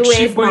seems like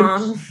she would.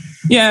 Mom.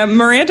 Yeah,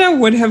 Miranda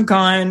would have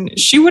gone.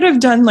 She would have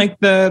done like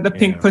the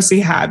pink pussy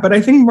hat, but I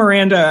think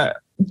Miranda,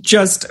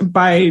 just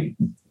by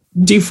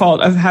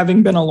default of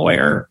having been a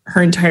lawyer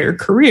her entire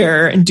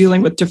career and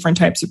dealing with different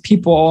types of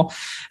people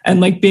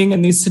and like being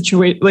in these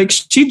situations, like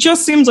she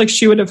just seems like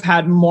she would have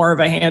had more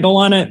of a handle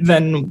on it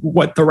than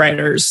what the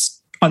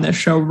writers on this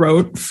show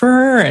wrote for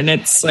her. And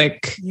it's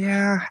like,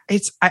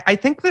 I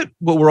think that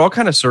what we're all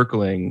kind of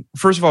circling,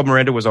 first of all,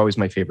 Miranda was always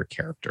my favorite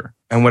character.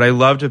 And what I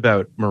loved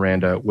about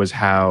Miranda was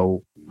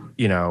how,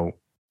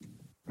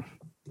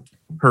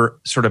 her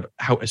sort of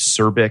how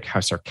acerbic, how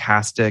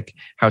sarcastic,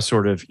 how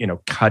sort of,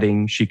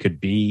 cutting she could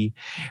be.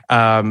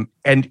 And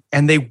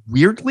they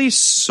weirdly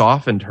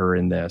softened her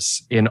in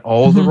this in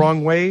all the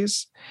wrong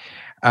ways.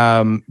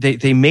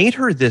 They made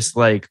her this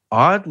like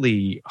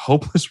oddly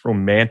hopeless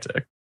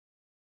romantic,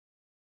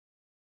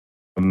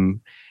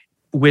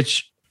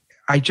 which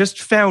I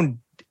just found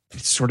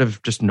sort of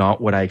just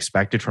not what I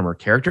expected from her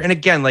character. And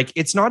again, like,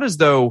 it's not as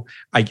though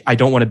I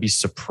don't want to be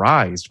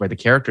surprised by the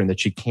character and that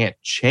she can't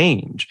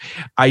change.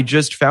 I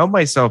just found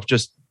myself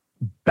just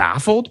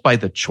baffled by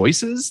the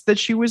choices that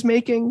she was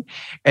making.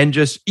 And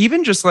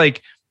even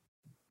like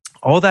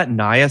all that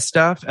Naya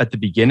stuff at the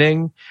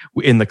beginning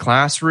in the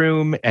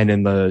classroom and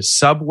in the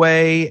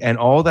subway and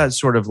all that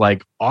sort of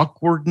like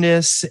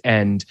awkwardness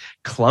and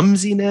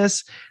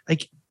clumsiness,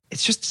 like,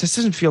 it's just, this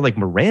doesn't feel like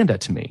Miranda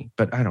to me,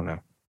 but I don't know.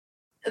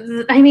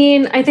 I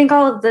mean, I think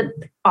all of the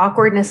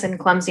awkwardness and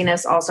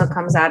clumsiness also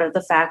comes out of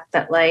the fact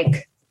that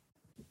like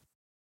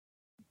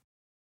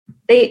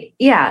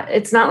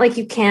it's not like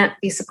you can't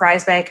be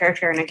surprised by a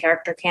character and a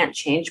character can't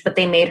change, but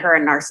they made her a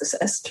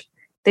narcissist.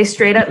 They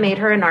straight up made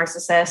her a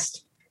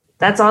narcissist.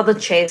 That's all the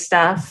Che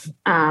stuff.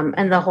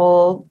 And the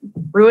whole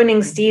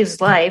ruining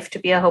Steve's life to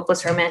be a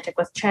hopeless romantic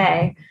with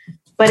Che.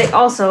 But it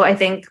also, I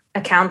think,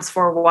 accounts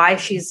for why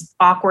she's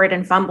awkward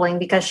and fumbling,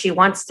 because she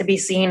wants to be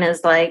seen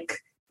as like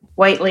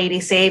white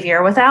lady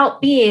savior without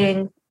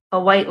being a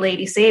white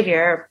lady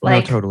savior.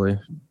 Like, no, totally.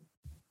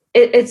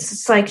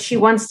 It's like she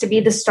wants to be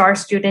the star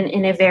student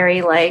in a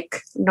very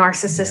like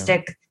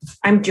narcissistic,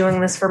 I'm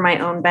doing this for my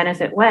own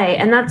benefit way.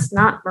 And that's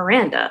not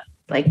Miranda.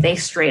 Like they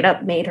straight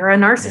up made her a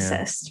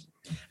narcissist. Yeah.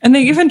 And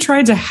they even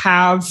tried to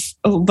have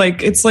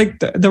like, it's like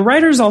the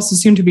writers also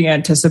seem to be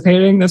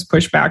anticipating this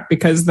pushback,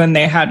 because then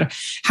they had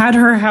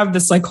her have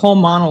this like whole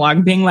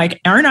monologue being like,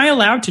 aren't I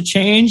allowed to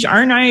change?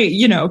 Aren't I,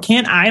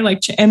 can't I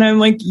like, and I'm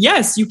like,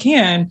 yes, you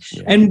can.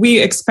 Yeah. And we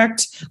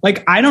expect,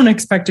 like, I don't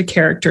expect a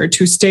character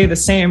to stay the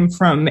same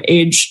from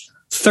age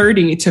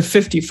 30 to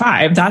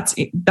 55.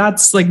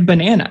 That's like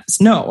bananas.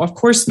 No, of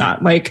course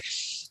not. Like,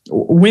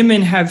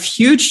 women have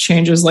huge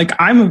changes. Like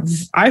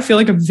I feel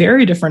like a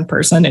very different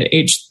person at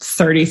age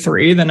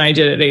 33 than I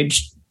did at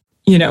age,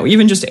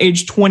 even just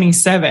age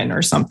 27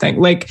 or something.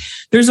 Like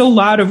there's a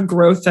lot of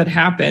growth that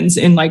happens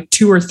in like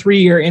 2 or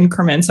 3 year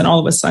increments. And all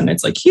of a sudden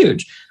it's like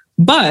huge,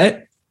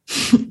 but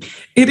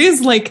it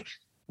is like,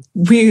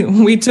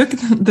 we took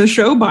the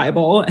show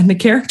Bible and the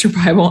character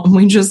Bible and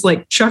we just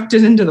like chucked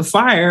it into the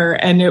fire,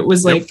 and it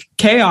was like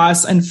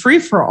chaos and free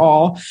for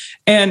all.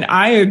 And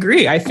I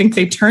agree. I think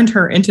they turned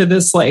her into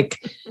this like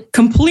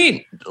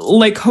complete,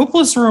 like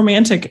hopeless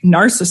romantic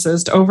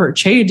narcissist over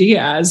Che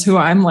Diaz, who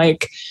I'm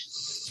like,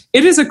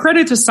 it is a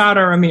credit to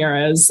Sara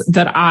Ramirez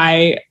that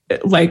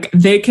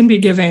they can be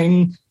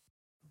giving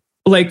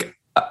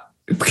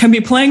can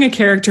be playing a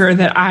character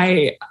that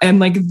I am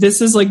like, this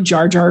is like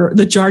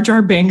the Jar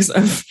Jar Binks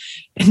of,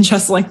 and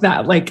just like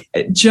that, like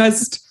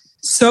just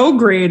so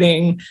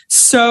grating.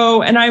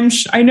 So, and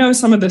I know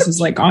some of this is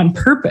like on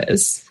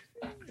purpose,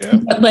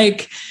 but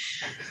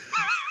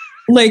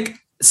like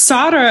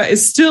Sara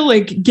is still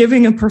like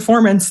giving a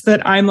performance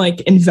that I'm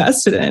like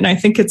invested in. I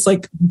think it's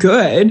like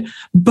good,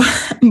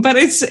 but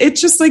it's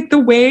just like the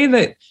way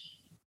that,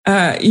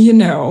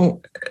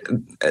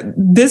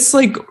 this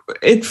like,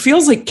 it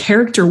feels like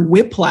character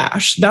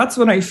whiplash. That's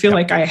what I feel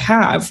like I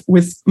have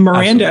with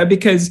Miranda. Absolutely.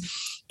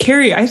 Because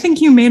Carrie, I think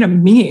you made a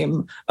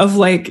meme of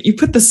like, you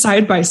put the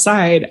side by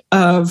side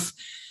of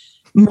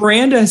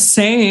Miranda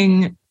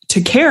saying to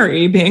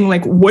Carrie, being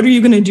like, what are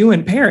you going to do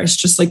in Paris?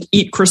 Just like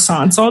eat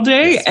croissants all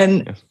day.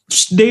 And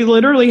they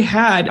literally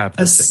had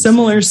a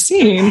similar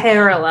scene.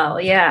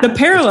 Parallel, yeah. The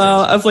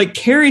parallel of like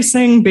Carrie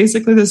saying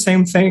basically the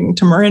same thing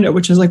to Miranda,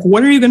 which is like,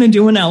 what are you going to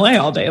do in LA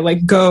all day?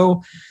 Like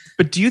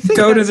but do you think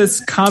go to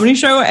this comedy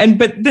show?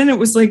 But then it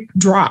was like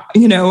drop,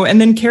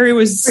 and then Carrie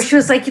was. She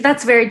was like,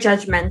 that's very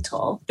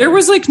judgmental. There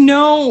was like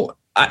no.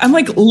 I'm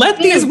like, let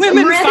these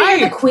women fight.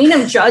 You're the queen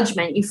of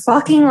judgment. You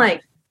fucking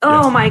like.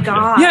 Oh my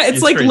God. Yeah,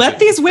 it's like, crazy. Let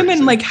these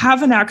women like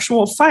have an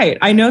actual fight.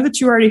 I know that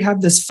you already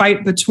have this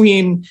fight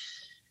between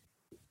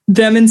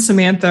them and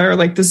Samantha, or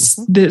like this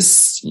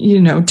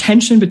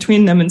tension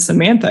between them and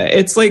Samantha.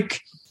 It's like,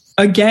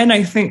 again,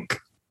 I think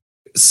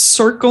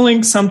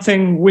circling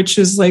something which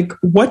is like,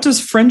 what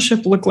does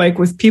friendship look like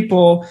with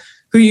people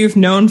who you've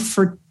known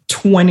for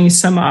 20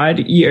 some odd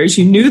years?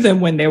 You knew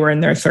them when they were in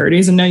their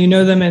 30s, and now you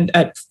know them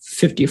at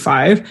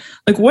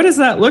 55. Like, what does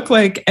that look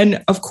like?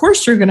 And of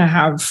course you're going to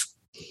have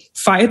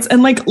fights,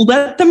 and like,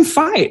 let them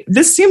fight.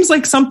 This seems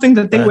like something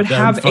that they would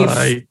have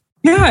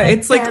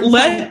it's like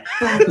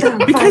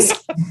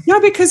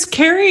because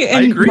Carrie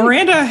and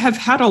Miranda have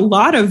had a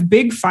lot of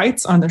big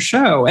fights on the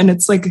show, and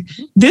it's like,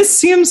 this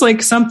seems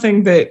like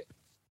something that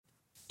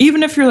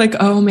even if you're like,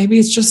 oh, maybe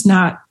it's just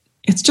not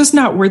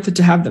worth it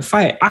to have the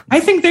fight. I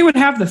think they would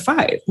have the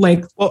fight.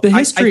 Like, the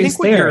history is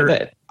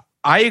there.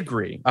 I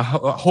agree. I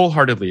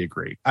wholeheartedly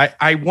agree.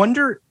 I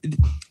wonder.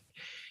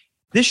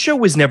 This show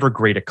was never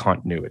great at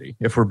continuity,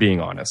 if we're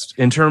being honest,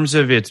 in terms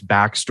of its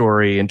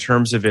backstory, in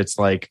terms of its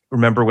like,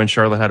 remember when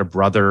Charlotte had a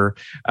brother,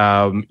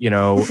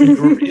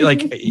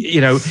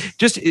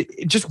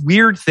 just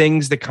weird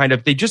things that kind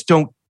of, they just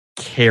don't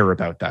care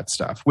about that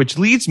stuff, which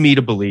leads me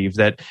to believe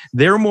that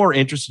they're more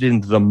interested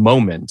in the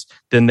moment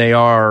than they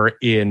are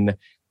in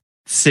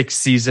 6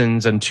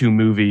 seasons and 2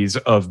 movies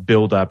of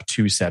build up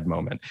to said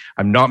moment.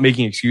 I'm not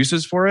making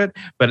excuses for it,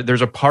 but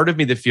there's a part of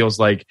me that feels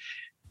like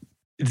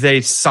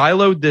they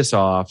siloed this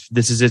off.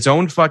 This is its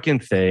own fucking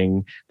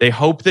thing. They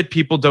hope that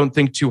people don't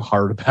think too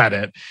hard about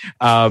it.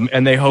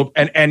 And they hope,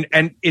 and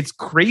it's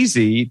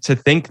crazy to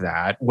think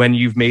that when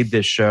you've made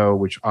this show,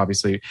 which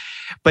obviously,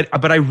 but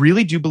I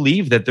really do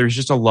believe that there's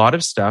just a lot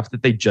of stuff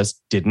that they just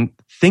didn't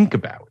think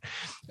about.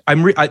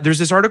 There's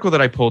this article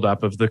that I pulled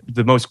up of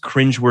the most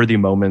cringeworthy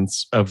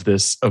moments of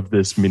this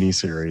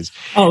miniseries.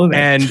 Oh,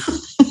 and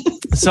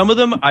some of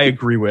them I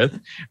agree with.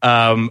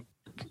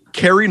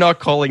 Carrie not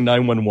calling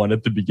 911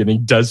 at the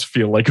beginning does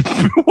feel like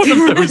one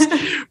of those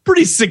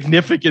pretty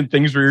significant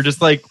things where you're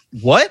just like,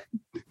 what?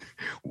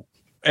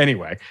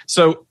 Anyway,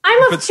 so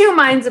I'm of two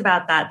minds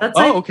about that. That's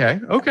okay.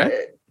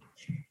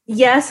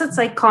 Yes, it's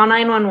like call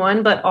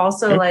 911, but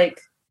also like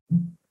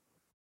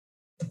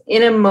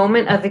in a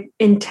moment of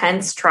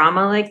intense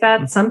trauma like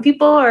that, some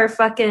people's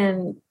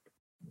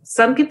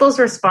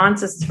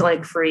response is to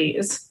like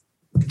freeze.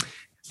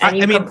 And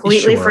you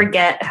completely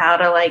forget how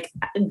to like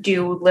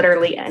do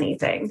literally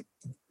anything.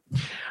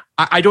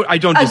 I don't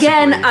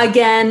Again,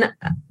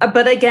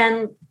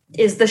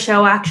 is the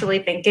show actually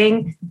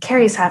thinking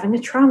Carrie's having a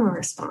trauma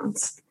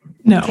response?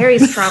 No.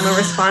 Carrie's trauma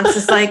response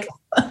is like,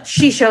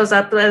 she shows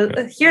up.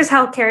 Here's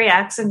how Carrie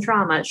acts in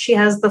trauma. She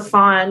has the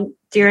fawn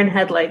deer in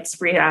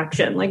headlights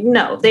reaction. Like,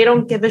 no, they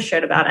don't give a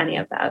shit about any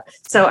of that.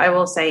 So I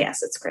will say,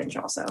 yes, it's cringe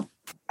also.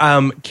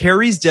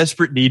 Carrie's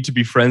desperate need to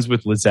be friends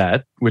with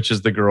Lizette, which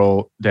is the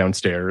girl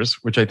downstairs,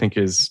 which I think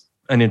is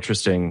an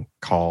interesting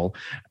call.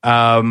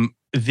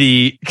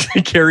 The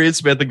Carrie and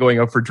Samantha going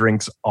out for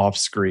drinks off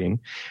screen.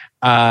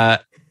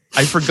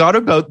 I forgot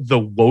about the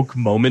woke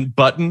moment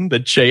button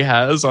that Che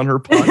has on her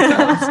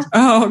podcast.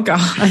 Oh,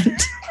 God.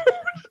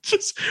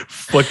 Just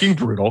fucking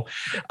brutal.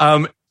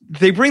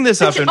 They bring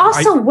this up.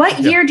 What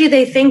year do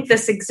they think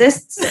this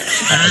exists in?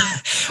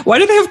 Why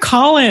do they have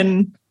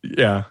Colin?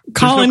 Yeah.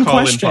 Colin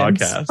questions.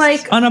 Podcast.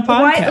 Like on a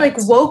podcast. Why,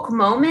 like woke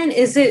moment?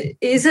 Is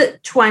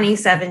it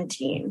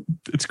 2017?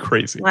 It's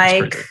crazy.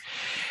 Like it's crazy.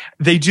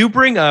 They do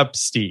bring up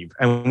Steve,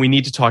 and we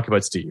need to talk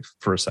about Steve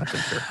for a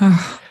second here.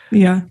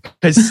 Yeah.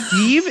 Because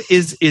Steve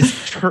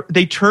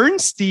they turn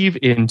Steve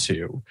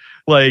into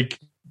like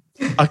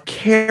a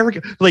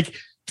character. Like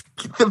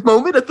the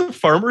moment at the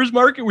farmer's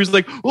market where he's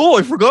like, oh,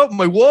 I forgot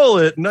my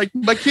wallet and I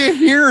can't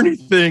hear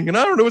anything. And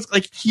I don't know. It's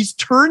like he's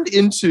turned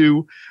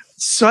into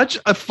such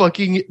a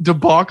fucking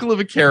debacle of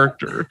a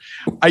character.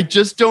 I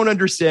just don't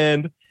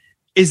understand.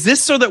 Is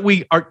this so that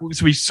we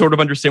sort of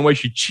understand why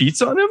she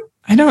cheats on him?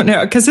 I don't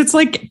know. Because it's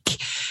like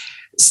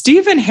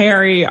Steve and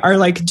Harry are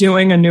like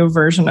doing a new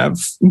version of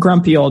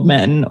Grumpy Old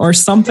Men or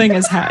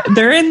something.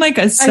 They're in like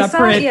a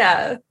separate.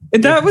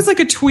 That was like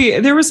a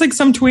tweet. There was like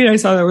some tweet I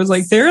saw that was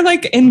like, they're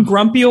like in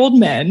Grumpy Old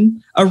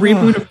Men, a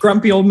reboot of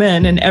Grumpy Old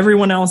Men, and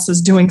everyone else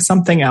is doing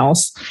something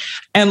else.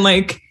 And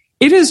like,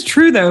 it is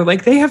true though.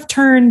 Like they have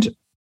turned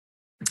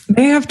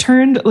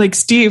like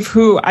Steve,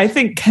 who I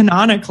think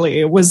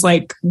canonically was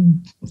like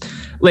one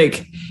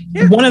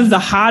of the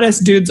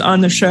hottest dudes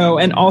on the show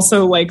and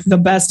also like the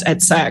best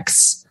at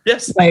sex.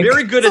 Yes, like,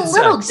 very good at sex. It's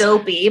a little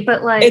dopey,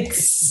 but like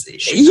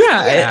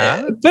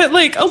but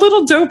like a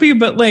little dopey,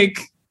 but like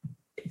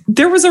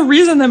there was a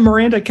reason that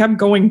Miranda kept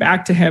going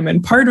back to him,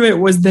 and part of it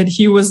was that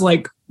he was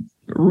like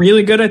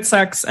really good at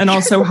sex and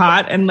also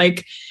hot, and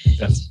like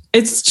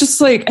it's just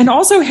like, and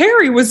also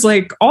Harry was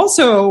like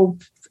also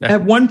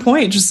at one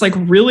point just like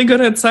really good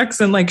at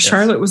sex, and like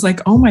Charlotte was like,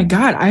 oh my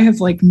God, I've had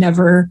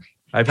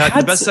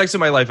the best sex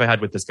of my life I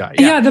had with this guy.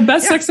 Yeah, the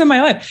best sex of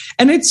my life.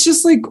 And it's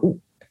just like,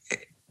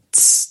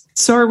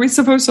 so are we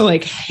supposed to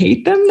like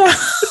hate them now?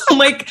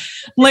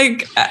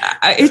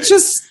 It's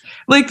just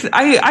like,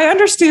 I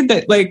understand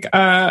that like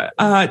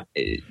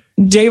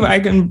Dave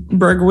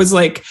Eichenberg was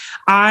like,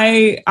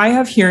 I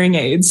have hearing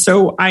aids,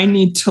 so I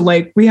need to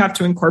like, we have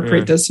to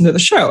incorporate this into the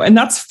show. And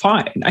that's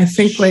fine. I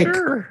think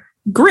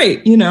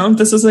great,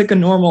 this is like a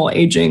normal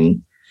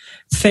aging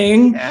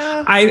thing.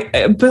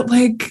 Yeah. But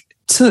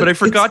I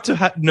forgot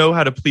to know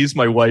how to please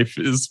my wife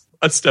is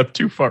a step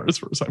too far as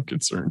far as I'm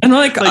concerned. And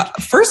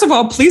first of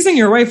all, pleasing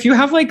your wife, you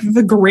have like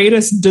the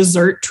greatest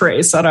dessert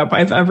tray setup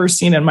I've ever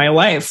seen in my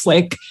life.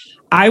 Like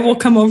I will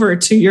come over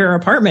to your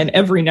apartment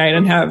every night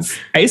and have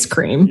ice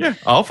cream. Yeah,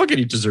 I'll fucking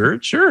eat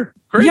dessert. Sure.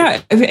 Great.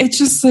 Yeah. It's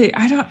just like,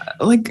 I don't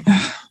like,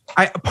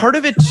 part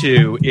of it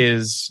too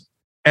is,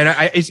 and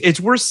it's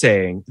worth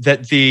saying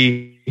that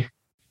the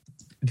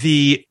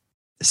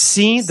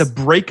scene, the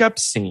breakup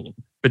scene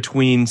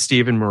between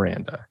Steve and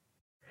Miranda,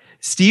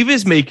 Steve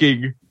is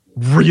making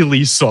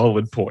really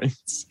solid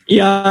points.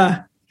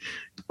 Yeah.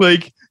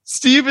 Like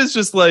Steve is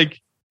just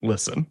like,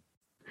 listen,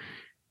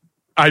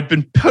 I've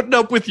been putting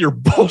up with your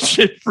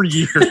bullshit for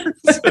years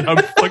and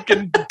I'm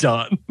fucking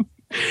done.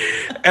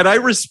 And I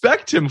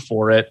respect him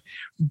for it,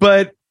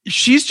 but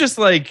she's just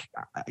like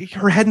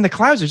her head in the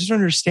clouds. I just don't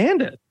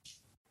understand it.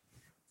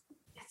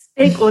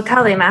 Big, look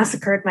how they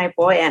massacred my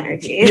boy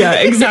energy. Yeah,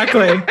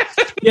 exactly.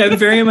 Yeah,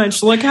 very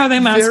much. Look how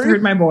they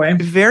massacred my boy.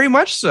 Very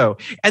much so.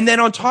 And then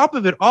on top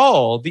of it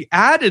all, the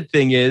added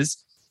thing is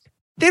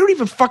they don't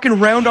even fucking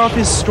round off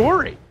his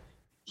story.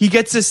 He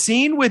gets a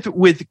scene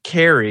with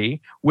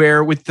Carrie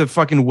where with the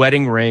fucking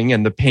wedding ring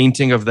and the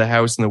painting of the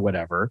house and the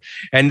whatever.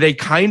 And they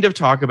kind of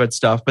talk about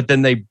stuff, but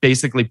then they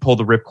basically pull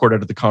the ripcord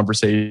out of the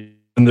conversation.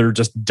 And they're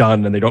just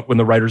done, and when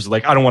the writers are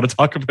like, I don't want to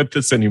talk about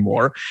this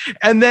anymore.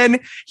 And then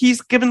he's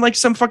given like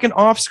some fucking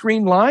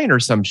off-screen line or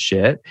some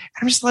shit. And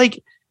I'm just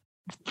like,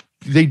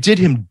 they did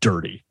him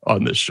dirty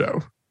on this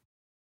show.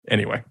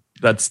 Anyway,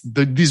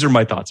 these are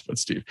my thoughts about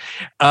Steve.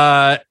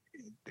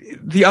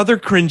 The other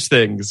cringe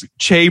things,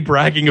 Che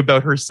bragging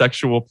about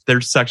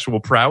their sexual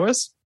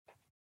prowess.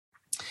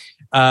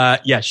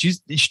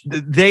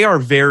 They are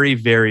very,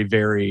 very,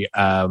 very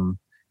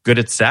good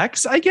at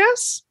sex, I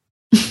guess.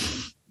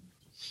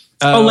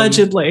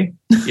 Allegedly.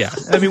 Yeah.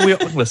 I mean,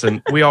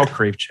 we all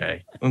crave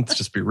Che. Let's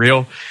just be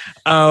real.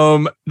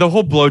 The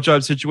whole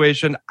blowjob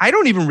situation, I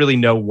don't even really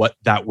know what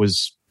that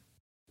was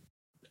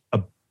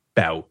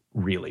about,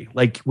 really.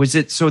 Like, was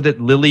it so that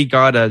Lily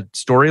got a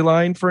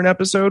storyline for an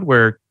episode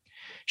where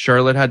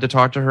Charlotte had to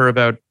talk to her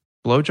about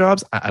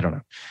blowjobs? I don't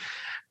know.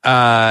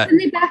 And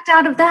they backed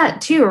out of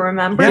that too,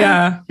 remember?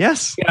 Yeah.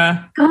 Yes.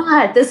 Yeah.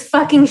 God, this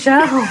fucking show.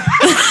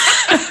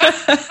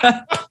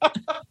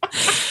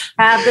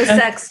 Have the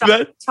sex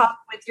talk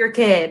with your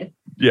kid.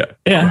 Yeah.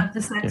 Have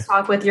the sex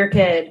talk with your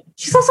kid.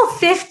 She's also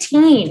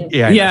 15.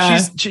 Yeah.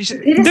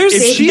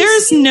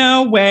 There's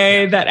no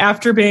way that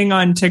after being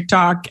on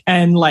TikTok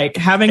and like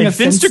having a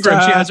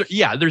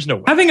Finstagram, there's no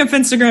way. Having a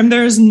Finstagram,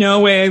 there's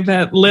no way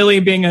that Lily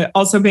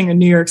also being a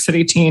New York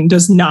City teen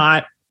does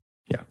not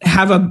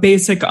have a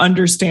basic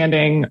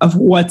understanding of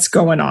what's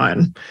going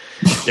on.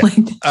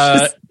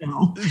 Yeah.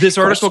 This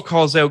article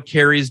calls out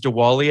Carrie's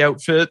Diwali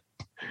outfit.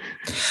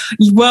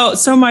 Well,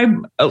 so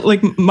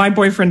my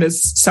boyfriend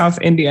is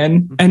South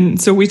Indian. And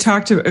so we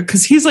talked to,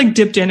 because he's like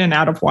dipped in and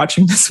out of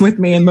watching this with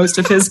me, and most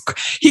of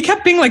he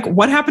kept being like,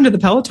 what happened to the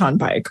Peloton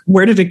bike?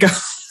 Where did it go?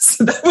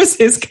 So that was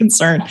his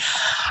concern.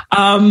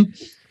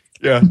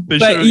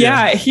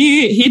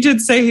 He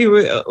did say he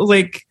was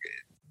like,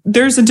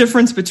 there's a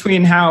difference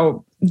between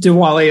how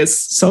Diwali is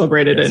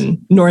celebrated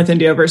in North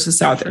India versus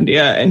South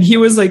India. And he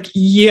was like,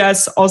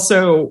 yes,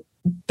 also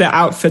the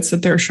outfits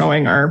that they're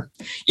showing are,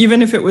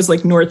 even if it was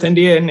like North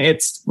Indian,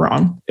 it's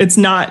wrong. It's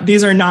not,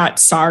 these are not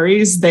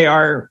saris. They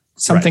are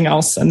something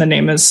else. And the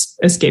name is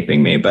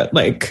escaping me, but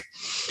like,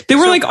 they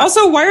were like,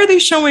 also, why are they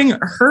showing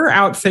her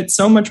outfit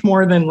so much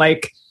more than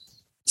like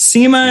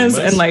Seema's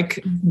and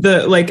like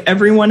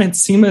everyone at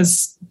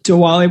Seema's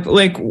Diwali,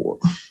 like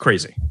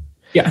crazy.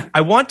 Yeah.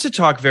 I want to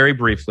talk very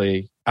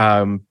briefly,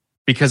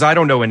 because I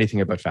don't know anything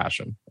about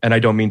fashion. And I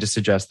don't mean to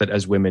suggest that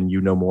as women,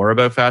 you know more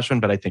about fashion,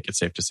 but I think it's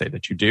safe to say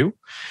that you do.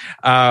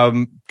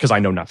 Because I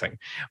know nothing.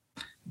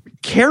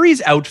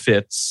 Carrie's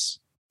outfits,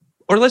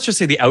 or let's just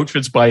say the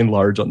outfits by and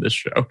large on this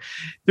show.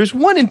 There's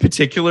one in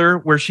particular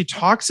where she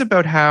talks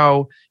about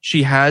how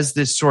she has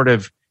this sort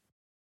of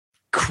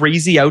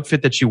crazy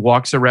outfit that she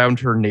walks around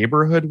her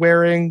neighborhood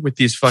wearing with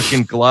these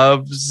fucking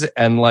gloves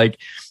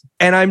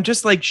and I'm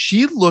just like,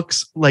 she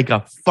looks like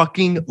a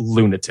fucking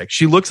lunatic.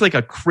 She looks like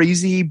a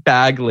crazy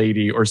bag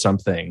lady or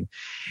something.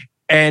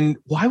 And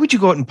why would you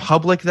go out in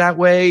public that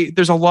way?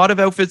 There's a lot of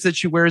outfits that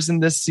she wears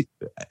in this.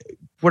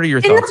 What are your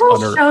thoughts the whole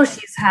on her?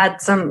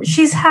 Show,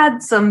 she's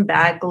had some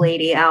bag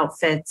lady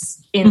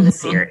outfits in the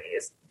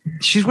series.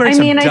 She's wearing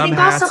some dumb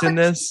hats in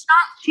this.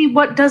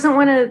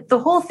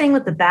 The whole thing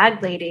with the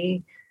bag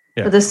lady,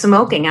 or the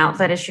smoking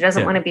outfit, is she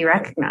doesn't want to be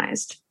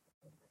recognized.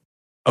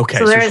 Okay.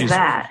 So there's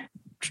that.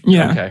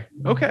 Yeah.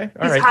 Okay.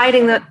 All she's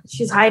right.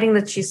 She's hiding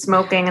that she's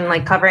smoking and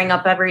like covering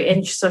up every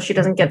inch so she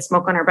doesn't get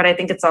smoke on her. But I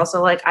think it's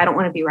also like, I don't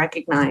want to be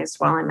recognized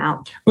while I'm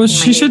out. Well,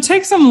 she should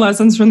take some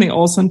lessons from the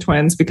Olsen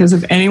twins, because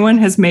if anyone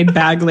has made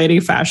bag lady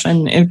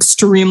fashion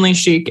extremely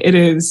chic,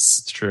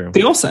 it's true.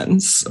 The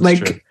Olsens.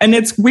 And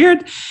it's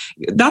weird.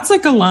 That's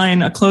like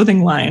a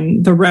clothing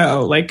line, the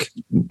Row. Like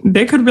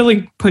they could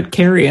really put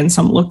Carrie in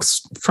some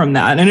looks from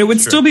that. And it would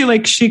still be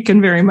like chic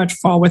and very much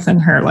fall within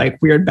her like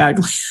weird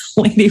bag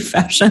lady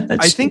fashion that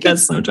I think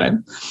does sometimes.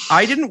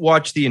 I didn't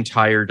watch the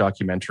entire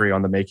documentary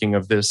on the making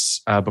of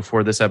this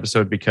before this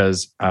episode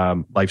because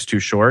life's too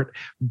short,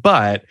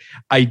 but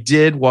I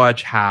did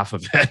watch half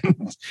of it.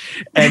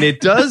 And it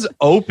does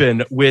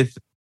open with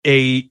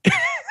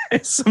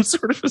some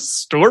sort of a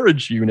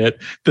storage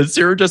unit that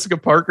Sarah Jessica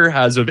Parker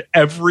has of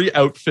every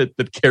outfit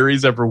that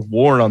Carrie's ever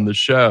worn on the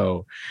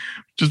show.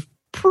 Just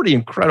pretty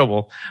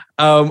incredible.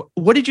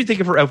 What did you think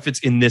of her outfits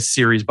in this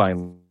series by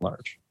and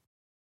large?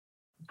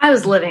 I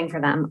was living for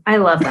them. I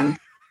love them.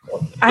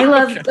 I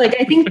love,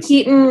 I think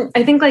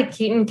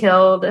Keaton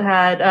Killed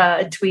had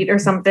a tweet or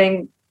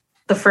something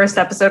the first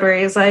episode where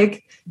he was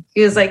like,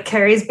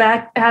 Carrie's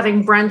back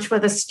having brunch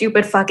with a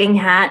stupid fucking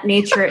hat.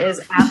 Nature is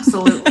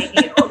absolutely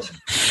healed.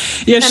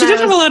 Yeah, she did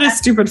have a lot of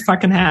stupid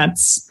fucking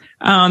hats.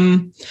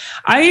 I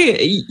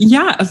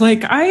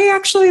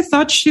actually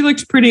thought she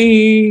looked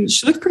pretty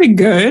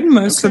good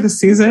most of the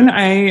season.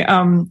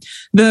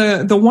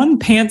 The one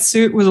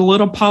pantsuit was a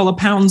little Paula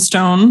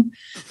Poundstone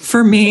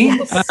for me.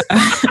 Yes.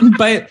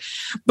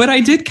 But I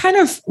did kind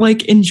of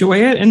like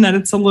enjoy it in that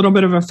it's a little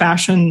bit of a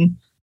fashion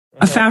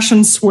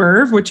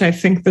swerve, which I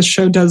think the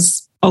show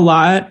does a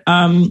lot.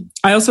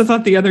 I also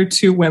thought the other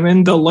two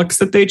women, the looks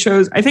that they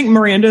chose, I think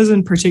Miranda's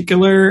in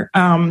particular,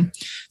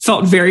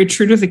 felt very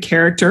true to the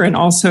character and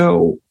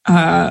also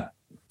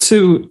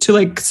to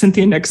like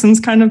Cynthia Nixon's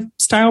kind of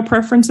style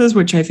preferences,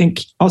 which I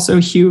think also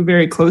hew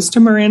very close to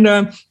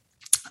Miranda.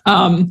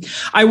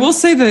 I will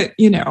say that,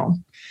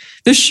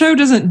 this show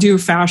doesn't do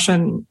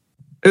fashion.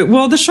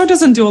 Well, the show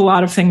doesn't do a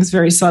lot of things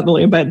very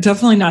subtly, but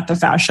definitely not the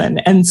fashion.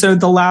 And so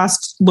the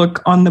last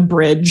look on the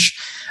bridge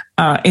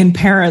in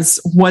Paris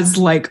was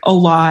like a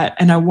lot,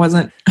 and I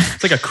wasn't.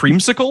 It's like a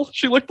creamsicle.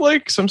 She looked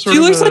like some sort. She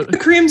looks like a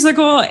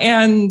creamsicle,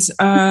 and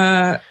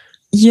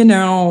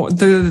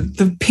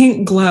the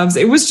pink gloves.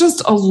 It was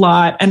just a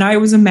lot, and I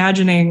was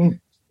imagining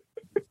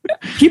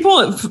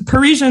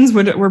Parisians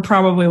were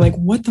probably like,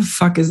 "What the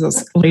fuck is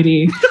this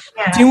lady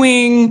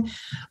doing?"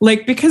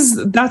 Like,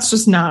 because that's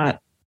just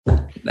not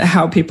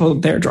how people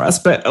there dress.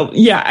 But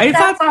I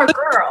thought our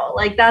girl.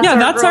 Like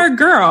that's our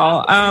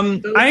girl.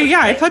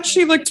 I thought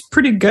she looked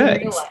pretty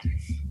good.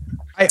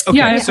 I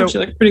thought she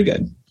looked pretty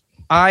good.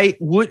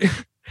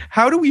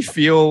 How do we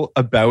feel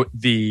about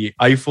the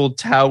Eiffel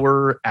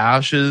Tower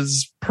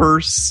ashes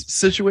purse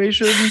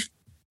situation?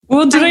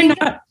 Well,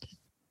 didn't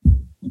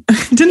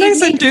I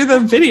send you the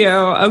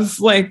video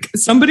of like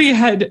somebody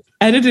had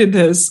edited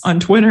this on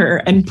Twitter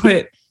and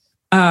put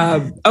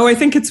I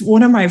think it's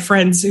one of my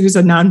friends who's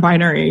a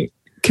non-binary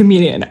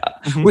comedian.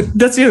 Mm-hmm.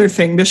 That's the other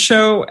thing. The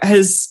show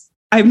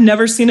I've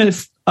never seen an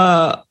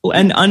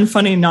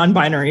unfunny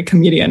non-binary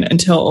comedian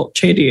until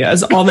Chady,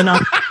 as all the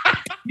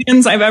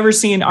non-comedians I've ever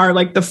seen are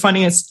like the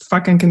funniest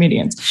fucking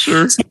comedians.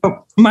 Sure.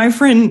 So my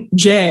friend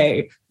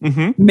Jay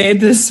made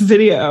this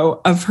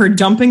video of her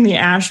dumping the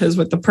ashes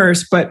with the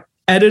purse, but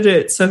edited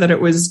it so that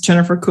it was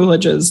Jennifer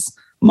Coolidge's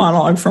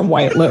monologue from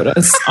White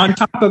Lotus. On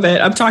top of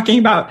it, I'm talking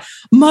about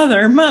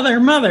mother.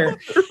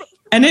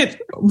 And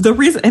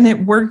it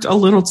worked a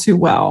little too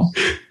well.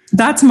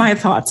 That's my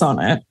thoughts on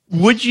it.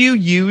 Would you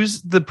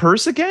use the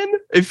purse again?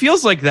 It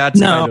feels like that's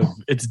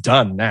it's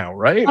done now,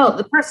 right? Oh,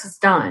 the purse is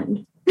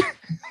done.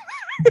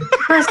 The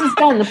purse is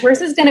done. The purse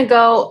is going to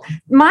go.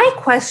 My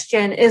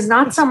question is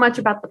not so much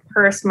about the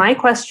purse. My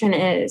question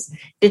is,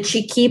 did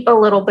she keep a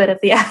little bit of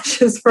the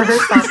ashes for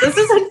herself? This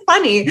isn't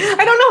funny.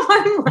 I don't know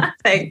why I'm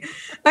laughing.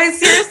 I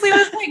seriously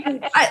was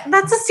like,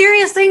 that's a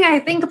serious thing I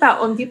think about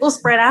when people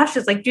spread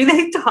ashes. Like, do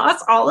they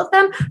toss all of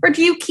them, or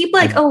do you keep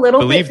like a little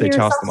bit? I believe they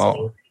toss them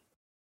all.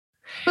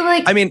 But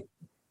like, I mean,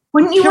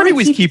 wouldn't you? Carrie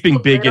was keeping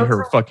big in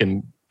her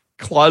fucking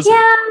closet.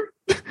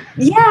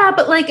 Yeah,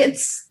 but like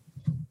it's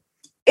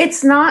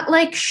not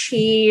like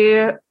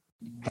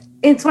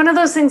it's one of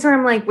those things where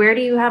I'm like, where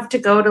do you have to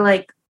go to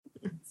like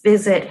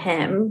visit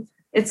him?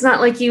 It's not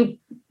like you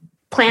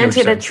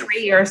planted a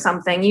tree or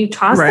something. You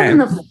toss them in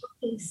the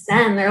fucking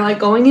Seine. They're like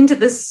going into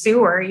the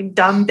sewer, you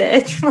dumb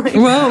bitch. Like,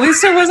 well, at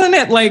least it wasn't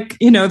it like,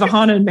 the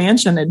Haunted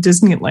Mansion at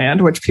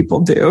Disneyland, which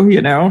people do,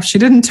 She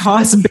didn't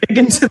toss big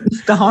into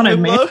the Haunted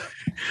Mansion.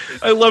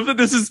 I love that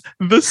this is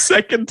the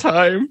second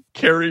time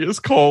Carrie is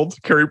called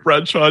Carrie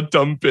Bradshaw a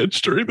dumb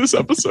bitch during this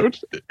episode.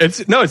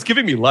 It's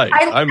giving me life.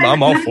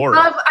 I'm all for it.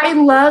 I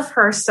love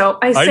her so.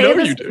 I say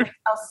this as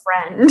a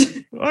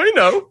friend. I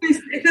know. I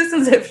say this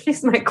as if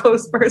she's my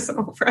close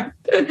personal friend.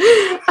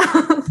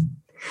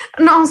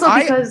 And also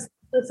because,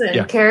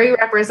 Carrie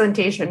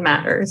representation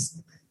matters.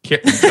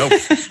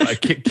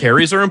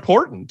 Carries are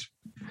important.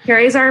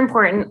 Carries are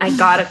important. I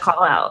gotta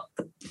call out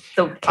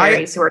the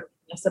Carries who are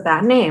giving us a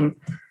bad name.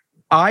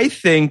 I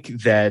think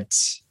that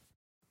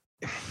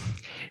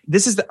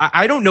this is,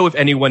 I don't know if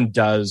anyone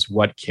does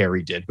what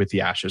Carrie did with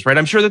the ashes, right?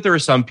 I'm sure that there are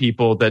some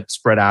people that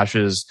spread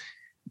ashes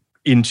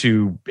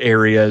into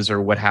areas or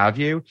what have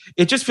you.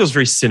 It just feels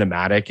very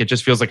cinematic. It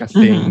just feels like a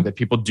thing that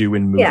people do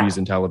in movies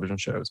and television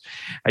shows.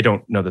 I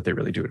don't know that they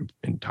really do it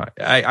in time.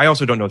 I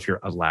also don't know if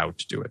you're allowed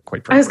to do it,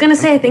 quite frankly. I was going to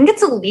say, I think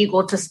it's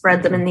illegal to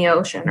spread them in the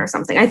ocean or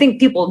something. I think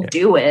people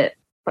do it,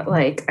 but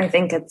like, I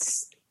think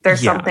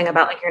there's something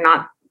about like, you're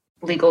not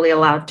legally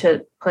allowed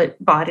to put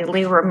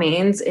bodily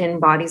remains in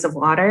bodies of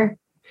water.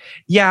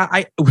 Yeah,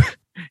 I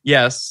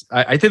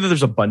think that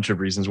there's a bunch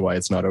of reasons why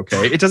it's not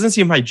okay. It doesn't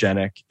seem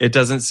hygienic. It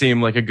doesn't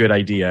seem like a good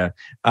idea.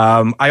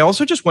 I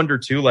also just wonder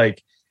too,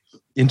 like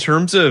in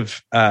terms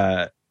of,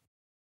 I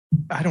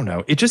don't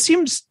know, it just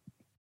seems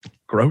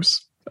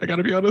gross. I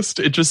gotta be honest.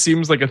 It just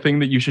seems like a thing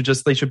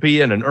that they should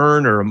be in an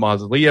urn or a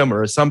mausoleum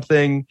or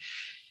something.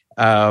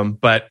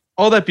 But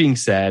all that being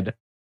said,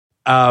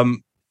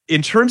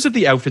 in terms of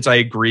the outfits, I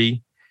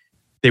agree.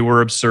 They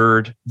were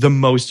absurd. The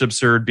most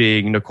absurd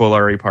being Nicole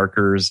Ari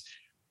Parker's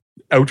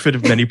outfit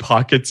of many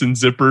pockets and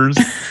zippers.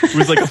 It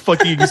was like a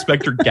fucking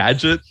Inspector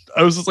Gadget.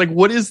 I was just like,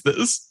 what is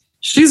this?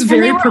 She's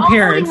very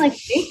prepared. All like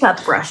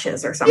makeup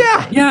brushes or something.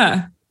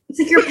 Yeah. It's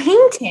like you're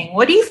painting.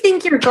 What do you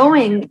think you're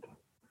going?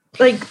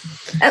 Like,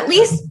 at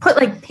least put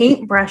like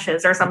paint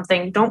brushes or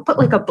something. Don't put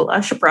like a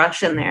blush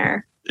brush in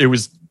there. It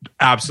was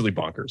absolutely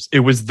bonkers.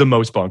 It was the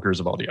most bonkers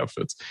of all the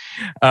outfits.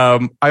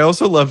 I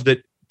also love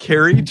that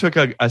Carrie took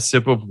a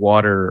sip of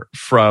water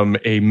from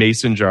a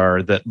mason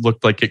jar that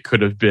looked like it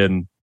could have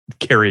been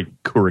Carrie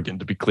Corrigan,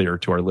 to be clear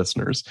to our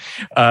listeners,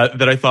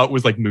 that I thought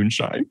was like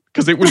moonshine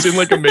because it was in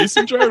like a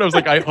mason jar. And I was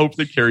like, I hope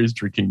that Carrie's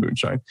drinking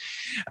moonshine.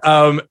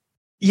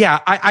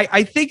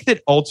 I think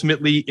that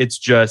ultimately it's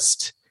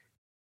just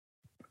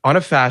on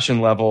a fashion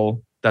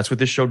level. That's what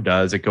this show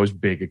does. It goes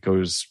big. It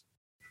goes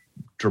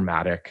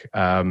dramatic.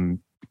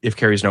 If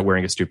Carrie's not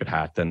wearing a stupid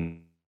hat,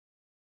 then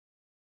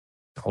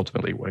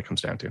ultimately what it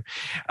comes down to.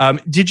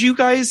 Did you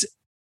guys,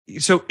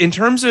 so in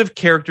terms of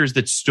characters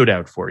that stood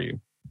out for you,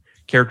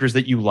 characters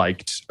that you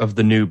liked of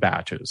the new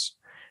batches,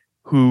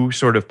 who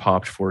sort of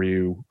popped for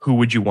you? Who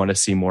would you want to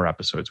see more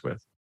episodes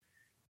with?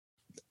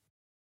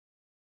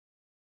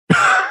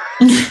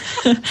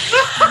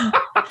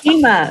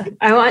 Seema.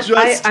 I want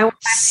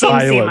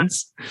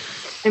silence.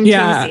 I'm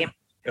Seema.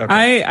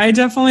 Okay. I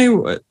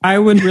definitely, I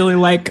would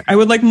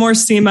like more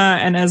Seema.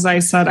 And as I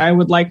said, I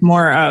would like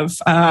more of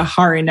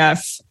Hari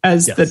Nef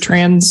as the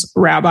trans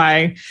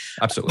rabbi.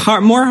 Absolutely.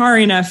 More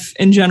Hari Nef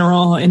in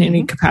general in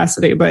any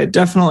capacity, but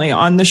definitely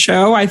on the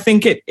show. I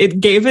think it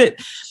gave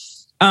it,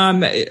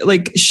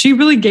 she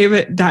really gave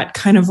it that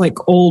kind of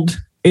like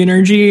old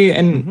energy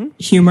and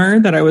humor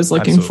that I was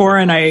looking for.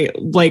 And I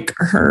like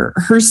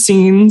her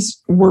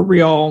scenes were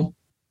real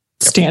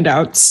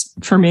standouts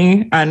for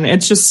me, and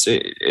it's just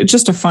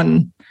a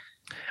fun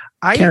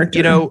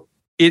character.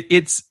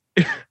 It's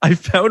I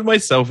found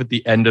myself at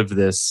the end of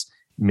this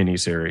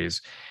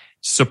miniseries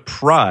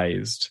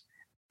surprised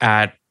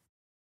at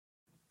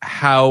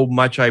how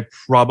much I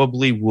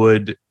probably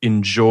would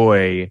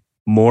enjoy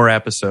more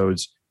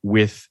episodes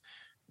with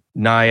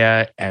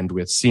Naya and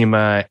with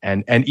Seema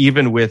and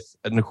even with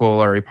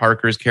Nicole Ari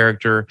Parker's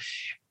character.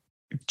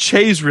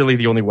 Che's really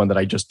the only one that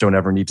I just don't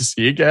ever need to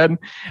see again.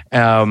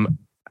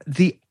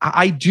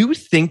 I do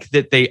think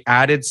that they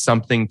added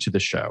something to the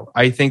show.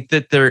 I think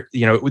that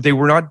they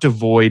were not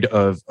devoid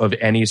of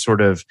any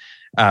sort of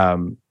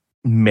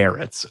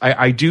merits.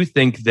 I do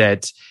think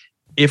that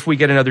if we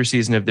get another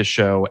season of this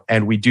show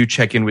and we do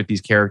check in with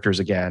these characters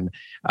again,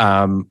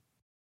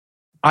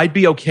 I'd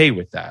be okay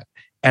with that.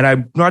 And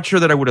I'm not sure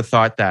that I would have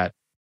thought that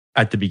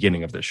at the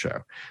beginning of this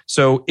show.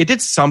 So it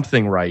did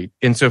something right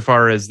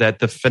insofar as that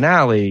the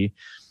finale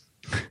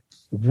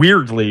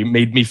weirdly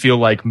made me feel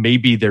like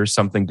maybe there's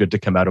something good to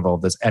come out of all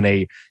of this, and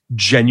a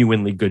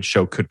genuinely good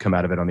show could come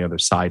out of it on the other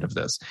side of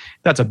this.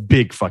 That's a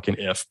big fucking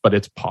if, but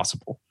it's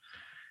possible.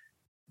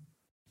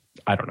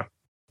 I don't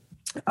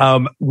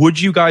know. Would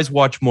you guys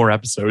watch more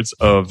episodes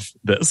of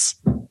this?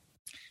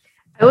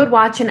 I would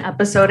watch an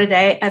episode a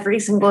day, every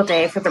single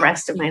day for the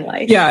rest of my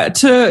life. Yeah,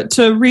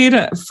 to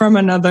read from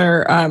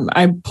another,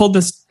 I pulled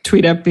this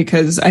tweet up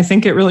because I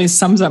think it really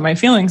sums up my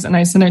feelings, and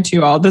I sent it to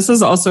you all. This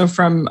is also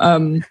from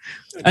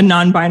a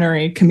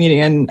non-binary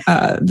comedian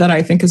that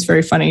I think is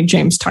very funny,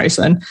 James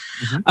Tyson.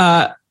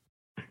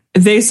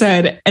 They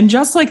said, and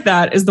just like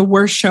that is the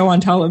worst show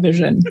on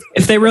television.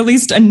 If they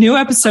released a new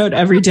episode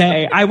every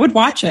day, I would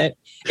watch it.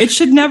 It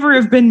should never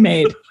have been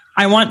made.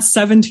 I want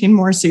 17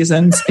 more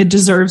seasons. It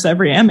deserves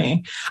every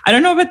Emmy. I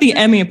don't know about the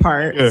Emmy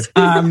part,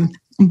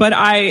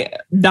 but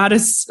that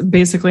is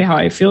basically how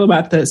I feel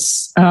about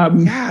this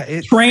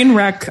train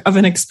wreck of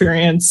an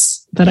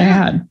experience that I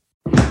had.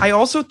 I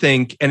also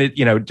think, and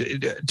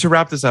to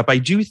wrap this up, I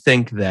do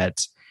think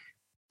that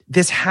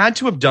this had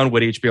to have done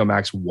what HBO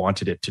Max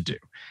wanted it to do.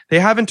 They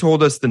haven't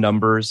told us the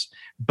numbers,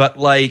 but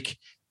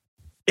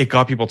it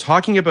got people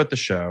talking about the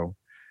show.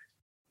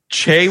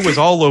 Che was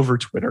all over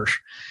Twitter.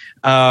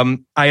 I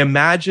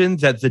imagine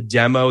that the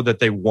demo that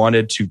they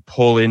wanted to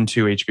pull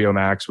into HBO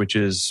Max, which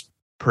is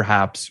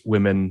perhaps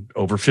women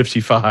over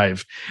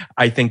 55,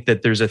 I think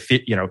that there's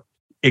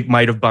it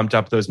might have bumped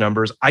up those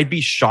numbers. I'd be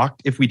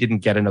shocked if we didn't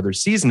get another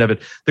season of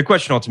it. The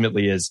question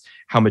ultimately is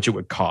how much it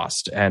would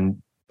cost.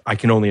 And I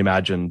can only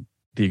imagine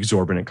the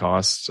exorbitant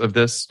costs of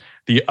this,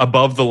 the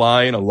above the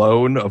line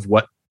alone of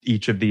what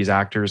each of these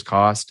actors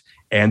cost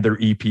and their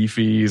EP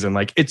fees. And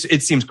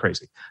it seems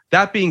crazy.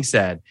 That being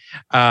said,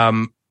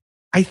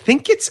 I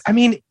think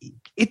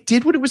it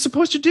did what it was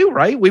supposed to do,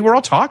 right? We were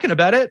all talking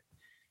about it.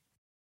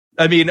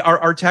 I mean,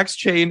 our text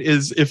chain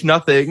is, if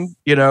nothing,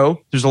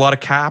 there's a lot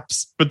of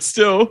caps, but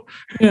still.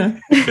 Yeah.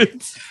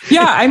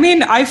 I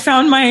mean, I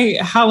found my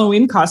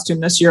Halloween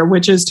costume this year,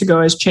 which is to go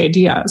as Che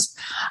Diaz.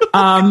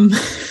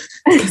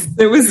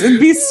 It'd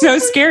be so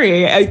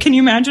scary. Can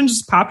you imagine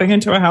just popping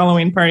into a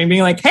Halloween party and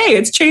being like, hey,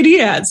 it's Che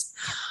Diaz?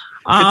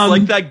 It's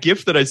like that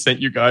GIF that I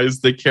sent you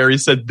guys that Carrie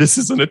said, this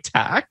is an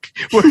attack,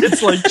 where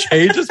it's like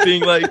Che just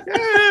being like,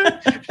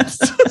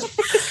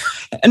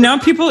 And now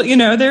people, they've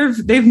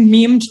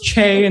memed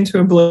Che into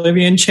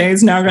oblivion.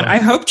 Che's now going, I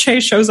hope Che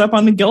shows up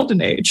on the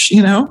Gilded Age,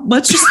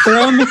 Let's just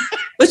throw him.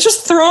 Let's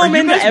just throw him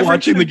into everything.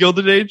 Watching the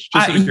Gilded Age?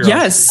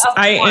 Yes,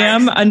 I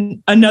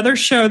am. Another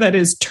show that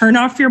is turn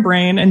off your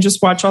brain and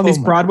just watch all these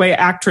Broadway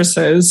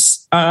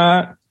actresses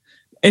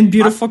in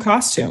beautiful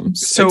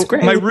costumes. So it's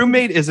great. My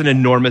roommate is an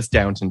enormous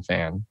Downton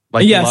fan.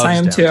 Yes, I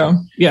am Downton.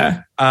 too.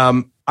 Yeah.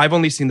 I've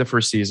only seen the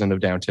first season of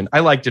Downton.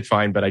 I liked it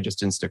fine, but I just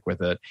didn't stick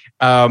with it.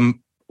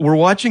 We're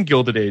watching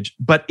Gilded Age,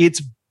 but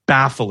it's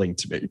baffling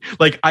to me.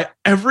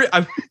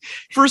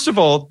 First of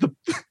all,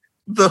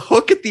 the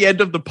hook at the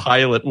end of the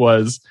pilot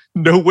was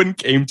no one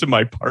came to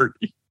my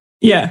party.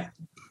 Yeah.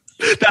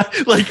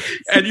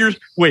 And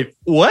wait,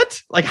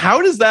 what?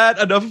 How does that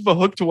enough of a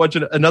hook to watch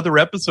another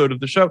episode of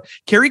the show?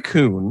 Carrie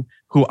Coon,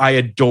 who I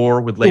adore,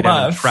 would lay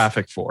down in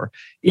traffic for.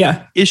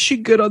 Yeah. Is she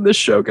good on this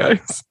show,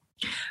 guys?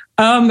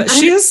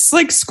 She is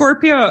like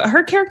Scorpio.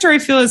 Her character, I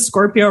feel, is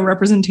Scorpio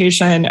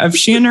representation of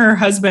she and her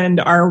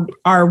husband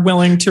are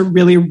willing to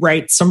really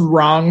right some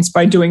wrongs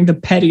by doing the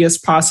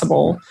pettiest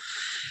possible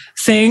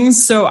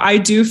things. So I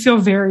do feel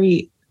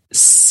very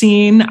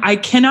seen. I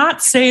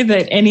cannot say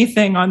that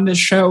anything on this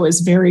show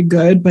is very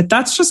good, but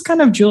that's just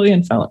kind of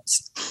Julian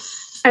Phillips.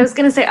 I was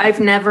going to say I've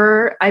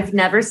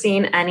never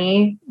seen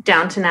any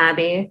Downton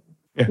Abbey.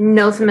 Yeah.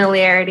 No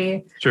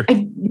familiarity. Sure.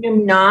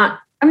 I'm not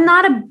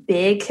a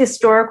big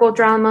historical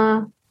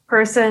drama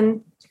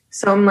person,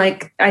 so I'm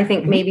like, I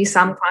think maybe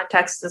some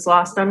context is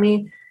lost on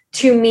me.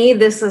 To me,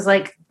 this is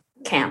like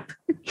camp.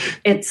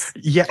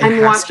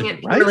 I'm watching it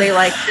purely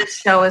like this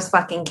show is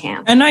fucking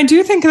camp. And I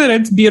do think that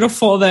it's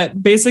beautiful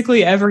that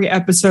basically every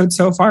episode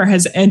so far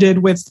has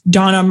ended with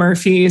Donna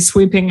Murphy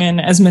sweeping in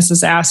as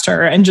Mrs.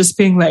 Astor and just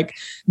being like,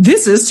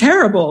 this is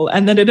terrible.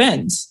 And then it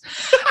ends.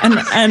 and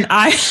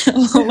I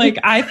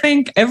I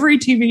think every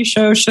TV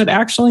show should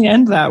actually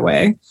end that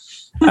way.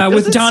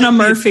 With Donna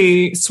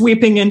Murphy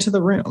sweeping into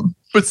the room.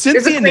 But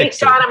Cynthia there's a great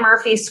Nixon. Donna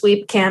Murphy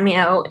sweep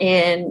cameo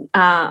in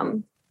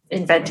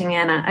Inventing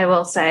Anna, I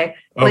will say.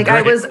 Oh, like right,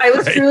 I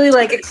was truly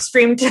like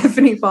extreme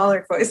Tiffany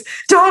Pollard voice.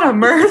 Donna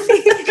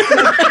Murphy.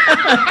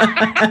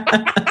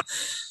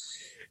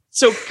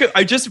 So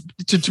I just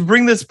to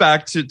bring this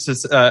back to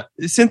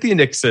Cynthia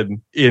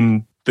Nixon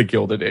in The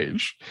Gilded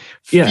Age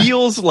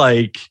feels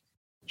like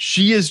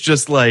she is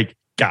just like,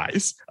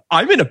 guys,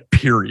 I'm in a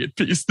period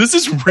piece. This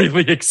is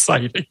really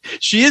exciting.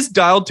 She is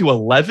dialed to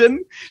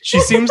 11.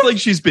 She seems like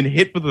she's been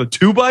hit with a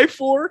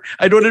 2x4.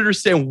 I don't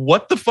understand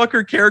what the fuck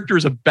her character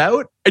is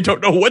about. I don't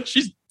know what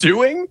she's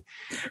doing.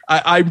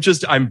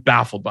 I'm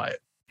baffled by it.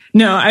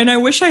 No, and I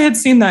wish I had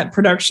seen that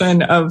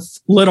production of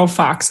Little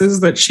Foxes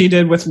that she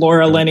did with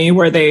Laura Linney,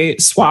 where they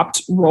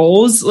swapped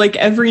roles like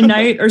every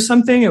night or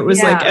something. It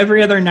was like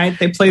every other night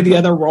they play the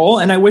other role.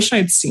 And I wish I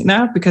had seen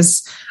that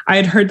because I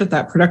had heard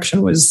that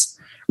production was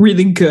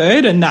really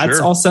good. And that's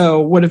also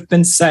would have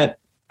been set,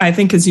 I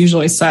think is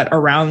usually set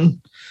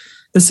around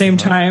the same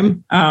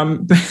time.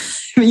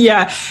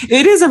 Yeah,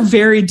 it is a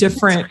very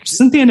different.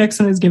 Cynthia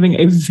Nixon is giving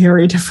a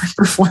very different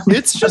performance.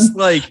 It's just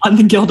like on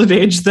The Gilded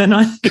Age than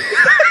on.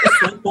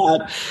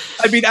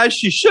 I mean, as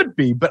she should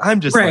be, but I'm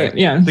just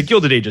The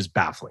Gilded Age is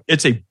baffling.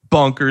 It's a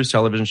bonkers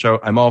television show.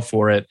 I'm all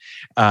for it.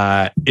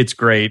 It's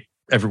great.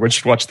 Everyone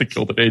should watch The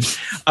Gilded Age.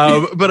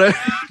 But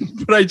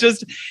I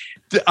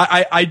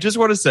just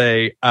want to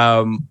say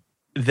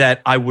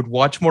that I would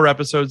watch more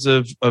episodes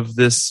of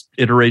this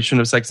iteration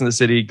of Sex and the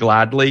City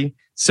gladly.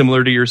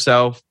 Similar to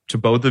yourself, to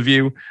both of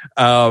you.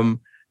 I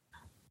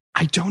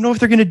don't know if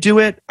they're going to do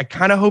it. I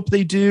kind of hope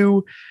they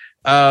do.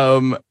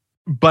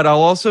 But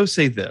I'll also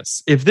say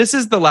this. If this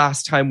is the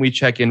last time we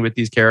check in with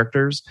these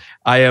characters,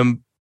 I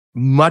am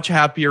much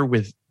happier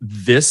with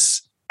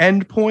this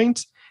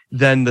endpoint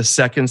than the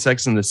second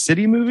Sex and the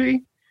City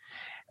movie.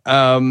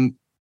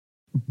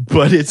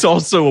 But it's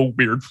also a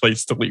weird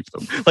place to leave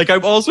them. Like,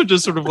 I'm also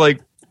just sort of like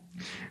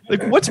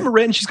what's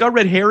Miranda? She's got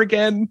red hair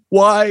again.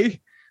 Why?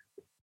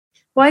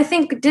 Well, I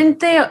think didn't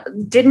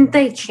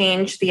they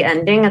change the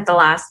ending at the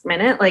last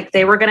minute? Like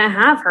they were going to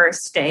have her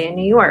stay in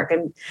New York,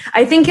 and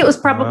I think it was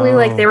probably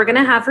like they were going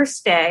to have her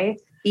stay,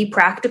 be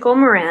practical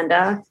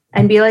Miranda,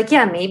 and be like,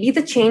 yeah, maybe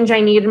the change I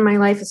need in my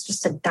life is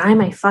just to dye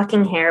my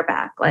fucking hair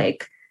back.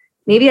 Like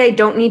maybe I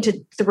don't need to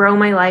throw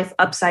my life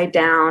upside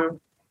down.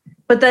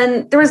 But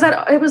then there was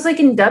that. It was like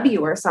in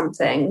W or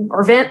something,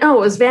 or it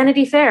was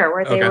Vanity Fair,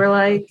 where they were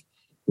like,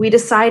 we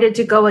decided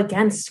to go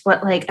against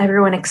what like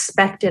everyone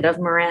expected of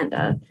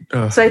Miranda.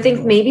 So I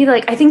think maybe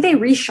I think they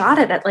reshot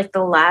it at like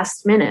the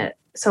last minute.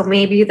 So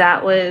maybe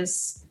that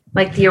was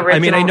like the original. I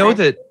mean, I know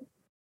that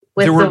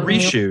there were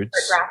reshoots.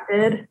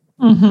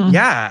 Mm-hmm.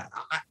 Yeah.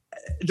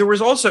 There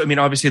was also, I mean,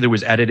 obviously there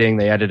was editing.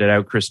 They edited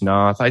out Chris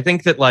Noth. I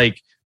think that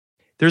like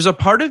there's a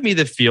part of me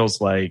that feels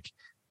like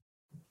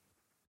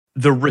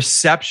the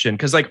reception,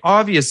 because like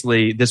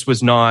obviously this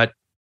was not,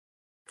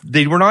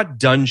 they were not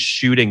done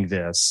shooting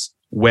this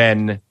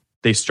when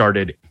they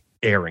started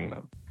airing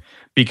them,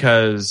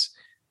 because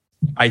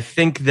I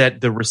think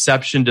that the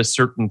reception to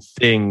certain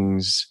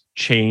things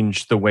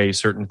changed the way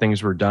certain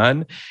things were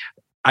done.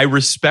 I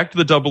respect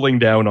the doubling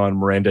down on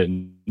Miranda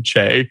and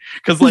Che,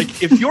 because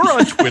like if you're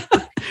on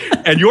Twitter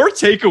and your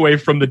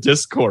takeaway from the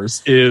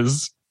discourse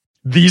is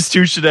these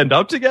two should end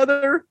up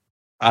together,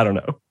 I don't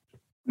know.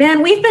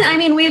 Man, we've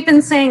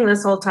been saying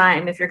this whole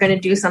time, if you're going to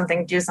do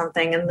something,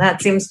 and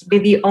that seems to be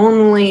the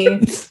only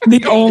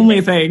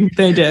thing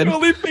they did. The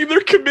only thing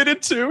they're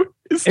committed to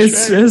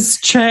is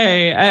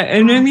Che.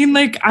 And I mean,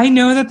 like, I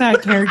know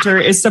that character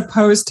is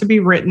supposed to be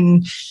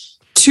written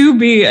to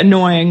be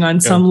annoying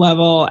on some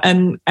level.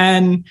 And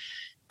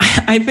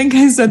I think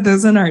I said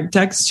this in our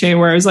text chain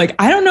where I was like,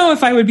 I don't know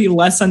if I would be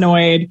less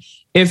annoyed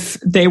if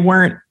they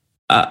weren't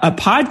a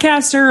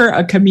podcaster,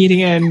 a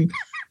comedian,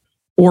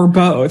 or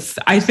both.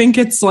 I think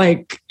it's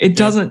like, it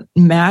doesn't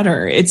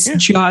matter. It's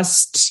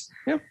just,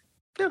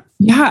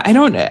 I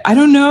don't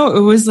know. It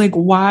was like,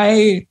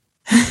 why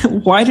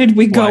did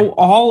we go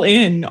all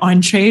in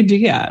on Che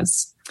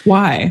Diaz?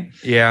 Why?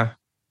 Yeah.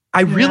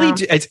 I really,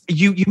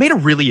 you made a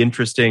really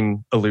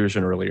interesting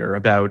allusion earlier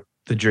about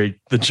the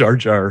Jar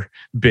Jar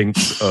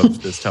Binks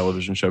of this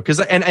television show.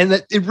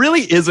 And it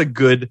really is a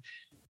good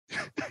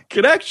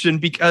connection,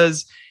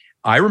 because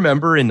I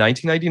remember in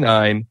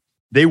 1999,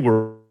 they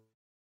were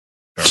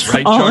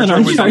Right? Jar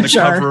Jar was on the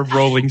cover of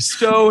Rolling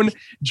Stone.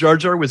 Jar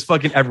Jar was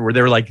fucking everywhere.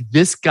 They were like,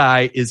 this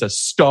guy is a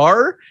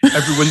star.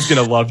 Everyone's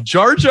going to love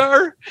Jar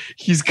Jar.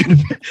 He's going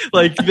to be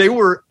like, they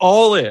were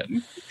all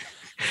in.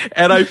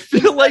 And I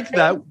feel like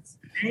that.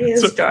 Jay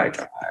is Jar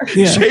Jar.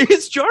 Yeah. Jay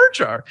is Jar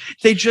Jar.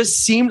 They just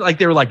seemed like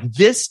they were like,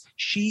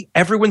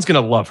 everyone's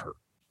going to love her.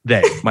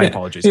 My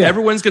apologies. Yeah.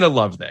 Everyone's going to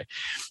love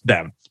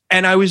them.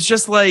 And I was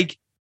just like,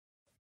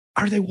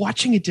 are they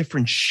watching a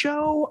different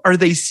show? Are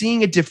they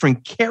seeing a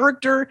different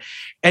character?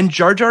 And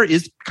Jar Jar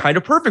is kind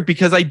of perfect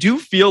because I do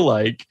feel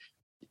like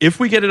if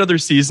we get another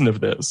season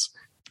of this,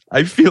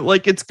 I feel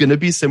like it's going to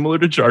be similar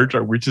to Jar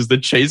Jar, which is that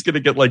Jay's going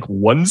to get like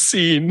one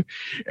scene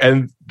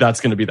and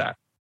that's going to be that.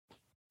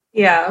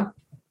 Yeah.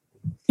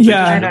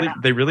 Yeah.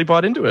 They really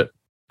bought into it.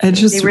 They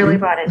really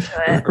bought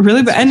into it.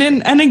 Really.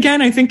 And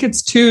again, I think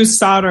it's to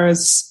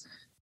Sarah's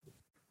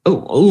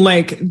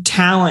like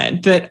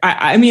talent that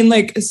I mean,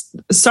 like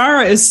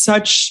Sarah is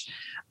such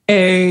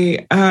a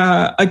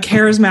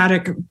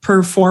charismatic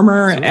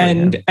performer.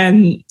 Absolutely,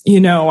 and you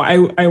know,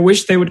 I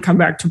wish they would come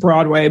back to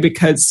Broadway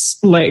because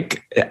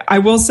like, I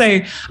will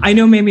say, I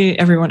know maybe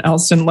everyone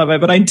else didn't love it,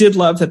 but I did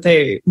love that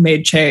they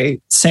made Che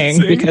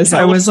sing because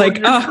I was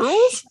like,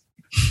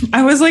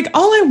 I was like,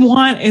 all I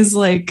want is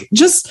like,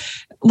 just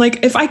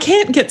like, if I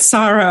can't get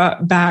Sarah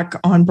back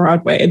on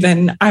Broadway,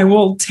 then I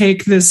will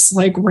take this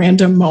like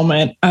random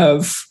moment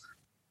of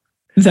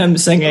them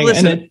singing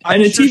in a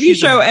TV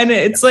show. And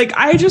it's like,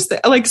 I just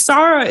like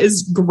Sarah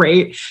is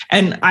great.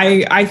 And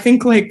I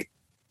think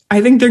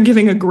they're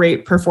giving a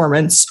great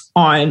performance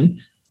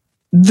on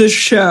the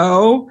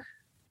show,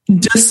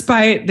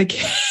 despite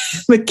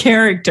the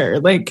character.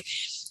 Like,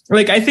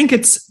 I think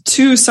it's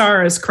to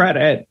Sarah's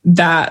credit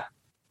that,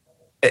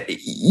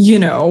 you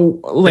know,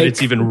 like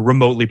it's even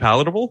remotely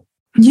palatable.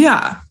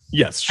 Yeah.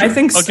 Yes. Sure. I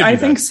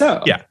think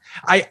so. Yeah.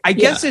 I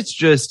guess it's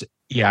just,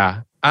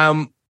 yeah.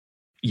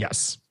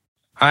 Yes.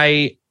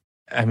 I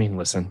mean,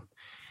 listen,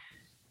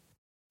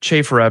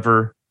 Che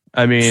forever.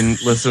 I mean,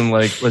 listen,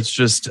 like, let's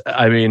just,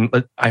 I mean,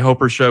 I hope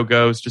her show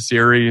goes to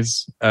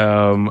series.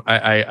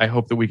 I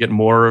hope that we get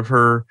more of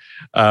her.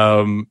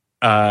 I'm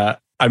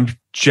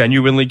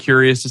genuinely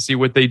curious to see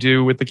what they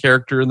do with the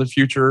character in the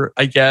future,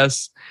 I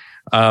guess.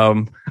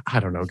 I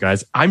don't know,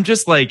 guys. I'm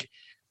just like,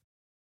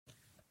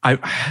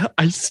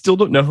 I still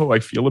don't know how I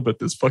feel about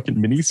this fucking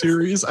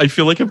miniseries. I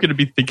feel like I'm going to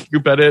be thinking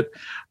about it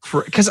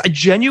because I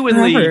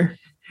genuinely,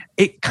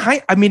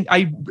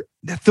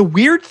 the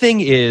weird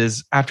thing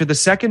is after the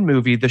second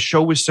movie, the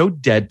show was so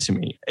dead to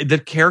me. The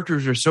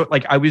characters are so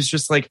like, I was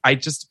just like,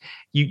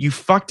 you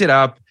fucked it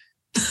up.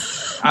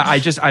 I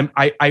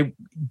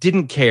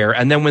didn't care.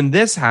 And then when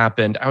this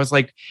happened, I was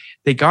like,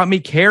 they got me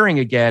caring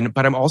again,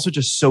 but I'm also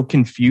just so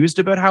confused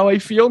about how I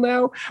feel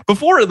now.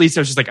 Before, at least,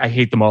 I was just like, I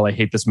hate them all. I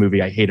hate this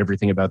movie. I hate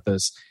everything about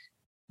this.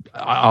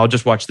 I'll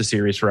just watch the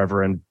series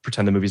forever and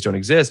pretend the movies don't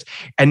exist.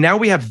 And now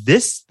we have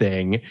this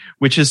thing,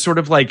 which is sort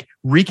of like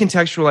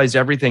recontextualized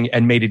everything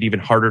and made it even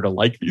harder to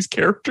like these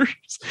characters.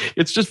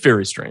 It's just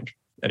very strange.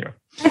 Anyway.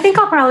 I think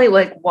I'll probably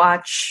like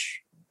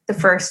watch the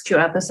first 2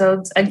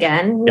 episodes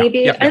again, maybe.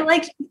 Yeah. I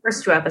liked the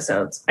first 2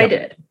 episodes. I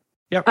did.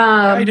 Yep.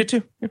 I did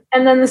too. Yep.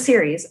 And then the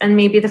series and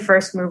maybe the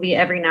first movie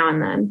every now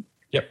and then.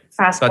 Yep.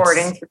 Fast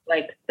forwarding through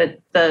like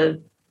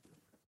the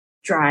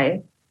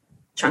dry,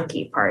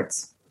 chunky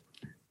parts.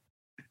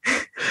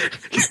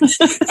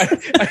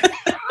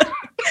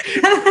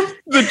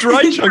 The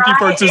dry, chunky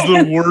parts is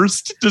the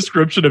worst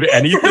description of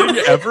anything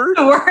ever.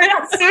 The word,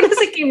 as soon as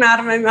it came out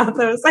of my mouth,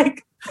 I was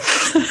like,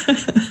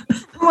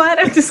 what?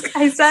 I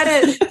said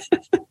it.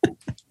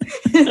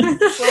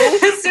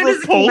 As soon as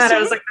it came out,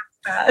 I was like,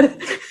 that's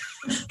bad.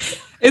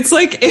 It's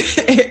like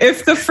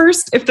if the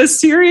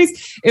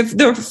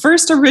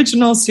first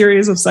original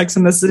series of Sex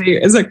and the City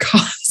is a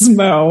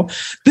Cosmo,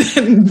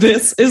 then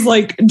this is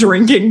like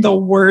drinking the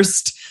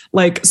worst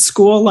like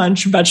school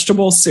lunch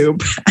vegetable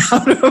soup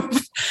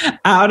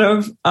out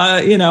of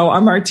a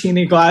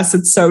martini glass.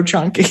 It's so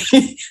chunky.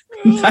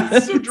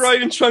 It's so dry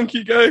and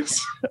chunky, guys.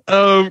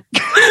 Hard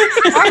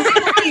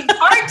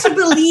to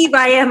believe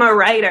I am a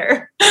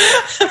writer.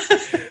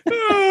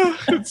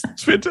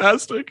 It's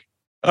fantastic.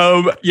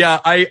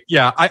 I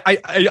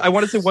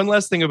want to say one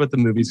last thing about the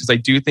movies because I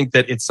do think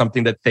that it's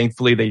something that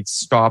thankfully they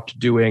stopped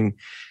doing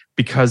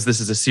because this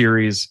is a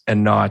series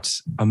and not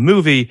a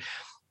movie.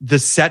 The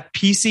set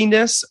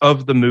pieciness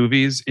of the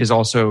movies is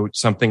also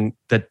something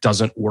that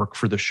doesn't work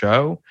for the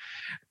show.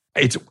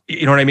 It's,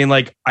 you know what I mean?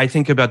 Like, I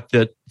think about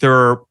that. There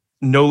are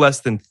no less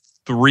than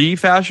 3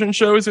 fashion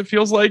shows, it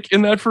feels like,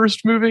 in that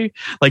first movie.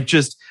 Like,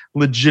 just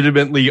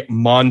legitimately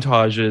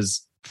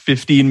montages,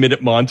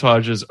 15-minute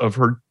montages of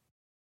her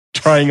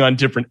trying on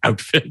different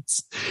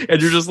outfits.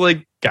 And you're just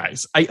like,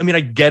 guys, I mean,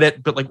 I get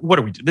it, but like, what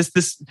do we do?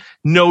 This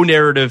no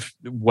narrative,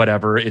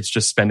 whatever. It's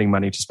just spending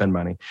money to spend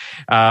money.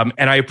 And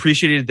I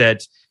appreciated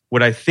that.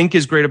 What I think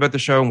is great about the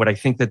show and what I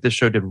think that this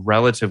show did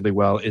relatively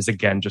well is,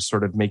 again, just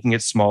sort of making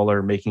it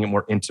smaller, making it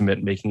more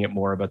intimate, making it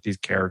more about these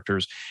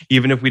characters.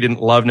 Even if we didn't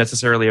love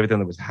necessarily everything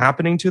that was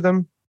happening to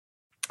them,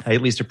 I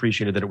at least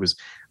appreciated that it was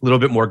a little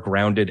bit more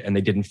grounded and they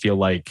didn't feel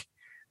like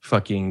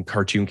fucking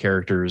cartoon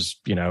characters,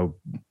 you know,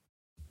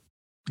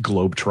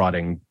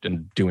 globe-trotting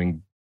and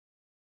doing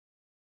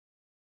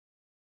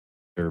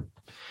their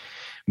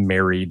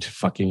married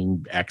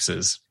fucking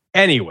exes.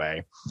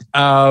 Anyway,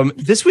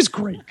 this was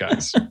great,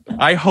 guys.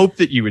 I hope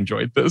that you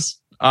enjoyed this.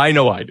 I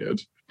know I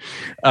did.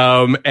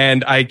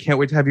 And I can't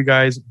wait to have you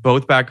guys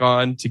both back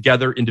on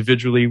together,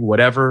 individually,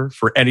 whatever,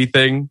 for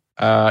anything.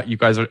 You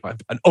guys are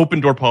an open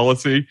door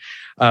policy.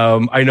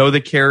 I know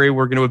that, Carrie,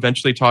 we're going to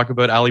eventually talk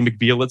about Ally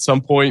McBeal at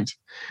some point,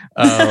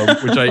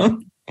 which I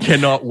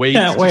cannot wait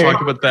to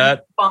talk about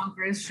that.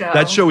 Bonkers show.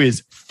 That show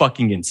is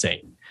fucking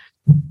insane.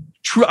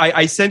 True.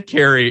 I sent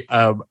Carrie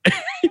a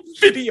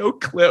video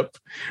clip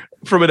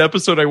from an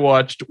episode I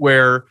watched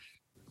where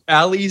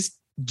Ally's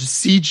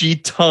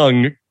CG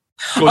tongue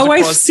goes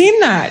I've seen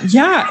that.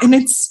 Yeah, and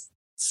it's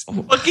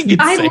fucking insane.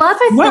 I love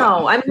it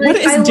though. I'm like, what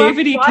is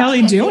David E.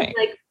 Kelly doing?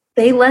 Like,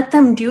 they let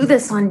them do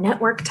this on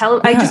network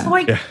television. I just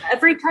like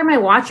every time I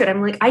watch it,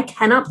 I'm like, I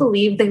cannot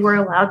believe they were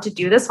allowed to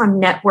do this on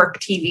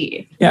network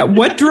TV. Yeah,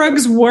 what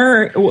drugs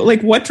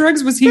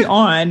was he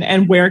on,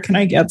 and where can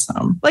I get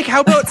some? Like,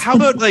 how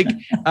about like,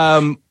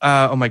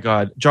 oh my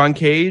God, John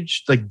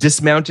Cage, like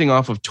dismounting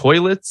off of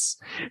toilets.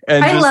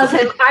 And I love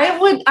him.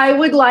 I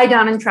would lie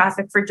down in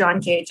traffic for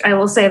John Cage. I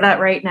will say that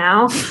right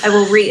now. I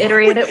will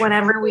reiterate it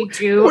whenever we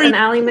do an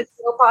Ally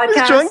McBeal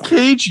podcast. Is John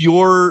Cage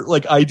your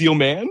like ideal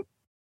man?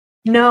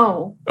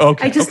 No.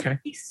 Okay.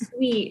 He's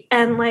sweet.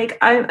 And like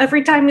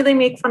every time they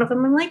make fun of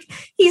him, I'm like,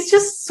 he's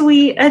just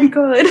sweet and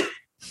good.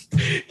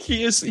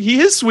 He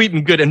is sweet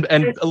and good and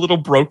a little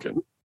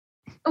broken.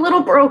 A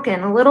little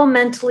broken, a little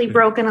mentally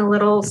broken, a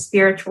little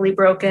spiritually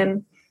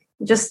broken.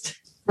 Just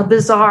a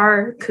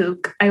bizarre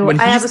kook. When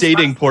he's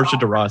dating Portia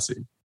de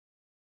Rossi,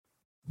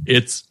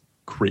 it's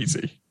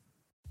crazy.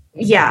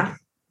 Yeah.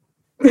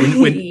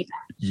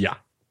 Yeah.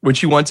 When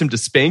she wants him to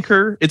spank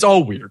her, it's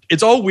all weird.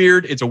 It's a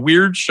weird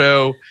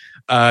show.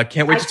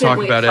 Can't wait to talk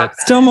about it.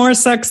 Still more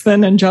sex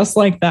than and just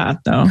like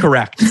that, though.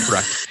 Correct.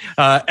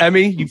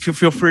 Emmy, you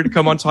feel free to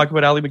come on and talk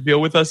about Ally McBeal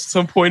with us at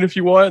some point if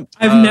you want.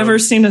 I've never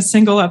seen a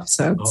single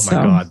episode. Oh my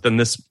God. Then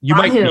you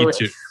might need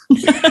to.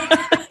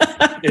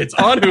 It's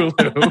on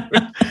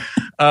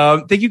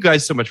Hulu. Thank you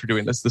guys so much for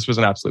doing this. This was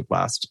an absolute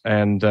blast.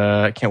 And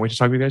I can't wait to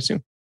talk to you guys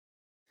soon.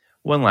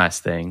 One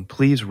last thing,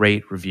 please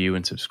rate, review,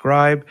 and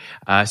subscribe.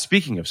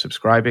 Speaking of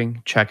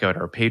subscribing, check out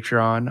our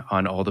Patreon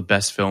on all the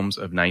best films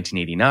of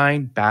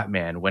 1989,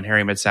 Batman, When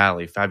Harry Met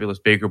Sally, Fabulous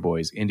Baker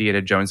Boys,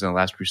 Indiana Jones and the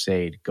Last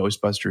Crusade,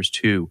 Ghostbusters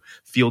 2,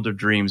 Field of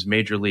Dreams,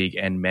 Major League,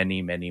 and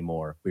many, many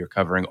more. We are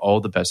covering all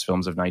the best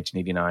films of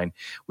 1989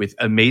 with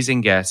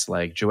amazing guests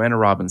like Joanna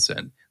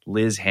Robinson,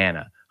 Liz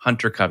Hanna,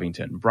 Hunter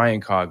Covington,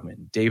 Brian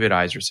Cogman, David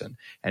Iserson,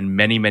 and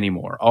many, many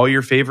more. All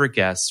your favorite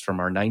guests from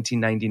our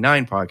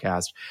 1999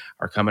 podcast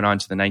are coming on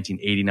to the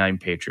 1989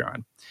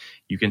 Patreon.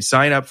 You can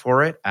sign up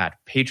for it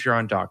at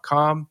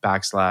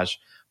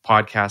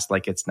patreon.com/podcast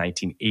like it's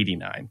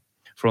 1989.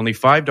 For only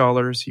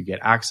 $5, you get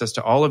access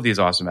to all of these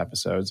awesome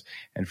episodes.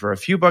 And for a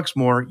few bucks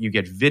more, you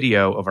get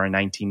video of our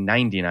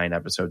 1999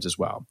 episodes as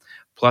well.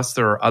 Plus,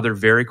 there are other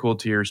very cool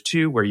tiers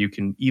too, where you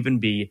can even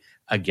be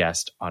a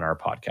guest on our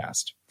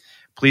podcast.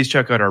 Please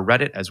check out our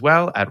Reddit as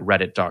well at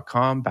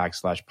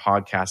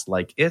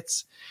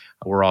reddit.com/podcastlikeits.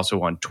 We're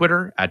also on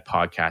Twitter at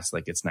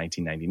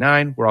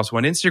podcastlikeits1999. We're also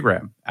on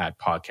Instagram at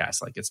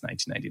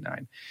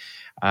podcastlikeits1999.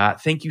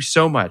 Thank you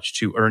so much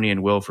to Ernie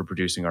and Will for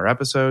producing our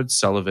episodes,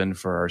 Sullivan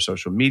for our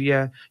social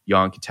media,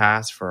 Jan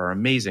Katas for our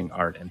amazing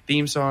art and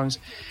theme songs,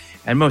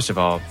 and most of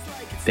all,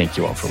 thank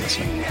you all for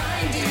listening.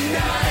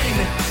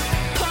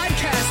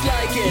 Podcast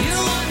like it. You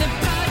want the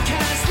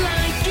podcast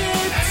like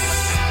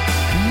it's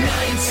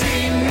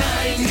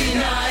 1999.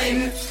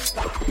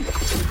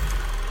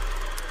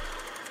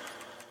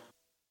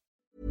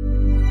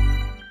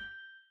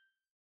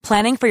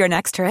 Planning for your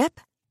next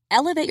trip?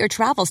 Elevate your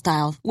travel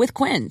style with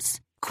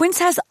Quince. Quince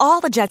has all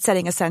the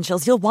jet-setting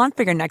essentials you'll want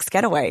for your next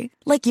getaway,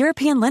 like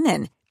European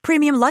linen,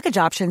 premium luggage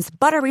options,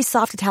 buttery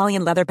soft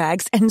Italian leather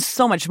bags, and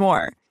so much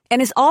more.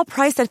 And is all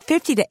priced at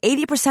 50 to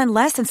 80%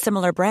 less than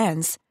similar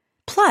brands.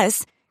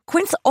 Plus,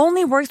 Quince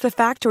only works with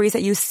factories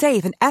that use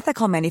safe and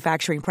ethical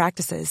manufacturing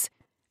practices.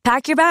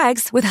 Pack your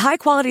bags with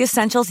high-quality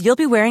essentials you'll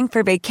be wearing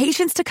for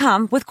vacations to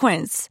come with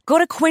Quince. Go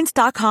to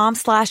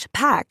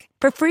quince.com/pack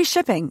for free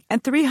shipping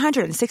and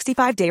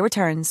 365-day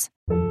returns.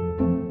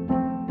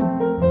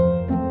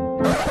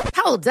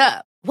 Hold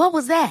up. What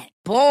was that?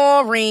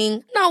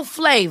 Boring. No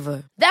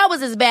flavor. That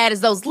was as bad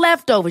as those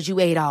leftovers you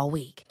ate all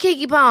week.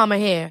 Keke Palmer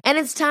here, and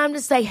it's time to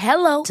say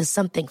hello to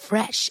something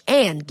fresh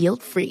and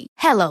guilt-free.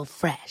 Hello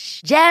Fresh.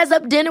 Jazz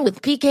up dinner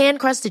with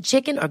pecan-crusted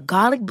chicken or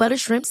garlic butter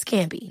shrimp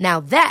scampi. Now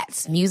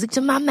that's music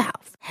to my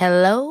mouth.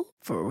 Hello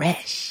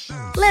Fresh.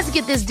 Let's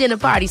get this dinner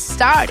party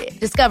started.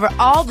 Discover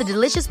all the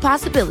delicious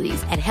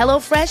possibilities at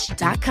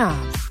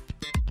HelloFresh.com.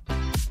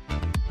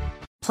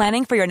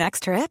 Planning for your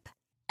next trip?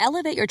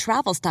 Elevate your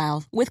travel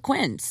style with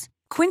Quince.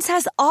 Quince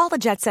has all the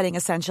jet-setting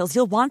essentials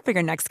you'll want for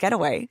your next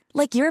getaway,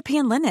 like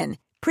European linen,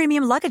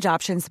 premium luggage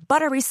options,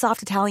 buttery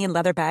soft Italian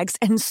leather bags,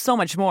 and so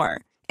much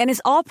more. And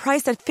is all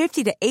priced at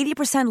 50 to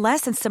 80%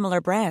 less than similar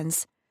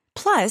brands.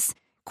 Plus,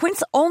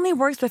 Quince only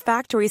works with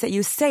factories that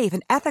use safe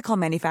and ethical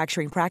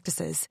manufacturing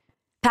practices.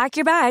 Pack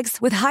your bags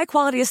with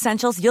high-quality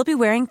essentials you'll be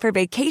wearing for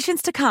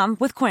vacations to come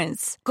with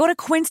Quince. Go to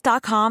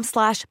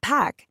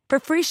quince.com/pack for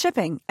free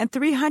shipping and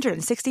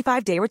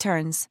 365-day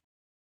returns.